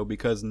precedent, though,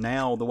 because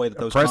now the way that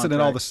those precedent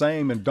all the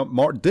same, and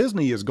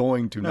Disney is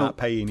going to not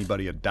pay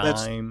anybody a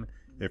dime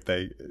if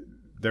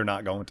they're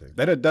not going to.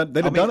 They'd have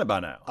done it by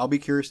now. I'll be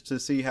curious to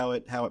see how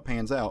it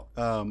pans out.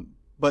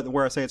 But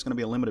where I say it's going to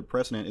be a limited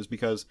precedent is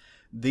because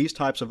these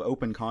types of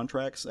open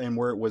contracts, and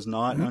where it was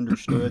not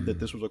understood that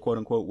this was a quote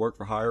unquote work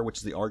for hire, which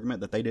is the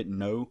argument that they didn't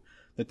know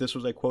that this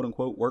was a quote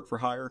unquote work for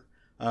hire.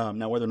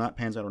 Now, whether or not it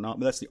pans out or not,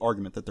 but that's the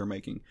argument that they're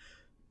making.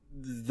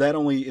 That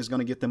only is going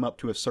to get them up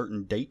to a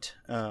certain date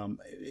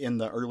in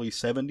the early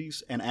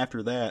 70s. And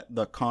after that,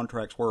 the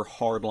contracts were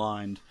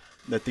hard-lined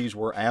that these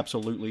were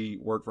absolutely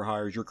work for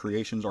hires. Your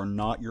creations are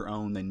not your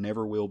own. They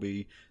never will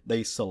be.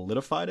 They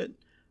solidified it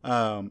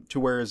to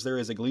whereas there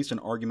is at least an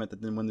argument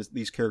that then when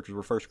these characters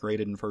were first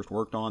created and first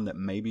worked on, that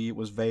maybe it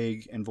was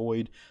vague and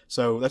void.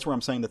 So that's where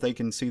I'm saying that they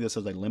can see this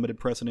as a limited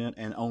precedent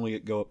and only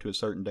go up to a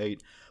certain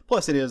date.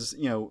 Plus it is,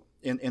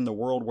 in the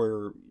world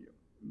where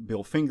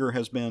Bill Finger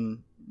has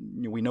been,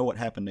 we know what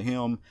happened to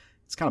him.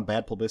 It's kind of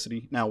bad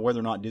publicity. Now, whether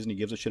or not Disney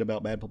gives a shit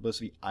about bad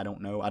publicity, I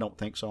don't know. I don't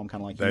think so. I'm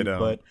kind of like you.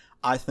 But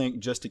I think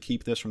just to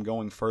keep this from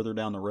going further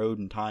down the road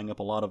and tying up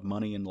a lot of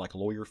money and like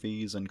lawyer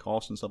fees and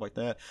costs and stuff like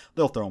that,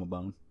 they'll throw him a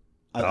bone.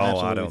 I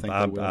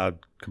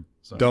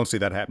don't see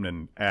that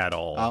happening at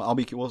all.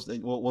 We'll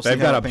see. They've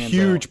got a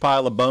huge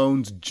pile of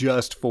bones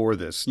just for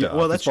this stuff. Yeah,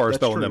 well, as far as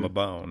throwing them a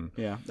bone.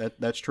 Yeah,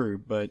 that's true.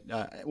 But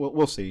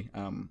we'll see.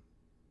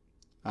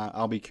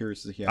 I'll be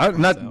curious to hear.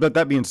 But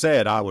that being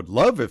said, I would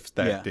love if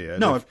that did.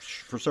 No,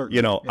 for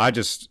certain. I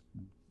just,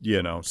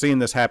 seeing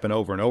this happen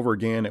over and over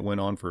again. It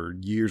went on for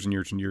years and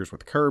years and years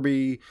with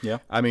Kirby. Yeah.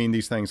 I mean,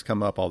 these things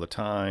come up all the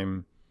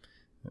time.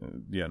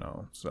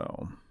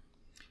 So.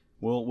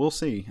 We'll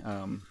see.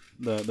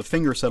 The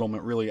Finger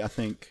settlement really, I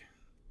think,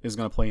 is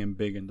going to play in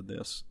big into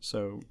this.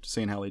 So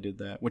seeing how they did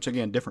that, which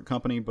again, different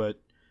company, but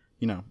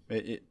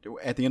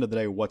at the end of the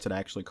day, what's it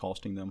actually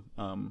costing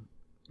them?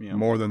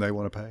 More than they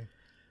want to pay.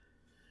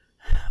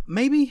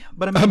 Maybe,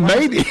 but I mean,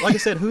 maybe. Like I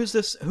said, who is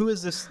this?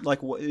 Like,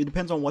 it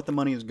depends on what the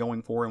money is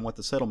going for and what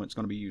the settlement's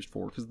going to be used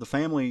for. Because the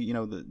family,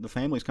 the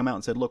families come out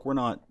and said, "Look, we're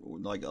not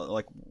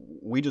like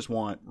we just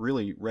want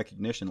really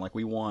recognition. Like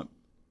we want,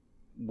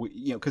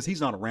 because he's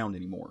not around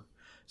anymore."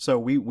 So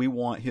we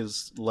want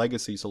his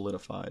legacy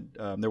solidified.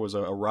 There was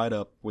a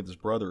write-up with his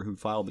brother who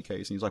filed the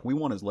case, and he's like, "We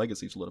want his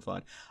legacy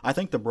solidified." I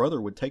think the brother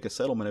would take a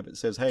settlement if it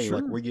says, "Hey,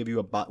 sure. like we give you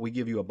a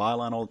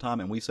byline all the time,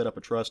 and we set up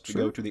a trust to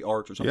go to the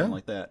arts or something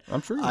like that."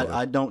 I'm sure.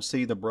 I don't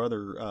see the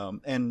brother.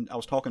 And I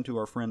was talking to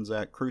our friend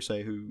Zach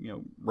Crusay,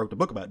 who wrote the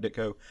book about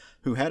Ditko,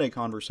 who had a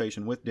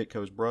conversation with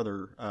Ditko's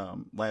brother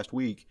last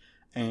week.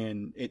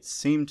 And it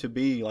seemed to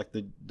be like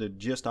the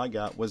gist I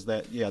got was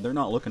that they're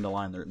not looking to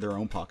line their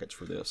own pockets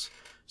for this.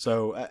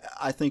 So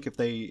I think if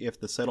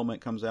the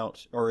settlement comes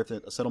out, or if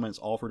a settlement is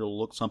offered, it'll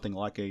look something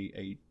like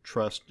a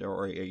trust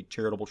or a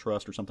charitable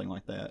trust or something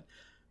like that.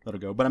 That'll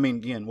go. But I mean,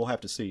 again, we'll have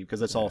to see because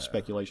that's all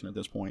speculation at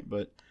this point.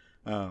 But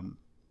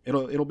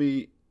it'll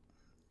be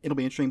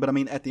interesting. But I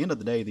mean, at the end of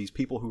the day, these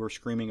people who are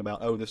screaming about,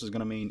 "Oh, this is going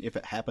to mean if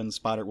it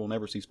happens, we'll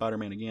never see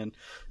Spider-Man again,"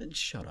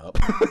 shut up.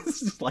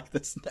 It's like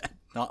that's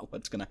not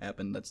what's going to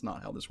happen. That's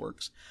not how this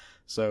works.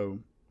 So,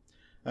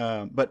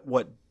 but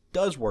what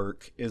does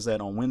work is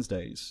that on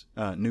Wednesdays,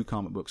 new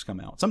comic books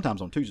come out.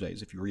 Sometimes on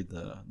Tuesdays if you read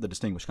the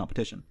Distinguished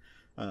Competition.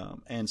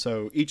 And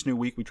so each new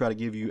week we try to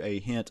give you a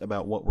hint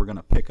about what we're going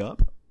to pick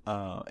up.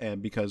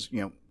 And because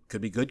could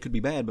be good, could be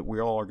bad, but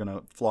we all are going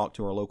to flock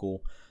to our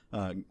local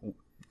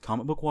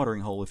comic book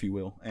watering hole, if you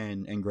will,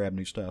 and grab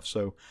new stuff.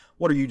 So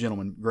what are you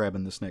gentlemen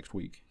grabbing this next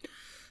week?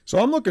 So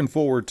I'm looking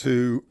forward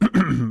to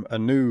a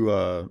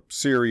new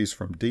series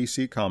from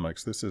DC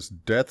Comics. This is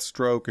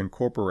Deathstroke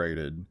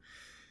Incorporated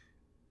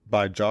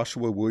by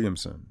Joshua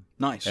Williamson.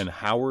 Nice. And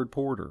Howard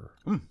Porter,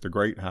 the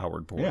great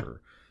Howard Porter.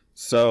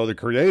 So the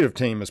creative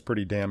team is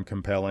pretty damn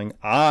compelling.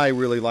 I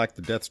really like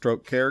the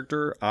Deathstroke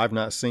character. I've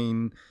not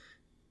seen,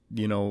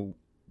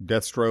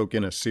 Deathstroke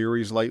in a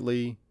series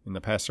lately in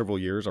the past several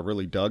years. I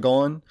really dug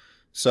on.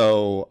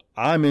 So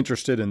I'm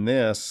interested in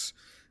this.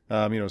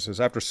 It says,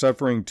 after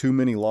suffering too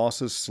many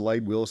losses,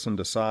 Slade Wilson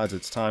decides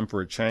it's time for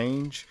a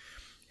change.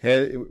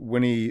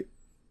 When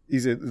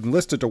he's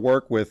enlisted to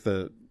work with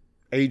the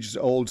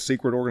age-old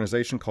secret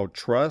organization called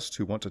Trust,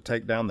 who want to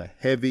take down the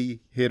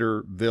heavy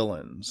hitter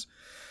villains.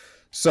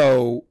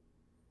 So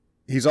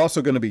he's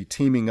also going to be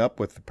teaming up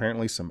with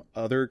apparently some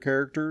other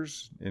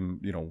characters, and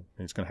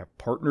he's going to have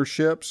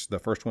partnerships. The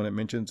first one it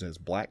mentions is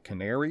Black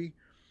Canary.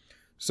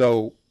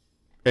 So,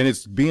 and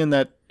it's being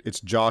that it's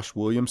Josh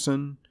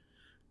Williamson.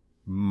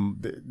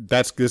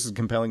 This is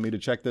compelling me to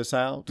check this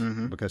out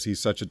because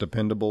he's such a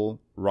dependable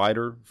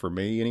writer for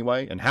me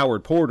anyway. And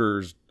Howard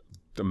Porter's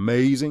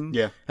amazing.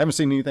 Yeah, haven't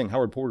seen anything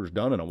Howard Porter's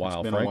done in a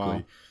while,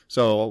 frankly.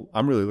 So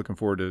I'm really looking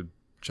forward to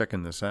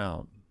checking this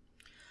out.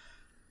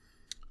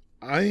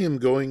 I am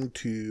going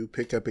to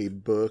pick up a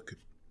book,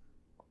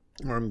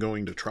 or I'm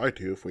going to try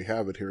to, if we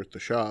have it here at the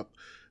shop,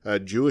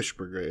 Jewish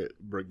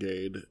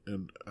Brigade,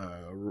 an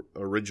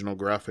original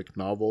graphic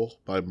novel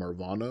by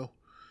Marvano.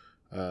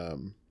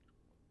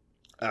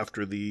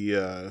 After in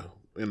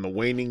the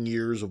waning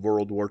years of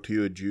World War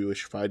II, a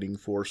Jewish fighting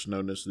force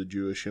known as the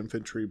Jewish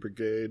Infantry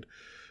Brigade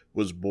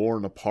was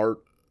born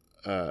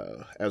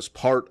as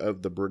part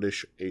of the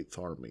British 8th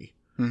Army,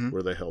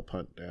 where they help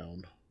hunt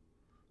down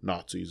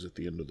Nazis at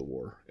the end of the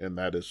war. And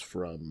that is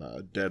from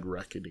Dead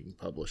Reckoning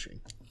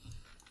Publishing.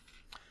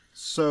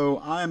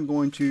 So I'm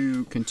going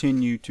to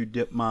continue to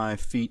dip my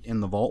feet in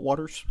the Vault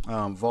waters.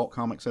 Vault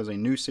Comics has a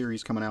new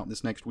series coming out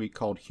this next week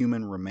called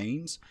Human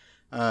Remains.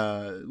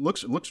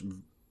 Looks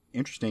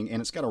interesting,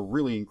 and it's got a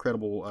really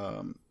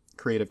incredible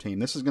creative team.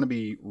 This is going to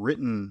be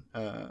written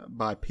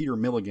by Peter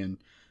Milligan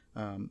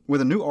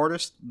with a new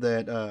artist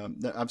that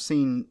I've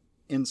seen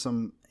in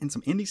some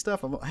indie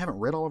stuff. I haven't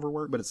read all of her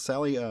work, but it's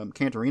Sally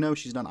Cantorino.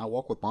 She's done I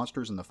Walk with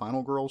Monsters and The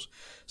Final Girls.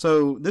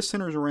 So this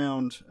centers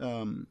around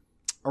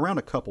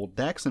a couple,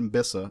 Dax and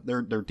Bissa.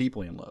 They're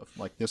deeply in love.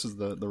 Like, this is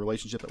the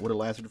relationship that would have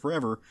lasted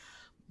forever. ...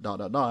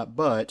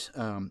 But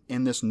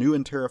in this new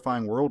and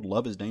terrifying world,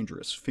 love is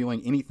dangerous.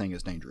 Feeling anything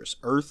is dangerous.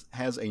 Earth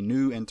has a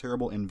new and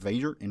terrible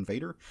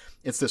invader.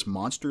 It's this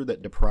monster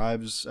that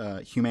deprives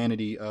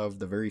humanity of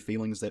the very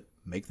feelings that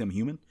make them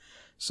human.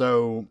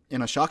 So,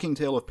 in a shocking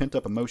tale of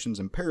pent-up emotions,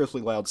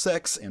 imperiously loud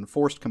sex, and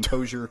forced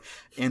composure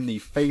in the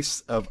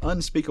face of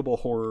unspeakable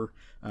horror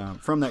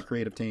from that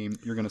creative team,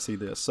 you're going to see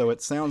this. So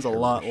it sounds a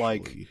lot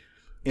like...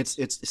 It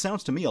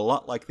sounds to me a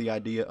lot like the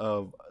idea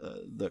of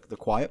the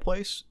Quiet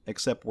Place,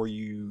 except where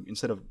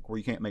instead of where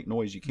you can't make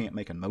noise, you can't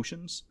make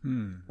emotions,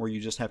 where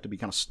you just have to be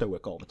kind of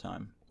stoic all the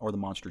time, or the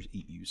monsters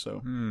eat you. So,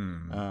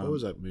 what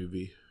was that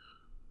movie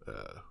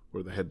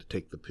where they had to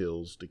take the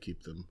pills to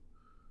keep them?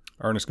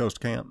 Ernest Goes to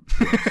Camp.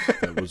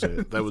 That was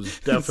it. That was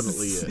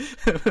definitely it.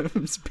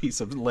 It's a piece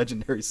of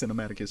legendary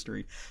cinematic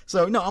history.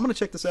 So, no, I'm going to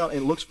check this out.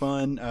 It looks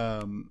fun.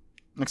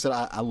 Like I said,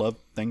 I love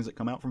things that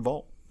come out from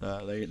Vault.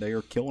 They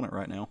are killing it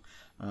right now.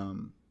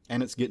 And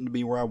it's getting to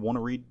be where I want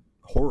to read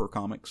horror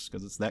comics,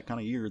 because it's that kind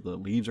of year. The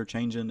leaves are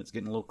changing. It's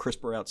getting a little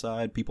crisper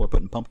outside. People are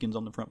putting pumpkins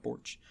on the front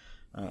porch.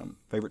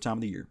 Favorite time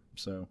of the year.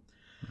 So,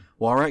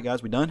 well, all right,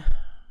 guys, we done?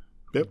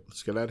 Yep,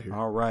 let's get out of here.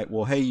 All right.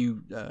 Well, hey,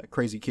 you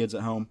crazy kids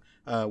at home.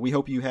 We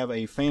hope you have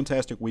a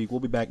fantastic week. We'll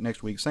be back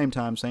next week, same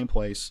time, same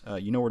place.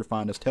 You know where to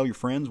find us. Tell your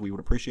friends. We would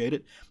appreciate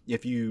it.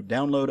 If you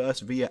download us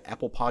via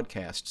Apple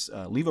Podcasts,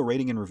 leave a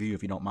rating and review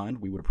if you don't mind.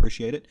 We would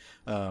appreciate it.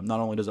 Not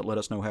only does it let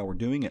us know how we're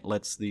doing, it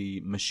lets the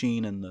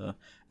machine and the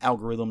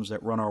algorithms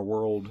that run our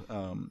world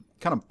kind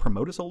of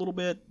promote us a little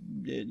bit.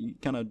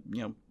 It kind of,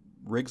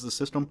 rigs the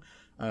system.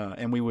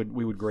 And we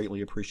would greatly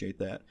appreciate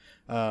that.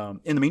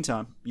 In the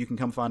meantime, you can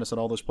come find us at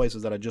all those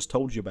places that I just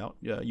told you about.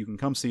 You can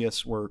come see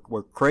us where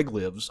Craig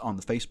lives on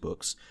the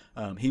Facebooks.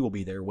 He will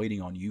be there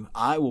waiting on you.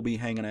 I will be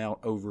hanging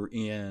out over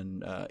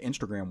in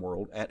Instagram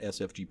world at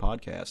SFG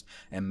Podcast.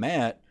 And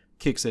Matt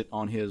kicks it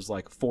on his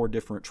 4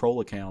 different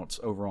troll accounts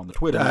over on the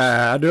Twitter.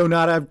 I do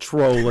not have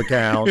troll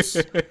accounts.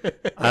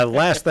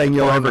 Last thing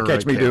you'll ever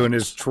catch me doing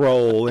is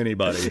troll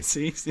anybody.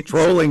 See?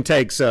 Trolling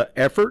takes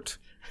effort.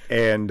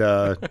 And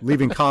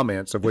leaving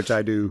comments, of which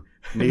I do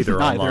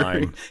neither.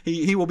 Online.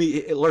 He will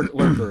be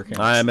lurker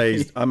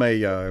accounts. I'm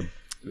a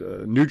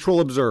neutral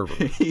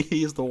observer.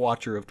 He is the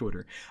watcher of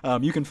Twitter.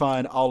 You can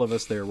find all of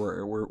us there.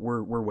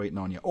 We're waiting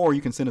on you. Or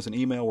you can send us an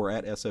email. We're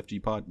at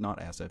SFGpod, not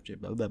SFG,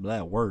 blah, blah,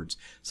 blah, words.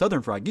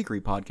 Southern Fried Geekery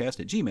Podcast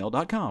at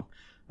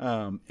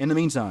gmail.com. In the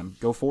meantime,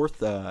 go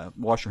forth,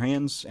 wash your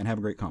hands, and have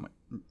a great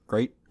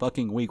great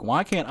fucking week.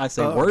 Why can't I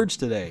say words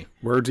today?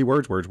 Words.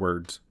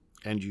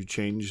 And you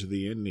changed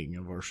the ending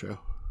of our show.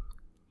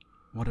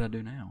 What did I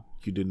do now?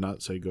 You did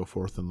not say go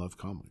forth and love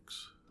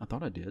comics. I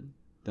thought I did.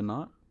 Did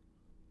not?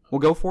 Well,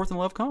 go forth and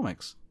love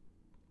comics.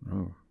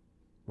 Oh,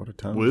 what a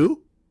time.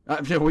 Woo?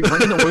 Are we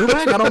bringing the woo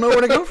back? I don't know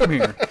where to go from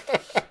here.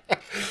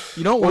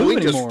 You don't woo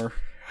anymore.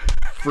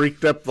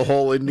 Freaked up the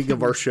whole ending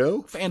of our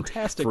show?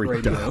 Fantastic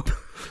radio.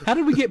 How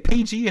did we get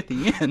PG at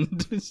the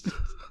end?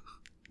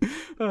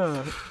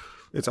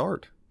 It's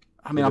art.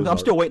 I mean, I'm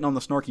still waiting on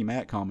the snarky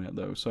Matt comment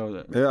though.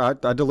 So Yeah,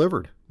 I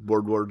delivered.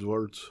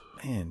 Words.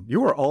 Man,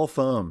 you are all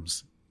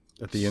thumbs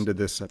at the end of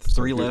this episode.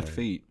 3 left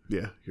feet.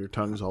 Yeah, your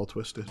tongue's all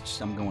twisted.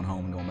 I'm going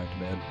home and going back to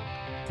bed.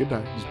 Good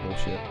night. This is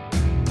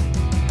bullshit.